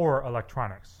 or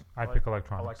electronics. I'd pick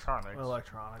electronics.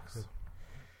 Electronics.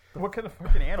 What can a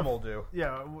fucking animal do?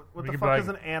 Yeah. What You the could fuck be is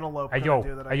like, an antelope? Hey gonna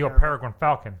do that I yo, care about? peregrine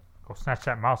falcon, go snatch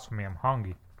that mouse from me. I'm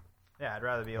hungry. Yeah, I'd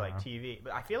rather be like TV,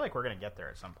 but I feel like we're gonna get there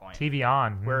at some point. TV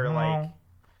on. Where No. like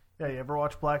Yeah, you ever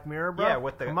watch Black Mirror, bro? yeah,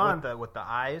 with the Come on. with the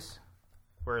eyes,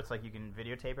 where it's like you can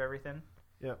videotape everything.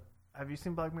 Yep. Have you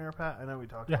seen Black Mirror, Pat? I know we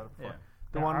talked Yeah. about it before. Yeah.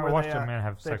 The Yeah, one I where watched they, a man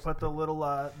have they sex put with the little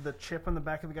the chip in the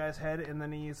back of the guy's head, and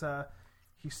then he's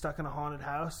stuck in a haunted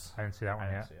house. I didn't see that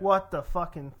one yet. What the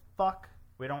fucking fuck?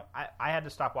 We don't. I had to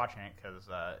stop watching it because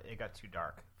it got too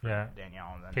dark for Yeah.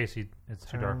 Danielle. And then Casey, it's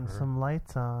too dark for her.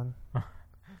 lights on.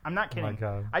 I'm not Oh kidding. my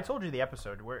God. I told you the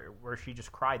episode where she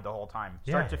just cried the whole time,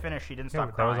 Yeah. start to finish. She didn't Yeah, stop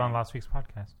that crying. was on last week's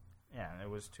podcast. Yeah, it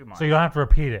was too much. So you don't have to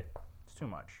repeat it. It's too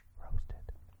much. Roasted.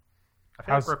 I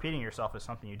feel like repeating yourself is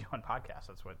something you do on podcasts.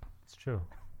 That's what. It's true.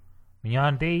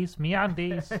 Meandies.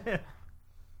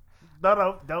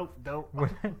 Don't.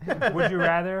 Would you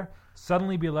rather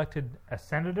suddenly be elected a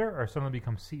senator or suddenly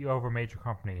become CEO of a major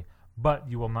company, but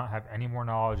you will not have any more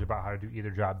knowledge about how to do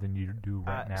either job than you do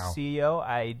right now. CEO,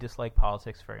 I dislike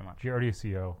politics very much. You're already a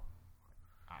CEO.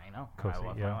 I know. I Co-CEO.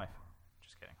 love my life.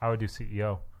 Just kidding. I would do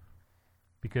CEO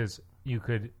because you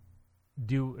could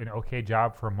do an okay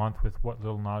job for a month with what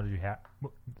little knowledge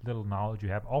you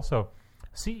have. Also,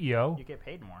 CEO, You get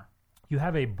paid more. you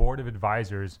have a board of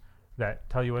advisors that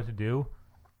tell you what to do,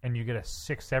 and you get a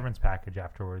 6 severance package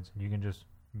afterwards, and you can just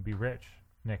be rich.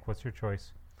 Nick, what's your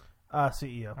choice?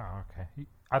 CEO. Oh, okay.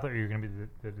 I thought you were going to be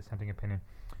the dissenting opinion.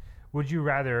 Would you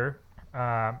rather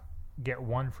get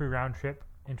one free round trip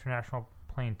international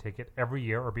plane ticket every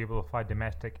year, or be able to fly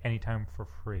domestic anytime for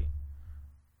free?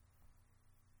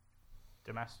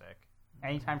 Domestic.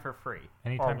 Anytime for free.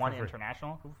 Anytime or one for free.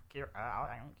 International.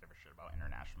 I don't give a shit about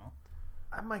international.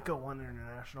 I might go one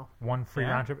international. One free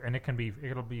Yeah. round trip, and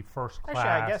it'll be first class.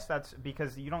 Actually, I guess that's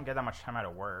because you don't get that much time out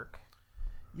of work.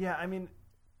 Yeah, I mean,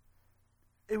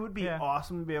 it would be Yeah.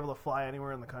 awesome to be able to fly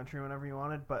anywhere in the country whenever you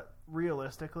wanted, but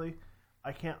realistically,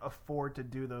 I can't afford to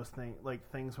do those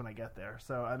things when I get there.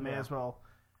 So I may Yeah. as well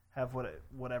have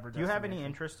whatever. Do you have any destination.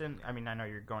 interest in? I mean, I know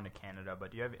you're going to Canada,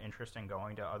 but do you have interest in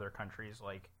going to other countries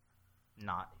like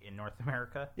not in North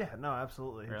America? Yeah, no,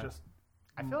 absolutely. Really? Just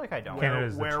I feel like I don't.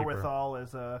 Canada's the cheaper. wherewithal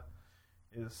is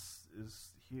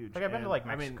huge. Like I've been to like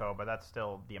And, I mean, Mexico, but that's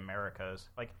still the Americas.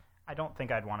 Like I don't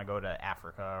think I'd want to go to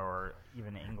Africa or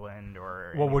even England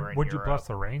or. Well, anywhere in would you Europe. bless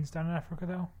the rains down in Africa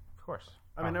though? Of course.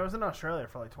 I mean, I was in Australia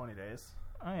for like 20 days,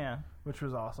 Oh yeah. which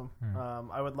was awesome.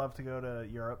 I would love to go to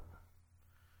Europe.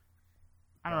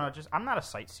 I don't know. Just I'm not a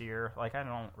sightseer. Like I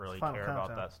don't really Final care about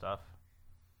Countdown. that stuff.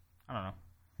 I don't know.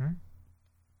 Hmm?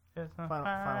 It's the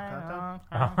Final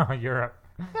Countdown. Europe.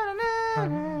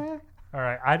 All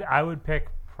right, I would pick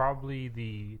probably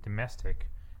the domestic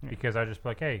because I'd just be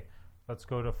like, hey, let's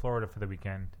go to Florida for the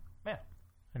weekend. Yeah.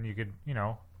 And you could, you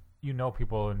know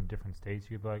people in different states.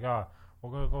 You'd be like, oh,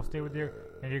 we'll go stay with your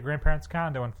grandparents'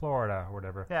 condo in Florida or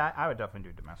whatever. Yeah, I would definitely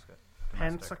do domestic.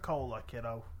 Pensacola,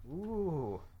 kiddo.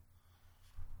 Ooh.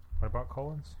 What about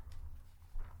colons?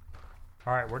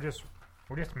 All right, we're just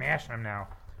mashing them now.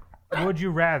 Would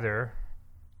you rather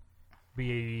would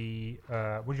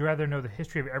you rather know the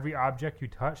history of every object you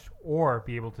touched or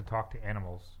be able to talk to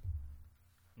animals?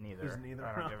 Neither. There's neither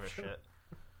I don't give a option. shit.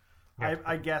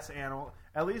 I guess animal.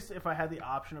 At least if I had the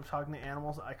option of talking to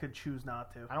animals, I could choose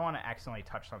not to. I don't want to accidentally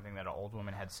touch something that an old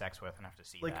woman had sex with and have to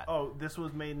see Like, that. oh, this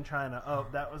was made in China. Oh,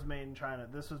 that was made in China.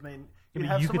 This was made. Yeah, You'd but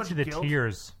have you so could much see the guilt.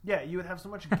 tears. Yeah, you would have so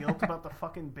much guilt about the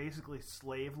fucking basically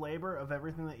slave labor of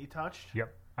everything that you touched.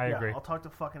 Yep, I agree. I'll talk to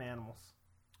fucking animals.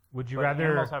 Would you But rather?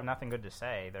 animals have nothing good to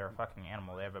say. They're a fucking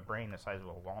animal. They have a brain the size of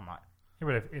a walnut. Yeah,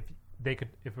 but if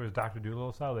it was Dr.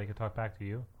 Dolittle style, they could talk back to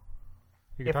you.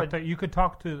 You If could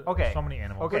talk to Okay. so many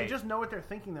animals. Okay. But you just know what they're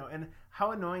thinking though, and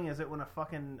how annoying is it when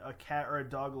a cat or a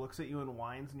dog looks at you and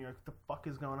whines, and you're like, "What the fuck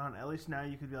is going on?" At least now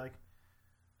you could be like,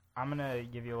 I'm gonna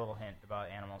give you a little hint about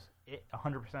animals.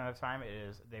 100% of the time, it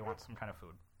is they want some kind of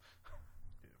food.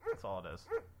 That's all it is.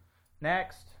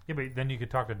 Next. Yeah, but then you could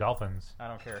talk to dolphins. I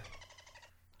don't care.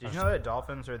 Did you know that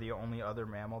dolphins are the only other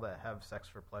mammal that have sex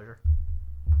for pleasure?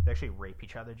 They actually rape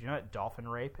each other. Do you know that dolphin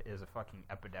rape is a fucking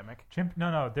epidemic?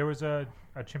 No. There was a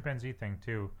chimpanzee thing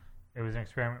too. It was an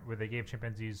experiment where they gave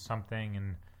chimpanzees something,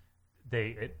 and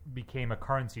it became a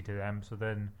currency to them. So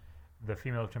then the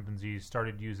female chimpanzees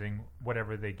started using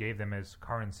whatever they gave them as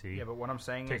currency. Yeah, but what I'm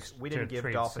saying To- is we to didn't give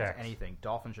trade dolphins sex. anything.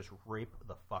 Dolphins just rape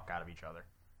the fuck out of each other.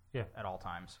 Yeah. At all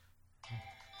times.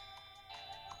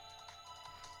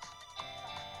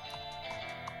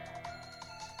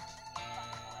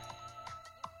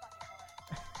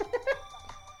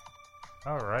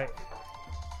 All right.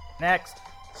 Next.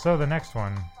 So the next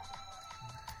one.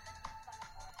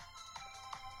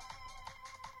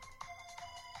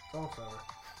 "Almost over."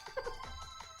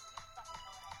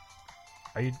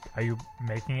 Are you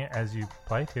making it as you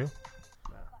play too?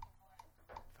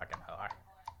 Fucking hell.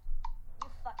 You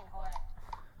fucking whore.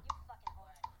 You fucking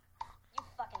whore. You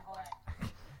fucking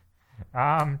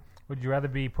whore. Would you rather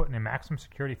be put in a maximum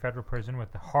security federal prison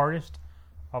with the hardest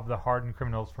of the hardened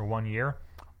criminals for 1 year,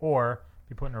 or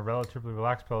be put in a relatively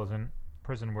relaxed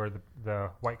prison where the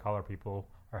white collar people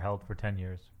are held for 10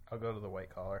 years? I'll go to the white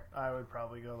collar. I would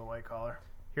probably go the white collar.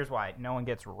 Here's why. No one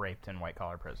gets raped in white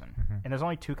collar prison. Mm-hmm. And there's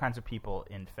only two kinds of people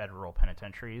in federal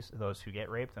penitentiaries, those who get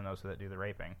raped and those that do the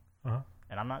raping. Uh-huh.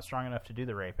 And I'm not strong enough to do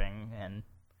the raping, and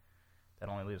that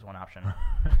only leaves one option.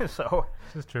 So,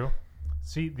 This is true.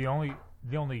 See, the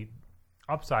only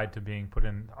upside to being put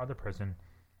in the other prison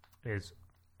is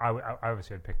I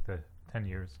obviously I'd pick the 10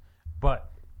 years. But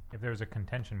if there's a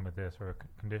contention with this or a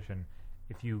condition,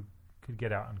 if you could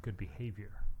get out on good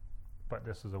behavior, but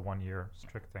this is a 1-year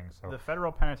strict thing. So The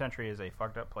federal penitentiary is a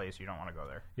fucked up place. You don't want to go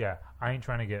there. yeah, I ain't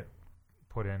trying to get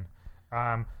put in.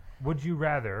 Would you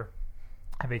rather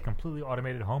have a completely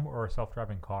automated home or a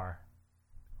self-driving car?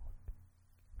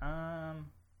 I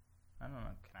don't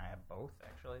know. Can I have both?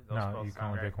 Actually, No, both you can sound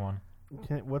only great. pick one.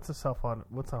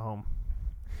 What's a home?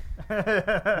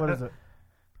 What is it?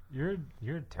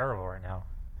 You're terrible right now.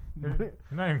 You're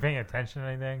not even paying attention to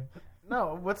anything.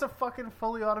 No, what's a fucking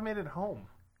fully automated home?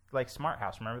 Like Smart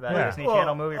House. Remember that Yeah. Disney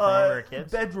Channel movie from when we were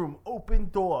kids? Bedroom, open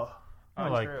door. Oh,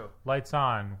 like true. lights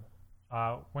on,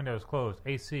 windows closed,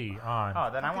 AC on, Oh,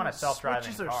 then I want a self-driving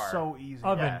Switches car. are so easy.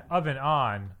 oven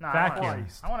on, No, I vacuum.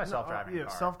 want I want a self-driving car.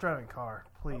 Self-driving car,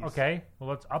 please. Okay, well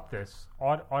let's up this.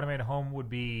 Automated home would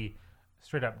be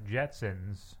straight up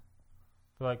Jetsons.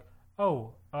 So like,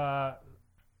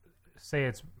 say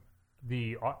it's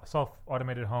the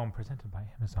self-automated home presented by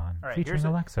Amazon, All right, featuring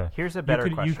Alexa. Here's a better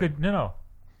question.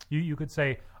 You could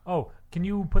say, oh, can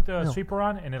you put the No. sweeper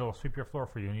on, and it'll sweep your floor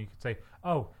for you. And you could say,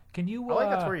 oh, can you? I like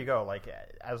that's where you go, like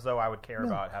as though I would care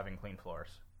about having clean floors.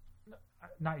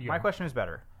 Not you. My question is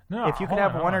better. No, if you could hold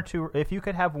have on, one hold or two, if you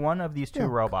could have one of these two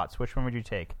robots, which one would you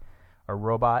take? A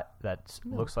robot that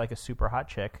looks like a super hot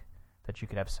chick that you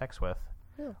could have sex with,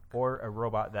 or a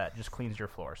robot that just cleans your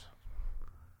floors?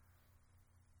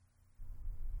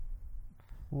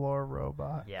 Floor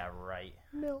robot. Yeah, right.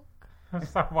 Milk.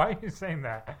 Stop, why are you saying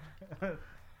that? No,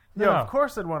 No. of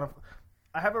course I'd want to.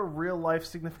 I have a real life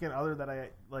significant other that I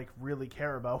like really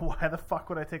care about. Why the fuck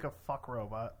would I take a fuck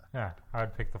robot? Yeah, I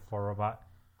would pick the floor robot.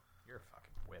 You're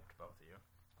fucking whipped, both of you.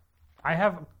 I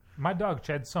have my dog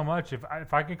sheds so much.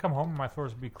 If I could come home and my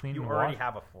floors would be clean You and already washed.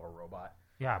 have a floor robot.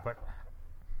 Yeah, but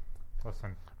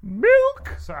listen.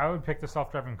 Milk. So I would pick the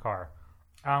self-driving car.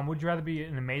 Would you rather be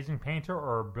an amazing painter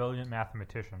or a brilliant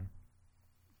mathematician?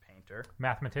 Painter.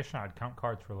 Mathematician, I'd count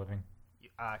cards for a living.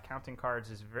 Counting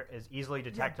cards is easily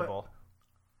detectable.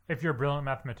 If you're a brilliant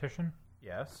mathematician,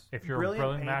 Yes. if you're Brilliant a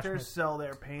brilliant painters mathematician, sell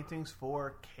their paintings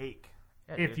for cake.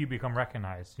 Yeah, if dude. you become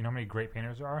recognized, you know how many great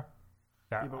painters there are?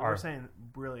 That Yeah, but are we're saying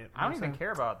brilliant. I don't We're even saying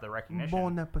care about the recognition.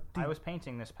 Bon appetit. I was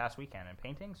painting this past weekend, and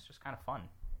painting's just kind of fun.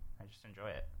 I just enjoy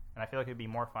it, and I feel like it'd be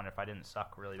more fun if I didn't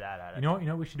suck really bad at it. You know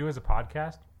what we should do as a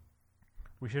podcast?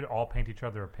 We should all paint each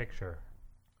other a picture.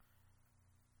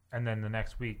 And then the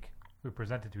next week, we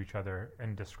present it to each other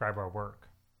and describe our work.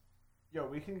 Yo,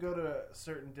 we can go to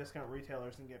certain discount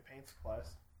retailers and get paint supplies.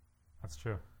 That's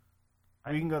true.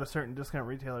 We can go to certain discount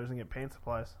retailers and get paint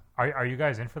supplies. Are you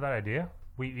guys in for that idea?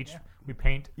 We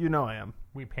paint You know I am.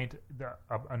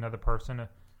 another person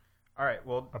All right,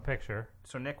 well, a picture.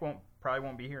 so Nick probably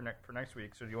won't be here for next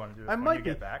week. So do you want to do this I when might you be.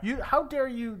 get back? How dare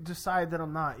you decide that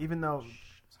I'm not? Even though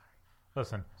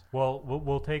Listen,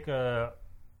 we'll take a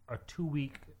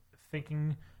 2-week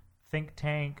think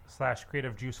tank /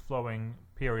 creative juice flowing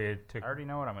period to. I already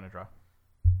know what I'm going to draw.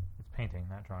 It's painting,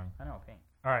 not drawing. I know, paint.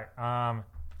 All right.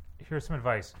 Here's some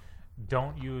advice.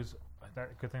 Don't use.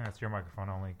 Good thing that's your microphone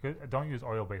only. Don't use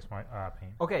oil-based paint.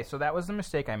 Okay, so that was the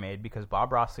mistake I made because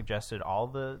Bob Ross suggested all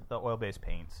the oil-based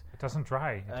paints. It doesn't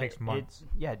dry. It takes months.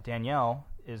 Danielle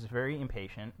is very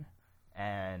impatient,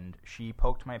 and she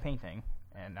poked my painting,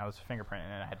 and that was a fingerprint,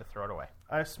 and I had to throw it away.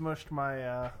 I smushed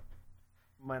my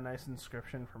my nice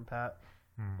inscription from Pat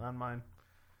on mine.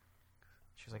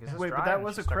 She's like, "Is this Wait, dry?" but that And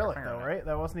was she stuck her acrylic finger though, in it. right?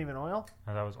 That wasn't even oil.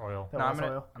 No, that was oil. That No, was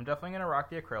oil. I'm definitely gonna rock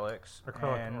the acrylics.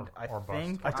 Acrylic and or bust. I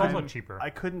think It's also I'm- cheaper.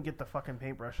 I couldn't get the fucking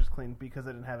paintbrushes cleaned because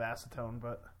I didn't have acetone,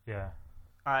 but Yeah.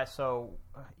 So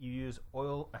you use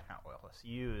not oilless.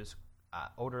 You use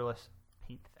odorless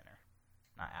paint thinner,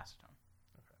 not acetone.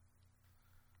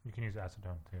 You can use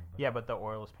acetone too. But Yeah, but the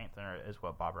oilless paint thinner is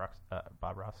what Bob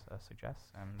Ross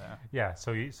suggests, and Yeah,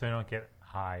 so you don't get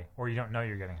high, or you don't know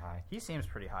you're getting high. he seems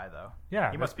pretty high though. Yeah,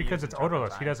 He that's must be because using it's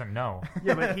odorless. turpentine. He doesn't know.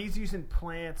 yeah, but he's using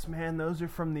plants, man. Those are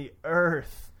from the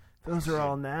earth. Those are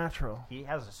all natural. He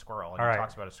has a squirrel, and All he right.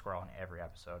 talks about a squirrel in every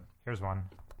episode. Here's one.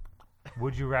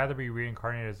 Would you rather be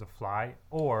reincarnated as a fly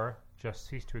or just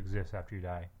cease to exist after you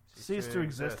die? Cease to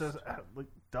exist as like,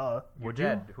 duh. You're Would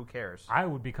dead. you? Who cares? I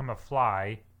would become a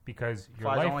fly because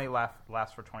your Flies life. only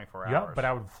last for 24 hours. Yep, but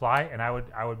I would fly, and I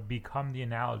would become the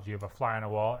analogy of a fly on a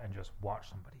wall and just watch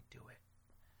somebody do it.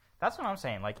 That's what I'm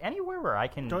saying. Like anywhere where I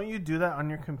can, Don't you do that on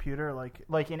your computer?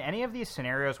 like in any of these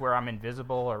scenarios where I'm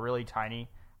invisible or really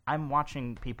tiny, I'm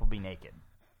watching people be naked.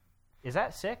 Is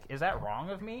that sick? Is that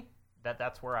wrong of me?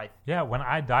 That's where Yeah, when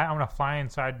I die, I'm gonna fly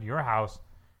inside your house,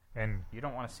 and you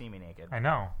don't want to see me naked. I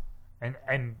know,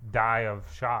 and die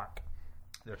of shock.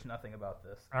 There's nothing about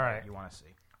this All right. that you want to see.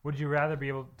 Would you rather be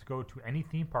able to go to any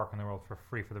theme park in the world for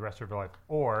free for the rest of your life,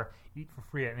 or eat for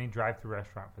free at any drive-through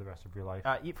restaurant for the rest of your life?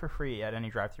 Eat for free at any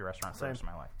drive-thru restaurant for the rest of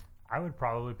my life. I would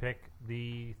probably pick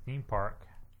the theme park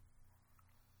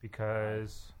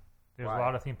because there's Why? a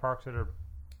lot of theme parks that are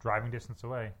driving distance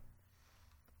away.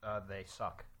 They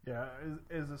suck. Yeah,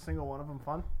 is a single one of them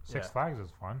fun? Six Yeah. Flags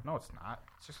is fun. No, it's not.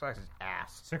 Six Flags is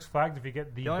ass. Six Flags, if you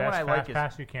get the only one best I like fast is-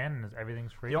 pass you can, and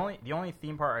everything's free. The only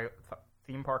theme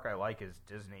park I like is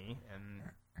Disney, and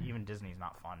even Disney's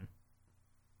not fun.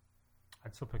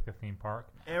 I'd still pick the theme park.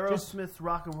 Aerosmith's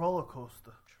Rock and Roller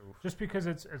Coaster. True. Just because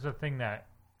it's a thing that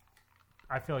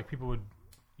I feel like people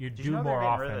you'd Did do you know more they're getting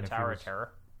often rid of the if Tower it of was,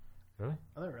 Terror? Really?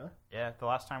 Are they really? Yeah, the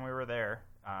last time we were there,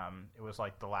 it was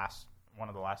like one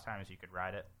of the last times you could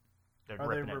ride it. They're Are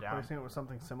they ripping it down. replacing it with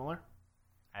something similar?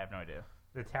 I have no idea.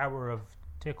 The Tower of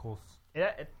Tickles.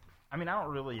 I mean, I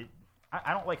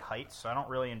don't like heights, so I don't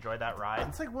really enjoy that ride.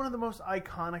 It's like one of the most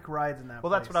iconic rides in that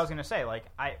Well, place. that's what I was gonna say.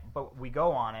 But we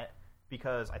go on it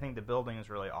because I think the building is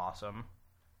really awesome,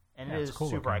 and Yeah, it it's is cool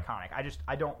super looking. iconic.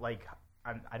 I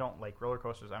don't like roller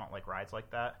coasters. I don't like rides like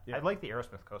that. Yeah. I like the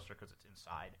Aerosmith coaster because it's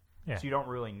inside, Yeah. so you don't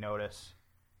really notice.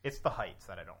 It's the heights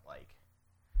that I don't like.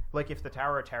 Like if the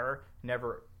Tower of Terror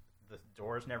the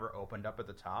doors never opened up at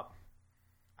the top,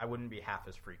 I wouldn't be half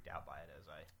as freaked out by it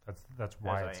as That's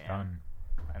why As I it's am. done.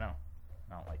 I know.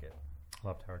 I don't like it.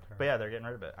 Love Tower of Terror. But yeah, they're getting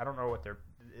rid of it. I don't know what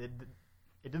it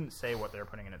didn't say what they're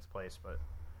putting in its place, but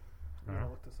I'm gonna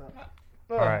look this up.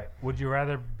 All right. Would you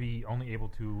rather be only able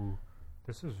to?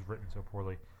 This is written so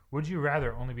poorly. Would you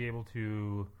rather only be able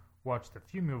to watch the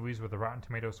few movies with a Rotten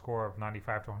Tomatoes score of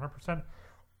 95 to 100%,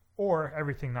 or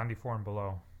everything 94 and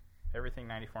below? everything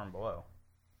 94 and below.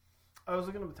 I was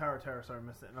looking at the Tower of Terror, so I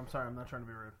missed it. And I'm sorry, I'm not trying to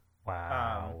be rude.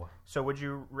 Wow. So would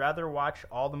you rather watch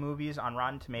all the movies on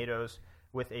Rotten Tomatoes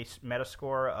with a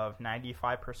Metascore of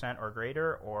 95% or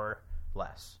greater, or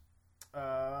less?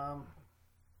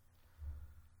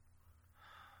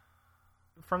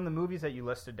 From the movies that you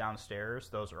listed downstairs,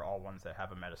 those are all ones that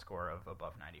have a Metascore of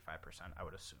above 95%, I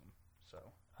would assume. So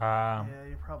Yeah,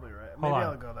 you're probably right. Maybe on.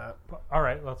 I'll go that. All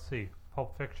right. Let's see.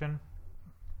 Pulp Fiction.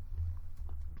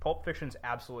 Pulp Fiction's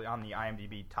absolutely on the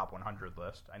IMDb top 100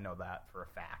 list. I know that for a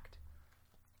fact.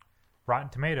 Rotten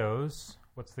Tomatoes.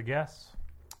 What's the guess?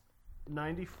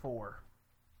 94.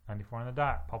 94 on the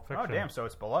dot. Pulp Fiction. Oh, damn, so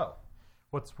it's below.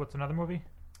 What's another movie?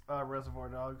 Reservoir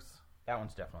Dogs. That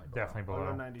one's definitely below. Definitely I'll go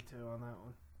below. 92 on that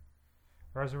one.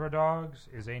 Reservoir Dogs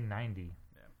is a 90.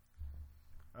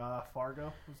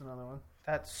 Fargo was another one.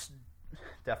 That's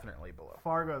definitely below.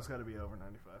 Fargo's got to be over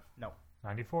 95. No.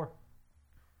 94.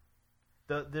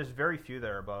 There's very few that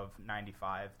are above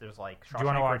 95. There's like Do you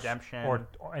want to Shawshank watch Redemption,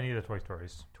 or any of the Toy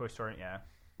Stories? Toy Story, yeah.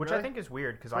 Which Really? I think is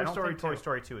weird because Toy I don't Story think Toy 2.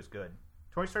 Story 2 is good.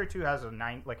 Toy Story 2 has a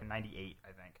 98,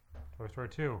 I think. Toy Story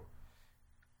 2.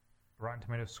 Rotten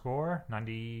Tomatoes score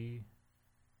 90.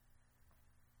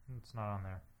 It's not on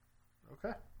there.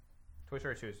 Okay. Toy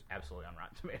Story 2 is absolutely on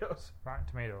Rotten Tomatoes. Rotten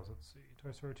Tomatoes. Let's see.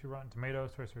 Toy Story 2 Rotten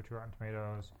Tomatoes. Toy Story 2 Rotten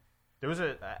Tomatoes. There was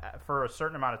for a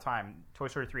certain amount of time, Toy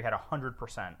Story 3 had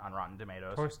 100% on Rotten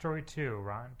Tomatoes. Toy Story 2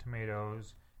 Rotten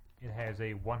Tomatoes. It has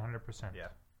a 100%. Yeah.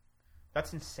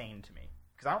 That's insane to me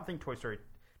because I don't think Toy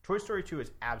Story 2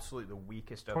 is absolutely the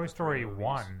weakest of Toy the Story three movies.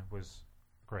 1 was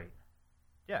great.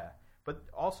 Yeah, but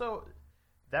also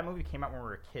that movie came out when we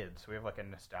were kids, so we have like a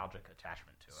nostalgic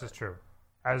attachment to This it. is true.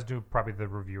 As do probably the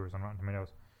reviewers on Rotten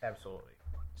Tomatoes. Absolutely.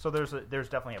 So there's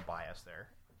definitely a bias there.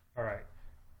 All right.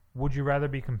 Would you rather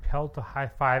be compelled to high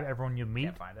five everyone you meet?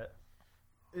 Can't find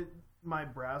it. My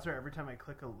browser, every time I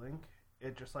click a link,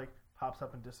 it just like pops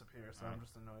up and disappears, so I'm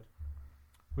just annoyed.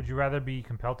 Would you rather be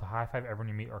compelled to high five everyone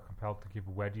you meet or compelled to give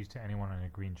wedgies to anyone in a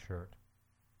green shirt?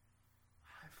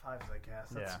 High fives, I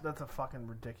guess. Yeah. That's a fucking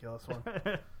ridiculous one.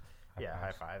 Yeah, high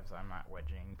fives. fives. I'm not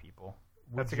wedging people.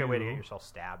 Would That's a good way to you- get yourself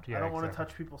stabbed. Yeah, I don't want to exactly.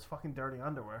 touch people's fucking dirty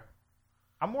underwear.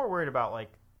 I'm more worried about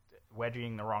like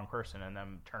wedging the wrong person and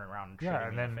them turning around and Yeah, shooting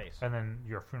and me in then the face. and then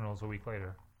your funeral's a week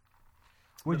later.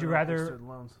 Would you Living off their rather student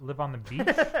loans. live on the beach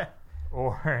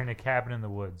or in a cabin in the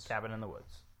woods? Cabin in the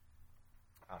woods.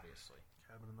 Obviously.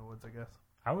 Cabin in the woods, I guess.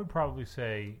 I would probably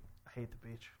say I hate the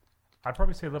beach. I'd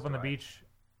probably say live So on the do I. beach,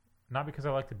 not because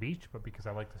I like the beach, but because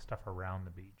I like the stuff around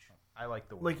the beach. I like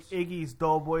the Like woods. Iggy's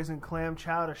Doughboys and Clam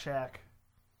Chowder Shack.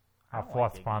 I Our don't fourth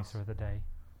like Iggy's. sponsor of the day.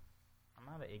 I'm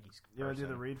not an Iggy's You want to do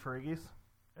the person. read for Iggy's?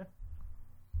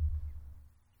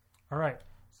 All right.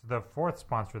 So the fourth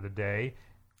sponsor of the day,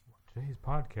 today's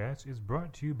podcast is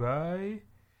brought to you by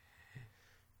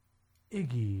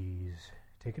Iggy's.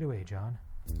 Take it away, John.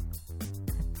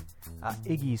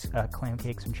 Iggy's Clam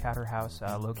Cakes and Chowder House,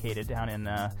 located down in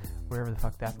wherever the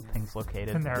fuck that thing's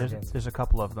located. In Narragansett. There's a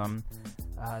couple of them.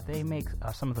 They make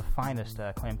some of the finest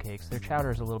clam cakes. Their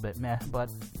chowder is a little bit meh, but,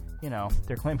 you know,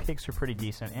 their clam cakes are pretty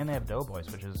decent. And they have doughboys,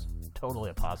 which is totally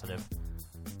a positive.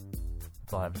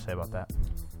 That's all I have to say about that.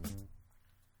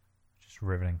 Just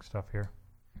riveting stuff here.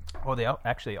 Oh, they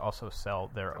actually also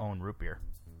sell their own root beer,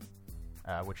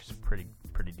 which is pretty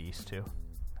decent too.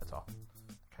 That's all.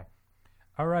 Okay.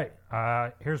 All right.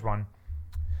 Here's one.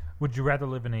 Would you rather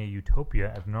live in a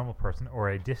utopia as a normal person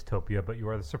or a dystopia, but you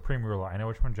are the supreme ruler? I know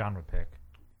which one John would pick.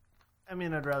 I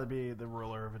mean, I'd rather be the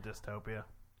ruler of a dystopia.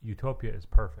 Utopia is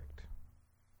perfect.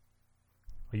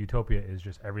 A utopia is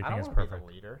just everything is perfect. I don't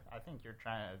want to be the leader. I think you're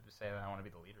trying to say that I want to be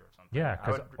the leader of something. Yeah,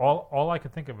 because all I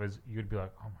could think of is you'd be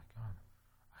like, oh my god,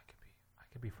 I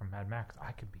could be from Mad Max.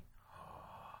 I could be.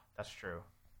 That's true.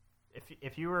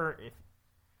 If you were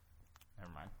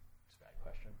never mind. It's a bad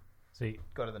question. See,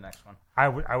 go to the next one. I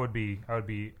would be.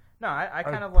 No, I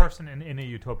kind of person in a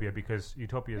utopia because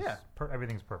utopia is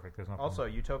everything's perfect. There's nothing. Also,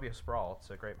 Utopia Sprawl. It's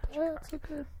a great. That's a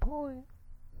good point.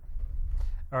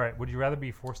 All right. Would you rather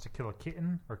be forced to kill a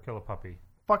kitten or kill a puppy?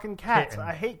 Fucking cats. Kitten.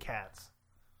 I hate cats.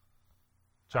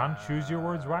 John, choose your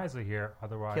words wisely here.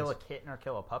 Otherwise, kill a kitten or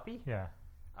kill a puppy? Yeah.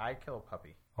 I'd kill a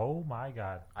puppy. Oh my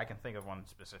god. I can think of one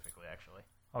specifically, actually.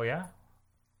 Oh yeah.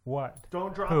 What?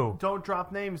 Don't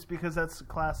drop names because that's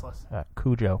classless.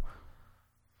 Cujo.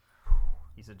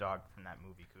 He's a dog from that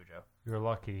movie, Cujo. You're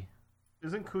lucky.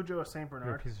 Isn't Cujo a Saint You're a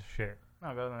Bernard? piece of shit.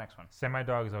 No, go to the next one. Say my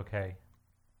dog is okay.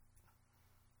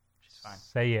 She's fine.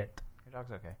 Say it. Your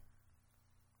dog's okay.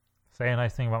 Say a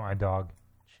nice thing about my dog.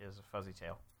 She has a fuzzy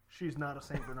tail. She's not a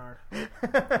Saint Bernard.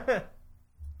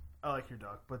 I like your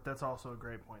dog, but that's also a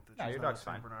great point. That she's your not dog's a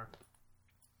Saint fine. Bernard.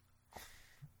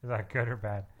 Is that good or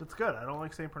bad? That's good. I don't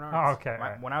like Saint Bernards. Oh, okay.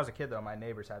 When I was a kid, though, my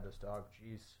neighbors had this dog.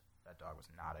 Jeez, that dog was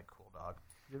not a cool dog.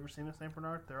 You ever seen a Saint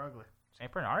Bernard? They're ugly.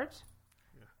 Saint Bernards?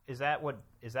 Yeah. Is that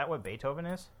what Beethoven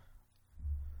is?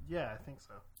 Yeah, I think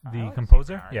so. I The like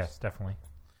composer? Saint Bernards. Yes, definitely.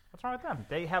 What's wrong with them?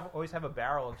 They always have a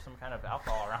barrel of some kind of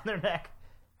alcohol around their neck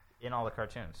in all the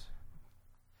cartoons.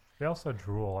 They also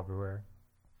drool everywhere.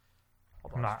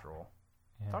 All dogs drool.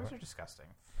 Yeah, Dogs but- are disgusting.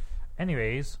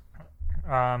 Anyways,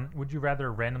 would you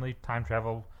rather randomly time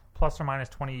travel plus or minus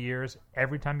 20 years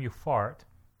every time you fart,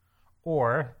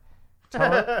 or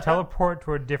teleport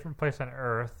to a different place on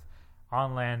Earth,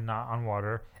 on land, not on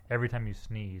water, every time you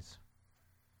sneeze?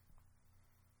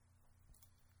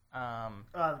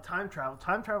 Time travel.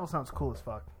 Time travel sounds cool as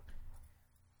fuck.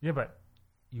 Yeah, but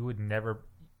you would never.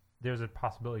 There's a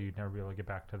possibility you'd never be able to get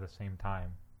back to the same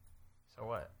time. So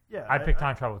what? Yeah, I'd pick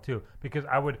time travel too because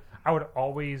I would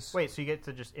always. Wait, so you get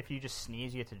to if you just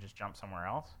sneeze, you get to just jump somewhere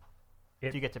else? Do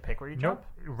you get to pick where you jump?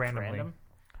 Nope, randomly. Random?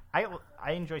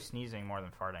 I enjoy sneezing more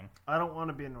than farting. I don't want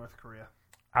to be in North Korea.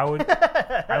 I would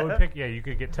pick. Yeah, you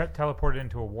could get teleported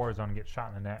into a war zone and get shot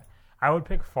in the neck. I would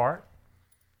pick fart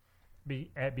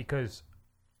because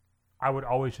I would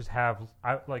always just have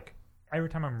every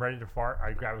time I'm ready to fart,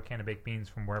 I'd grab a can of baked beans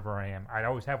from wherever I am. I'd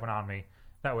always have one on me.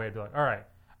 That way, I'd be like, all right,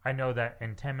 I know that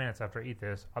in 10 minutes after I eat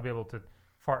this, I'll be able to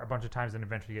fart a bunch of times and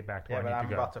eventually get back to where I need to go.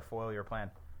 I'm about to foil your plan.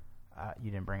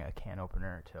 You didn't bring a can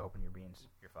opener to open your beans.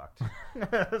 You're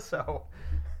fucked. So,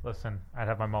 listen, I'd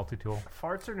have my multi-tool.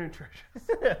 Farts are nutritious.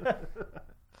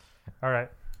 All right.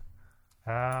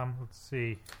 Let's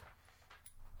see.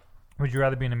 Would you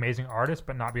rather be an amazing artist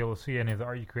but not be able to see any of the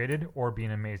art you created, or be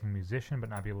an amazing musician but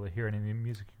not be able to hear any of the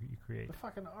music you create? The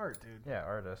fucking art, dude. yeah,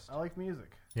 artist. I like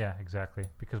music. Yeah, exactly.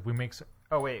 Because we make.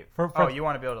 Oh wait. For you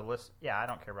want to be able to listen? Yeah, I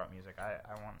don't care about music. I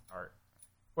want art.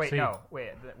 Wait, See- no.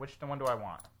 Wait, which one do I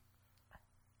want?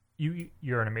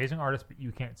 You're an amazing artist, but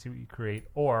you can't see what you create,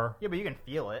 or Yeah, but you can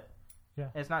feel it. Yeah.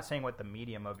 And it's not saying what the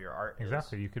medium of your art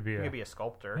exactly, is. you could be You could be a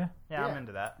sculptor. Yeah. Yeah, I'm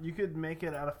into that. You could make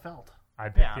it out of felt.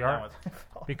 I'd pick Yeah, the I'm down art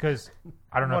with because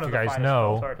I don't know One if of you the guys finest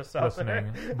know sculpture artists out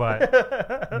listening, there.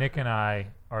 but Nick and I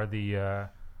are the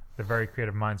very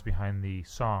creative minds behind the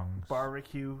songs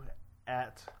Barbecue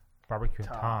at Barbecue at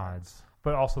Todd's. Todd's,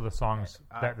 but also the songs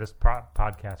that this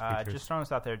podcast features. Just throwing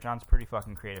this out there, John's pretty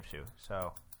fucking creative too.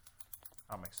 So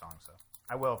I'll make songs though.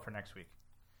 I will for next week.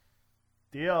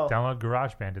 Deal. Download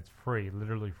GarageBand; it's free,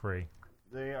 literally free.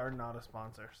 They are not a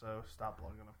sponsor, so stop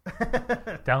plugging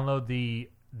them. Download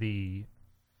the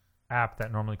app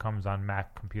that normally comes on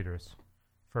Mac computers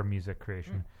for music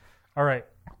creation. All right.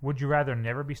 Would you rather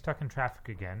never be stuck in traffic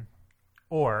again,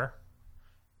 or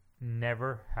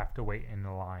never have to wait in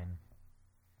a line?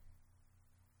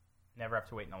 Never have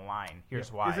to wait in a line.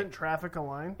 Here's why. Isn't traffic a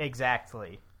line?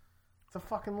 Exactly. It's a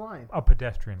fucking line. A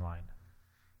pedestrian line.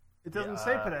 It doesn't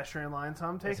say pedestrian line, so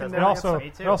I'm taking says that.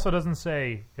 that. It also doesn't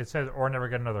say. It says or never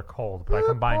get another cold, but I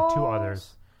combined two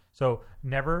others. So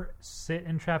never sit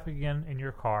in traffic again in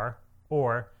your car,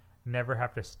 or never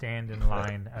have to stand in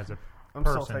line as a I'm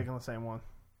person. still taking the same one.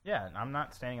 Yeah, I'm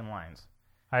not standing in lines.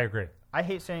 I agree. I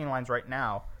hate standing in lines right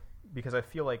now because I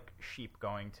feel like sheep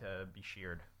going to be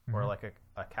sheared, or like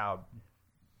a cow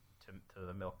to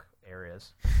the milk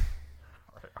areas.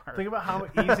 Think about how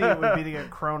easy it would be to get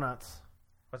cronuts.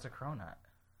 What's a cronut?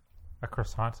 A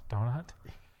croissant donut?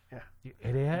 Yeah. You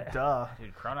idiot. Duh.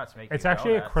 Dude, cronuts make It's you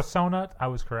actually donuts. a croissant. I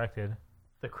was corrected.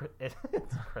 It's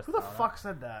Who the fuck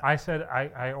said that? I said,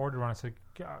 I ordered one. I said,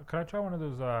 could I try one of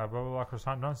those blah, blah, blah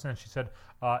croissant donuts? And she said,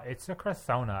 it's a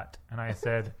croissant. And I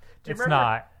said, Do you it's remember-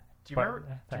 not. Do you but remember?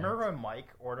 Do you remember when Mike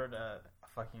ordered a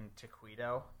fucking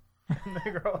taquito? And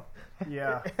the girl.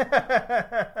 Yeah.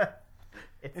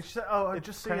 It's And she said, "Oh,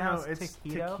 just so you know, pronounced it's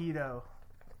taquito? taquito."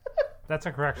 That's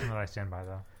a correction that I stand by,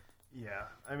 though. Yeah,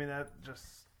 I mean that just.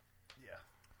 Yeah.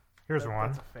 Here's one.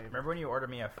 That's a favorite. Remember when you ordered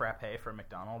me a frappe from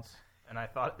McDonald's, and I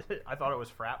thought it was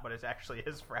frap, but it's actually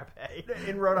his frappe.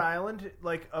 In Rhode Island,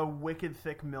 like a wicked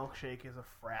thick milkshake is a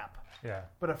frap, Yeah.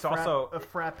 but It's also- a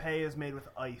frappe is made with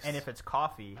ice. And if it's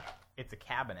coffee, it's a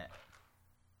cabinet.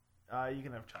 you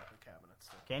can have chocolate cabinets.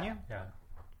 Too. Can you? Yeah.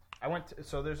 I went to,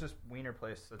 so there's this wiener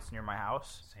place that's near my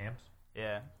house. Sam's?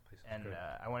 Yeah, Place is and good.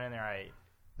 I went in there.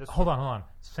 Hold on.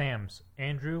 Sam's.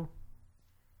 Andrew.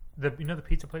 You know the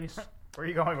pizza place? Where are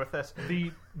you going with this?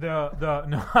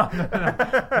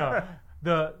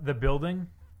 The building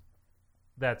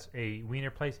that's a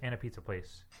wiener place and a pizza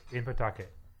place in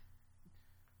Pawtucket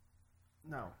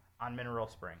No. On Mineral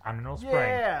Spring. on Mineral Spring.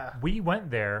 Yeah. We went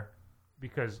there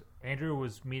because Andrew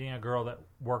was meeting a girl that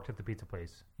worked at the pizza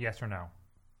place. Yes or no?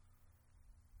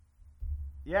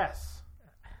 Yes.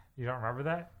 You don't remember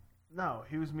that? No.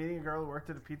 He was meeting a girl who worked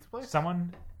at a pizza place.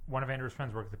 One of Andrew's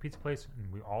friends worked at the pizza place,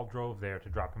 and we all drove there to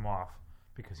drop him off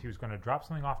because he was going to drop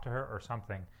something off to her or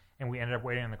something, and we ended up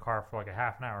waiting in the car for like a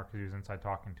half an hour because he was inside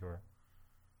talking to her.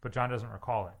 But John doesn't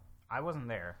recall it. I wasn't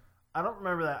there. I don't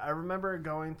remember that. I remember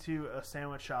going to a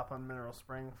sandwich shop on Mineral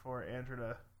Spring for Andrew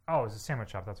to. Oh, it was a sandwich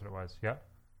shop. That's what it was. Yep.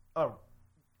 Oh,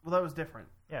 well, that was different.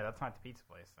 Yeah, that's not the pizza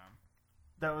place, then.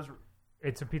 That was.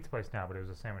 It's a pizza place now, but it was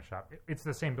a sandwich shop. It's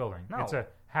the same building. No. It's a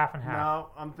half and half. No,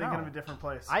 I'm thinking No. of a different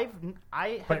place. I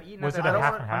have But eaten was at it a that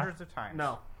half and half? hundreds of times.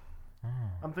 No, Oh.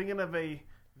 I'm thinking of a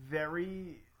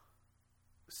very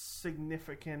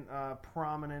significant,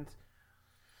 prominent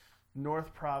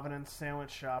North Providence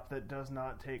sandwich shop that does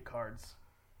not take cards.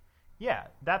 Yeah,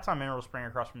 that's on Mineral Spring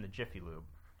across from the Jiffy Lube.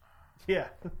 Yeah.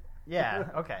 Yeah.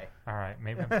 Okay. All right.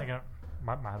 Maybe I'm thinking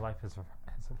my life is a lie.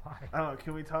 I don't know.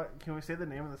 Can we talk? Can we say the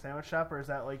name of the sandwich shop, or is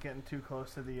that like getting too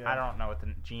close to the? I don't know what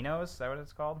the Geno's. Is that what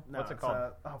it's called? No, What's it it's,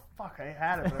 called? oh fuck! I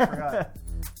had it, but I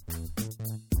forgot.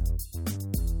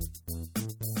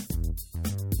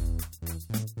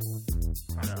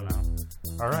 I don't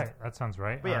know. All right. That sounds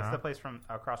right. But yeah, I it's don't the know. place from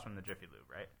across from the Jiffy Lube,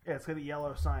 right? Yeah, it's got a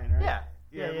yellow sign, right? Yeah.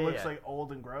 Yeah, it looks like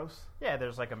old and gross. Yeah,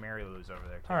 there's like a Mary Lou's over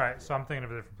there, too. All right. So I'm thinking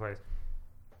of a different place.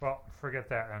 Well, forget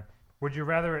that then. Would you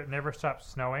rather it never stops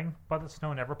snowing, but the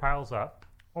snow never piles up,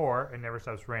 or it never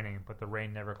stops raining, but the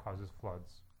rain never causes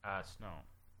floods? Snow.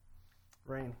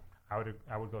 Rain. I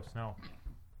would go snow,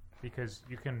 because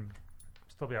you can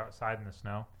still be outside in the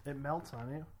snow. It melts on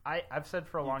you. I've said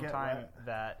for a You long get time wet.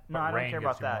 that... But No, I don't rain care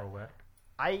gets about you that. more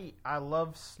wet. I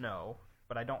love snow,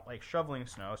 but I don't like shoveling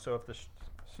snow, so if the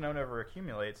snow never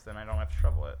accumulates, then I don't have to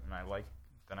shovel it, and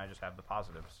then I just have the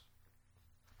positives.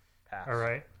 Pass. All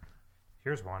right.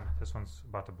 Here's one. This one's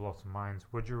about to blow some minds.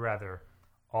 Would you rather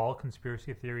all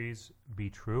conspiracy theories be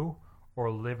true or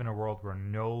live in a world where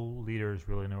no leaders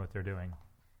really know what they're doing?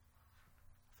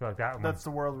 I feel like that one. That's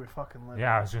the world we fucking live in.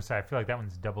 Yeah, I was going to say, I feel like that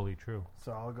one's doubly true.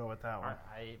 So I'll go with that one.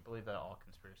 I believe that all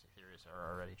conspiracy theories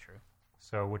are already true.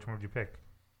 So which one would you pick?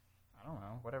 I don't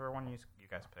know. Whatever one you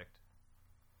guys picked.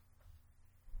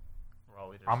 We're all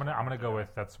leaders. I'm gonna go with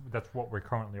that's what we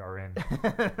currently are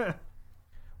in.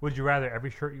 Would you rather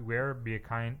every shirt you wear be a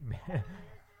kind?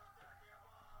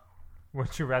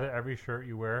 Would you rather every shirt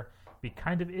you wear be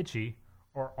kind of itchy,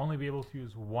 or only be able to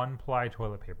use one-ply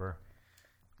toilet paper?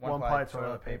 One-ply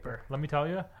toilet paper. Let me tell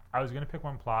you, I was gonna pick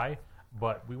one-ply,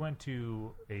 but we went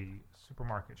to a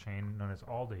supermarket chain known as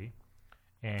Aldi,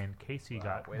 and Casey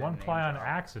got way to one-ply name on drop.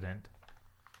 accident.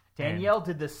 Danielle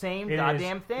did the same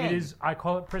goddamn thing. It is. I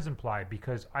call it prison ply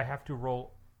because I have to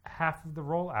roll half of the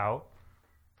roll out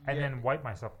and Yeah. then wipe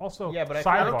myself. Also, Yeah, but I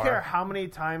I don't sidebar. care how many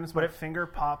times my finger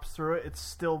pops through it, it's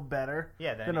still better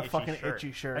Yeah, than a fucking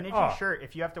itchy shirt. An itchy Oh. shirt,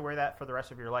 if you have to wear that for the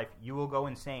rest of your life, you will go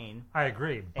insane. I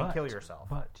agree, and but, kill yourself.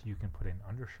 But you can put an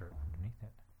undershirt underneath it.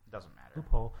 Doesn't matter.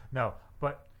 Loophole. No,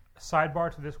 but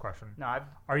sidebar to this question: No,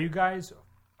 Are you guys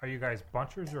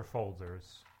bunchers or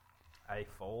folders? I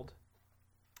fold.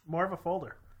 More of a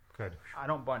folder. Good. I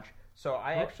don't bunch. So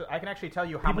I can actually tell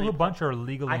you how People many. who bunch are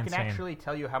legally I can insane. actually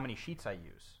tell you how many sheets I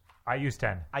use. I use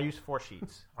 10. I use 4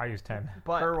 sheets. I use 10.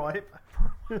 But Per wipe.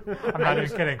 I'm not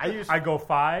even kidding. I I go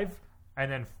 5,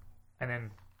 and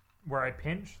then where I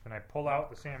pinch, then I pull out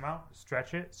the same amount,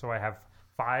 stretch it, so I have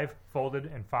 5 folded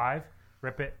and 5.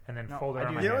 Rip it and then No, fold it I on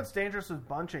do- my You know hand. what's dangerous with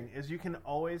bunching is you can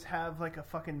always have like a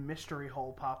fucking mystery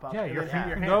hole pop up. Yeah, and your then hit finger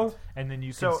your can hand. go, and then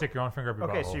you So- can stick your own finger up your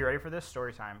Okay, butthole. so you ready for this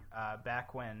story time?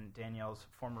 Back when Danielle's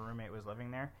former roommate was living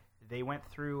there, they went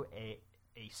through a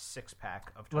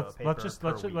 6-pack of toilet paper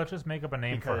let's just make up a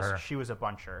name because for her. she was a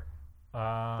buncher. The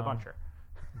Buncher.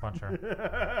 buncher.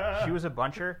 Buncher. She was a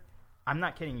buncher. I'm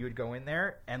not kidding. You would go in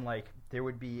there and like there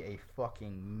would be a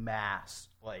fucking mass,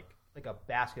 like a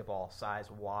basketball size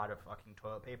wad of fucking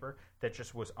toilet paper that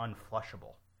just was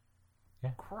unflushable.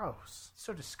 Gross.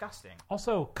 So disgusting.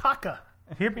 Also, Caca.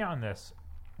 hear me out on this.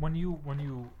 When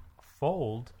you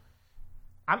fold,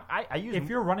 I use if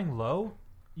you're running low,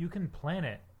 you can plan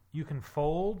it. You can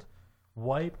fold,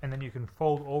 wipe, and then you can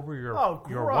fold over your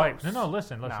your gross. wipe. No,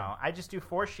 listen. No, I just do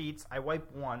 4 sheets. I wipe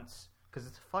once because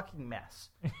it's a fucking mess.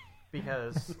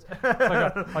 Because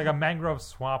like a mangrove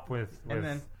swamp with and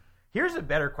then here's a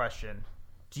better question: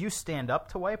 do you stand up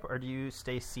to wipe or do you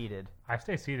stay seated? I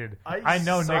stay seated. I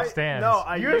know Nick stands. No,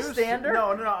 I You're a used to. stander?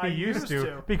 No, I he used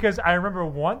to because I remember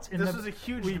once in This the was a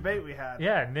huge debate we had.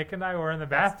 yeah, Nick and I were in the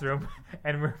bathroom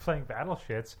and we were playing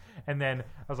Battleshits, and then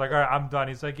I was like, "All right, I'm done."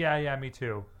 He's like, "Yeah, me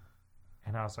too."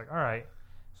 And I was like, "All right."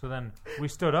 So then we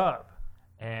stood up,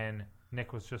 and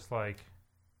Nick was just like,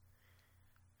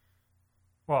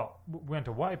 "Well, we went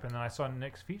to wipe," and then I saw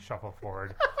Nick's feet shuffle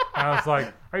forward. And I was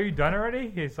like, "Are you done already?"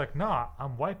 He's like, "No,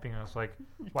 I'm wiping." I was like,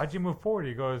 "Why'd you move forward?"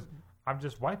 He goes, "I'm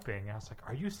just wiping." And I was like,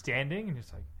 "Are you standing?" And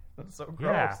he's like, That's so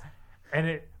gross. "Yeah."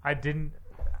 And I didn't.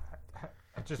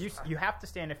 I just You have to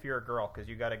stand if you're a girl because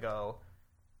you got to go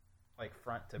like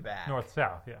front to back. north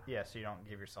south. Yeah, Yeah, so you don't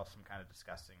give yourself some kind of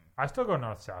disgusting. I still go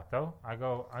north south though. I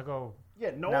go.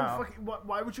 Yeah, no No. one fucking.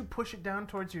 Why would you push it down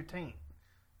towards your taint?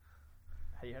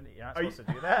 You're not Are you- supposed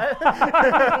to do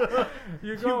that.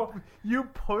 You go. You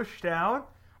push down.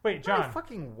 Wait, I John.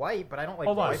 fucking wipe, but I don't like.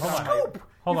 Hold on, wipe hold on. my- Scoop.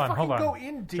 Hold you on, fucking hold on. go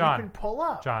in deep John, and pull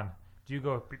up. John, do you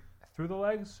go through the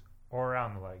legs or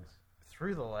around the legs?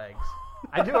 Through the legs.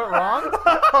 I do it wrong.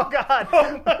 Oh God.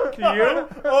 Can you?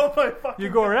 Oh my fucking. You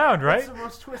go around, right? That's the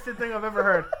most twisted thing I've ever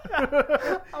heard.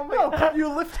 No, you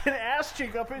lift an ass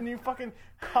cheek up and you fucking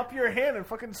cup your hand and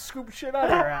fucking scoop shit out of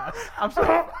your ass. I'm so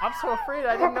afraid.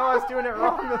 I didn't know I was doing it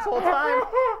wrong this whole time.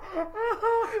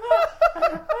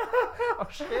 Oh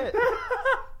shit.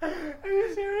 Are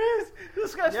you serious?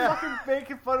 This guy's Yeah. fucking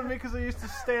making fun of me because I used to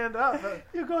stand up.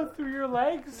 You go through your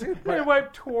legs but and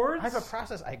wipe towards. I have a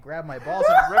process. I grab my balls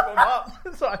and rip them up.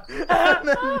 So I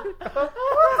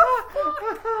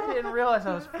didn't realize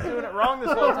I was doing it wrong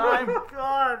this whole time.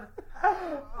 God.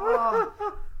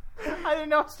 Oh. I didn't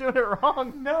know I was doing it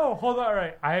wrong. No, hold on. All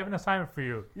right, I have an assignment for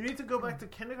you You need to go back to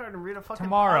kindergarten and read a fucking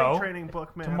Tomorrow. potty training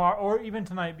book, man. tomorrow, or even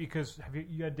tonight, because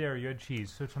you had dairy, you had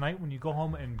cheese. So tonight, when you go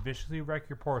home and viciously wreck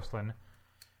your porcelain,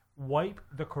 wipe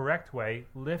the correct way.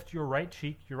 Lift your right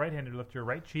cheek. Your right hand to lift your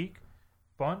right cheek.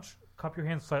 Bunch, cup your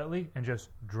hand slightly, and just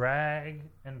drag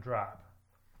and drop.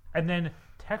 And then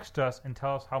text us and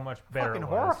tell us how much better Fucking it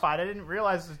was. horrified. I didn't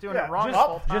realize I was doing Yeah, it wrong Just, this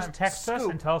whole time. just text us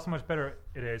Scoop. and tell us how much better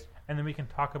it is, and then we can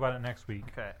talk about it next week.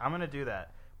 Okay, I'm gonna do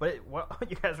that. But what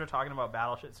you guys were talking about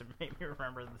battleships, it made me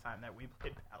remember the time that we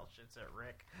played battleships at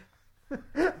Rick.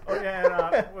 Oh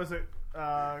yeah, and, was it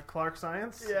Clark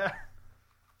Science? Yeah.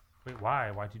 Wait,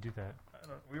 why? Why'd you do that?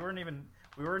 We weren't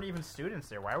even students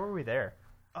there. Why were we there?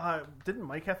 Didn't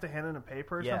Mike have to hand in a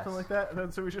paper or Yes. something like that? And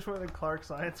then so we just went to Clark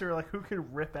Science. We were like, who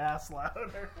could rip ass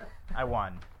louder? I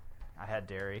won. I had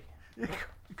dairy.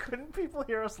 Couldn't people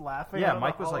hear us laughing? Yeah, out of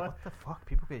Mike the was like, hallway? "What the fuck?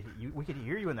 People we could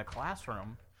hear you in the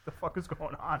classroom. The fuck is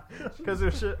going on?" Because it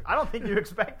was just, I don't think you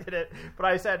expected it, but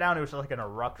I sat down. It was like an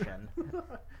eruption.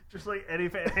 Just like Eddie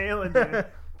Van Halen did.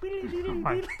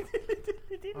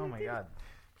 Oh my god,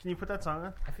 Can you put that song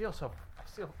on? I feel so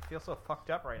fucked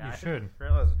up right now. You I should.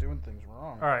 realize I'm doing things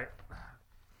wrong. All right.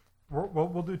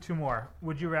 We'll do 2 more.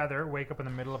 Would you rather wake up in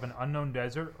the middle of an unknown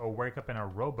desert or wake up in a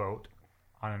rowboat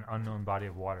on an unknown body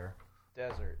of water?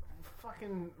 Desert,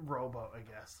 Fucking rowboat, I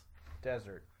guess.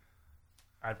 desert.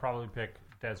 I'd probably pick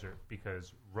desert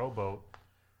because rowboat,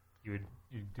 you'd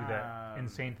do that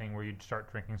insane thing where you'd start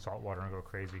drinking salt water and go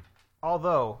crazy.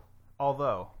 Although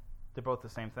they're both the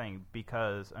same thing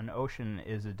because an ocean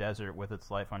is a desert with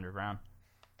its life underground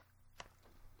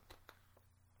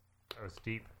That was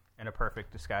deep. and a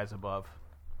perfect disguise above.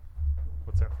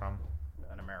 What's that from?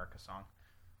 An America song.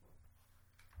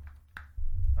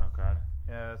 Oh God.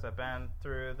 Yes, I've been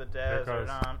through the There it desert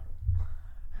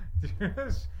goes.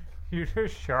 on. You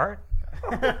just shart?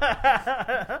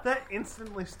 That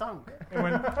instantly stunk.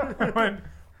 When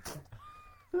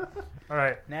all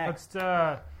right, Next.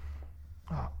 Let's.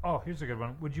 Here's a good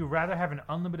one. Would you rather have an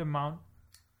unlimited amount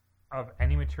of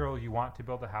any material you want to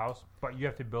build a house, but you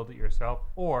have to build it yourself,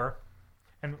 or,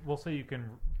 and we'll say you can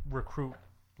recruit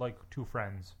like 2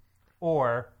 friends,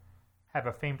 or have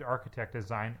a famed architect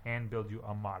design and build you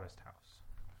a modest house?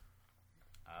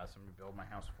 Somebody build my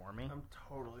house for me. I'm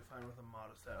totally fine with a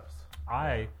modest house.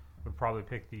 I would probably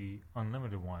pick the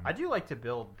unlimited one. I do like to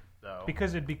build, though.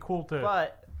 Because it'd be cool to...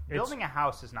 But building a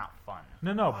house is not fun.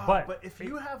 No, Oh, but if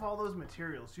you have all those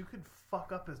materials, you could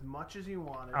fuck up as much as you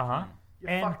wanted. Uh-huh. Yeah,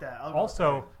 and fuck that. I'll go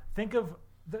also, with think of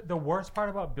the worst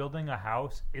part about building a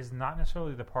house is not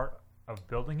necessarily the part of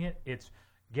building it. It's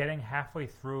getting halfway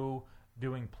through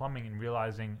doing plumbing and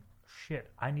realizing,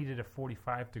 shit, I needed a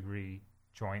 45-degree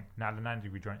joint, not a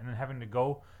 90-degree joint, and then having to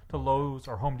go to Lowe's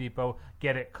or Home Depot,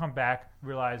 get it, come back,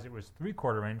 realize it was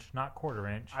 3/4 inch, not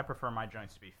 1/4 inch. I prefer my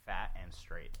joints to be fat and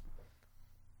straight.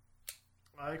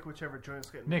 I like whichever joint's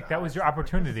getting. Nick, that was your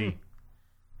opportunity.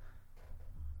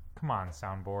 Come on,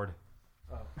 soundboard.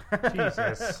 Oh.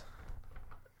 Jesus.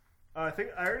 I think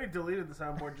I already deleted the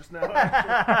soundboard just now.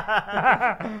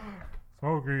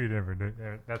 Smoke weed every day.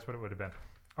 That's what it would have been.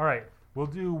 All right, we'll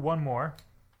do one more.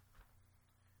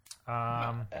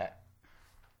 All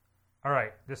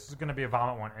right, this is going to be a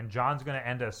vomit one, and John's going to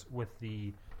end us with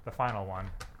the final one.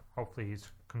 Hopefully he's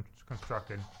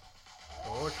constructed.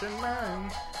 Ocean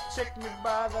man, take me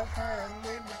by the hand,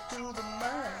 lead me to the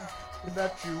man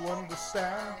that you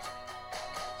understand.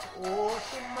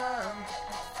 Ocean man,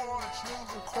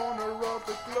 the corner of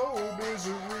the globe is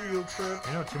a real trip.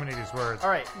 You know too many of these words. All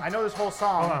right, I know this whole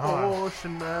song. Hold on.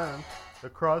 Ocean man. The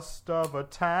crust of a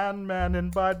tan man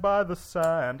imbibed by the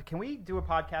sand. Can we do a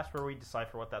podcast where we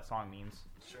decipher what that song means?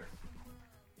 Sure.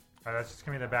 All right, that's just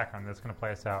going to be the background. That's going to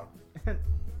play us out.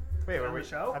 Wait, On were we? the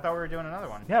show? I thought we were doing another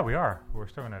one. Yeah, we are. We're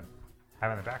still going to have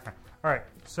it in the background. All right,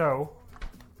 so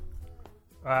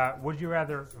would you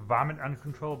rather vomit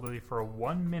uncontrollably for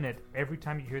 1 minute every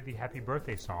time you hear the happy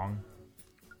birthday song,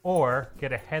 or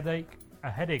get a headache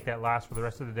that lasts for the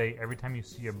rest of the day every time you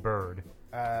see a bird?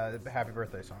 The happy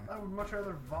birthday song. I would much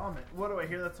rather vomit. What do I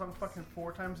hear that song fucking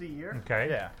 4 times a year? Okay.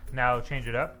 Yeah. Now change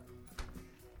it up.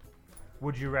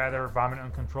 Would you rather vomit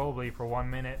uncontrollably for 1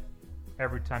 minute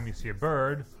every time you see a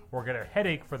bird, or get a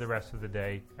headache for the rest of the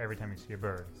day every time you see a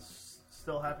bird?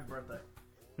 Still happy birthday.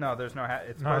 No, there's no.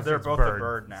 No, They're it's both bird. the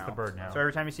bird now. It's the bird now. So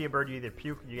every time you see a bird, you either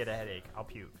puke or you get a headache. I'll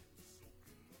puke.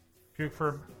 Puke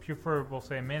for we'll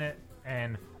say a minute,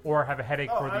 or have a headache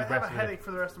for the I rest have a of the headache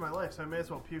for the rest of my life, so I may as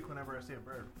well puke whenever I see a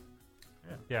bird.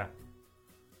 Yeah.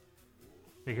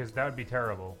 Because that would be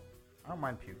terrible. I don't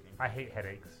mind puking. I hate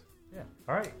headaches. Yeah.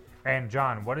 All right. And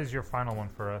John, what is your final one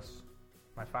for us?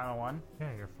 My final one.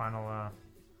 Yeah, your final.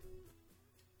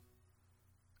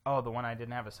 Oh, the one I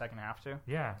didn't have a second half to?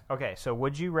 Yeah. Okay, so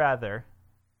would you rather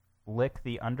lick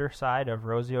the underside of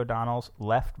Rosie O'Donnell's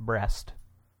left breast,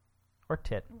 or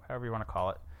tit, however you want to call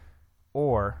it,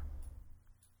 or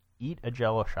eat a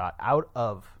Jell-O shot out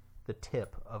of the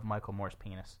tip of Michael Moore's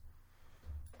penis?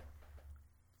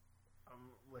 I'm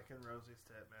licking Rosie's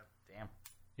tit, man. Damn.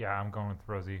 Yeah, I'm going with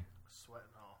Rosie. Sweating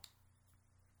all.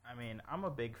 I mean, I'm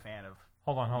a big fan of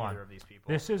Hold on. neither of these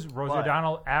people. This is Rosie But-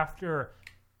 O'Donnell after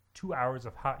 2 hours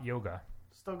of hot yoga,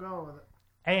 Still going with it.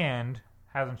 and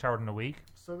hasn't showered in a week,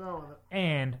 Still going with it.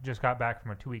 and just got back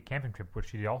from a 2-week camping trip, which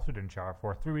she also didn't shower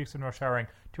for. 3 weeks of no showering,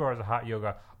 2 hours of hot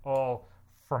yoga, all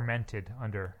fermented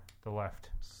under the left.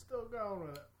 Still going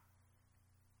with it.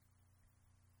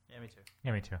 Yeah, me too.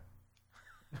 Yeah, me too.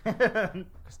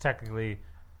 Because technically,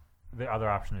 the other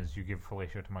option is you give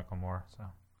fellatio to Michael Moore. So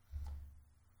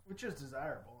Which is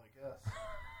desirable, I guess.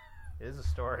 It is a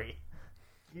story.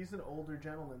 He's an older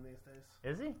gentleman these days.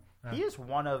 Is he? Yeah. He is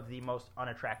one of the most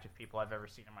unattractive people I've ever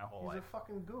seen in my whole He's a life.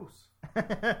 fucking goose.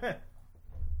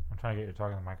 I'm trying to get you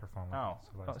talking to the microphone. Oh,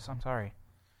 I'm sorry.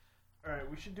 Alright,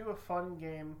 we should do a fun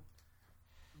game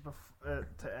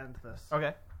to end this.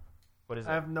 Okay. What is it?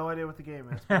 I have no idea what the game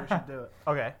is, but we should do it.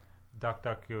 Okay. Duck,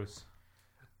 duck, goose.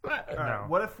 Alright, No.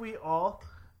 what if we all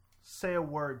say a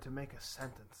word to make a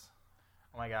sentence?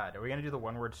 Oh my god. Are we going to do the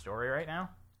one-word story right now?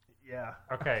 Yeah.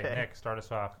 Okay, Okay. Nick, start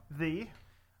us off. The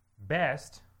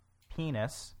Best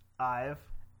Penis I've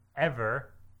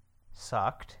ever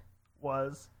sucked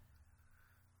was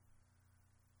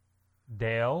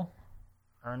Dale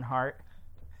Earnhardt.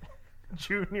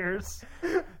 Junior's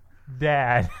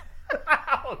Dad.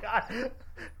 Oh god.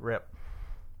 Rip.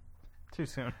 Too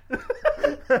soon.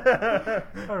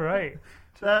 All right.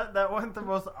 That went the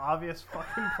most obvious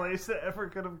fucking place it ever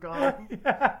could have gone,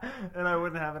 Yeah. and I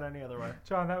wouldn't have it any other way.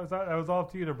 John, that was all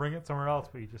up to you to bring it somewhere else,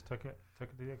 but you just took it to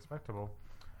the expectable.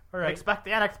 All right. Expect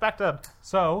the unexpected.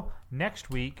 So next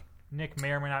week, Nick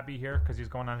may or may not be here because he's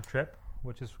going on a trip,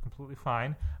 which is completely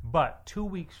fine. But 2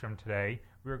 weeks from today,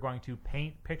 we are going to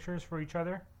paint pictures for each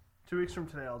other. 2 weeks from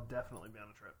today, I'll definitely be on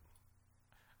a trip.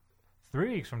 3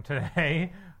 weeks from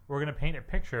today, we're going to paint a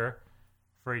picture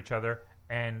for each other,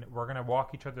 and we're going to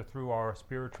walk each other through our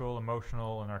spiritual,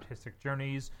 emotional, and artistic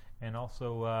journeys, and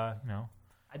also, I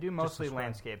do mostly describe.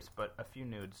 landscapes, but a few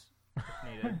nudes if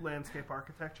needed. Landscape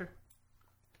architecture.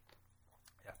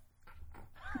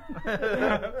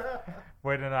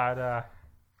 Way to not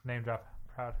name drop.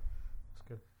 Proud. That's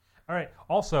good. All right.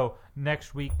 Also,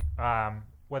 next week,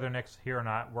 whether Nick's here or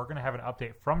not, we're going to have an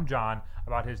update from John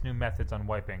about his new methods on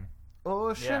wiping.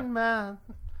 Ocean Man.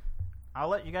 I'll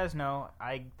let you guys know.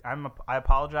 I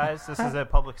apologize. This is a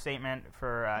public statement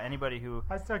for anybody who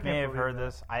I still can't may have believe heard that.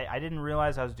 this. I didn't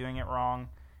realize I was doing it wrong,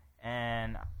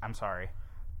 and I'm sorry.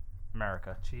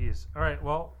 America. Jeez. All right.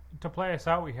 Well, to play us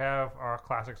out, we have our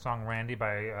classic song "Randy"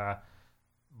 by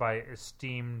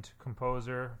esteemed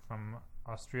composer from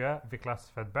Austria, Viklas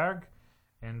Fedberg.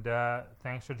 And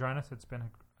thanks for joining us. It's been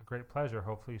a great pleasure.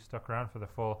 Hopefully, you stuck around for the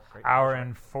full Great hour pleasure.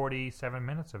 and 47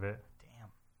 minutes of it. Damn.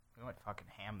 We went fucking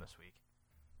ham this week.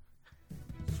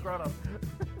 Scrotum.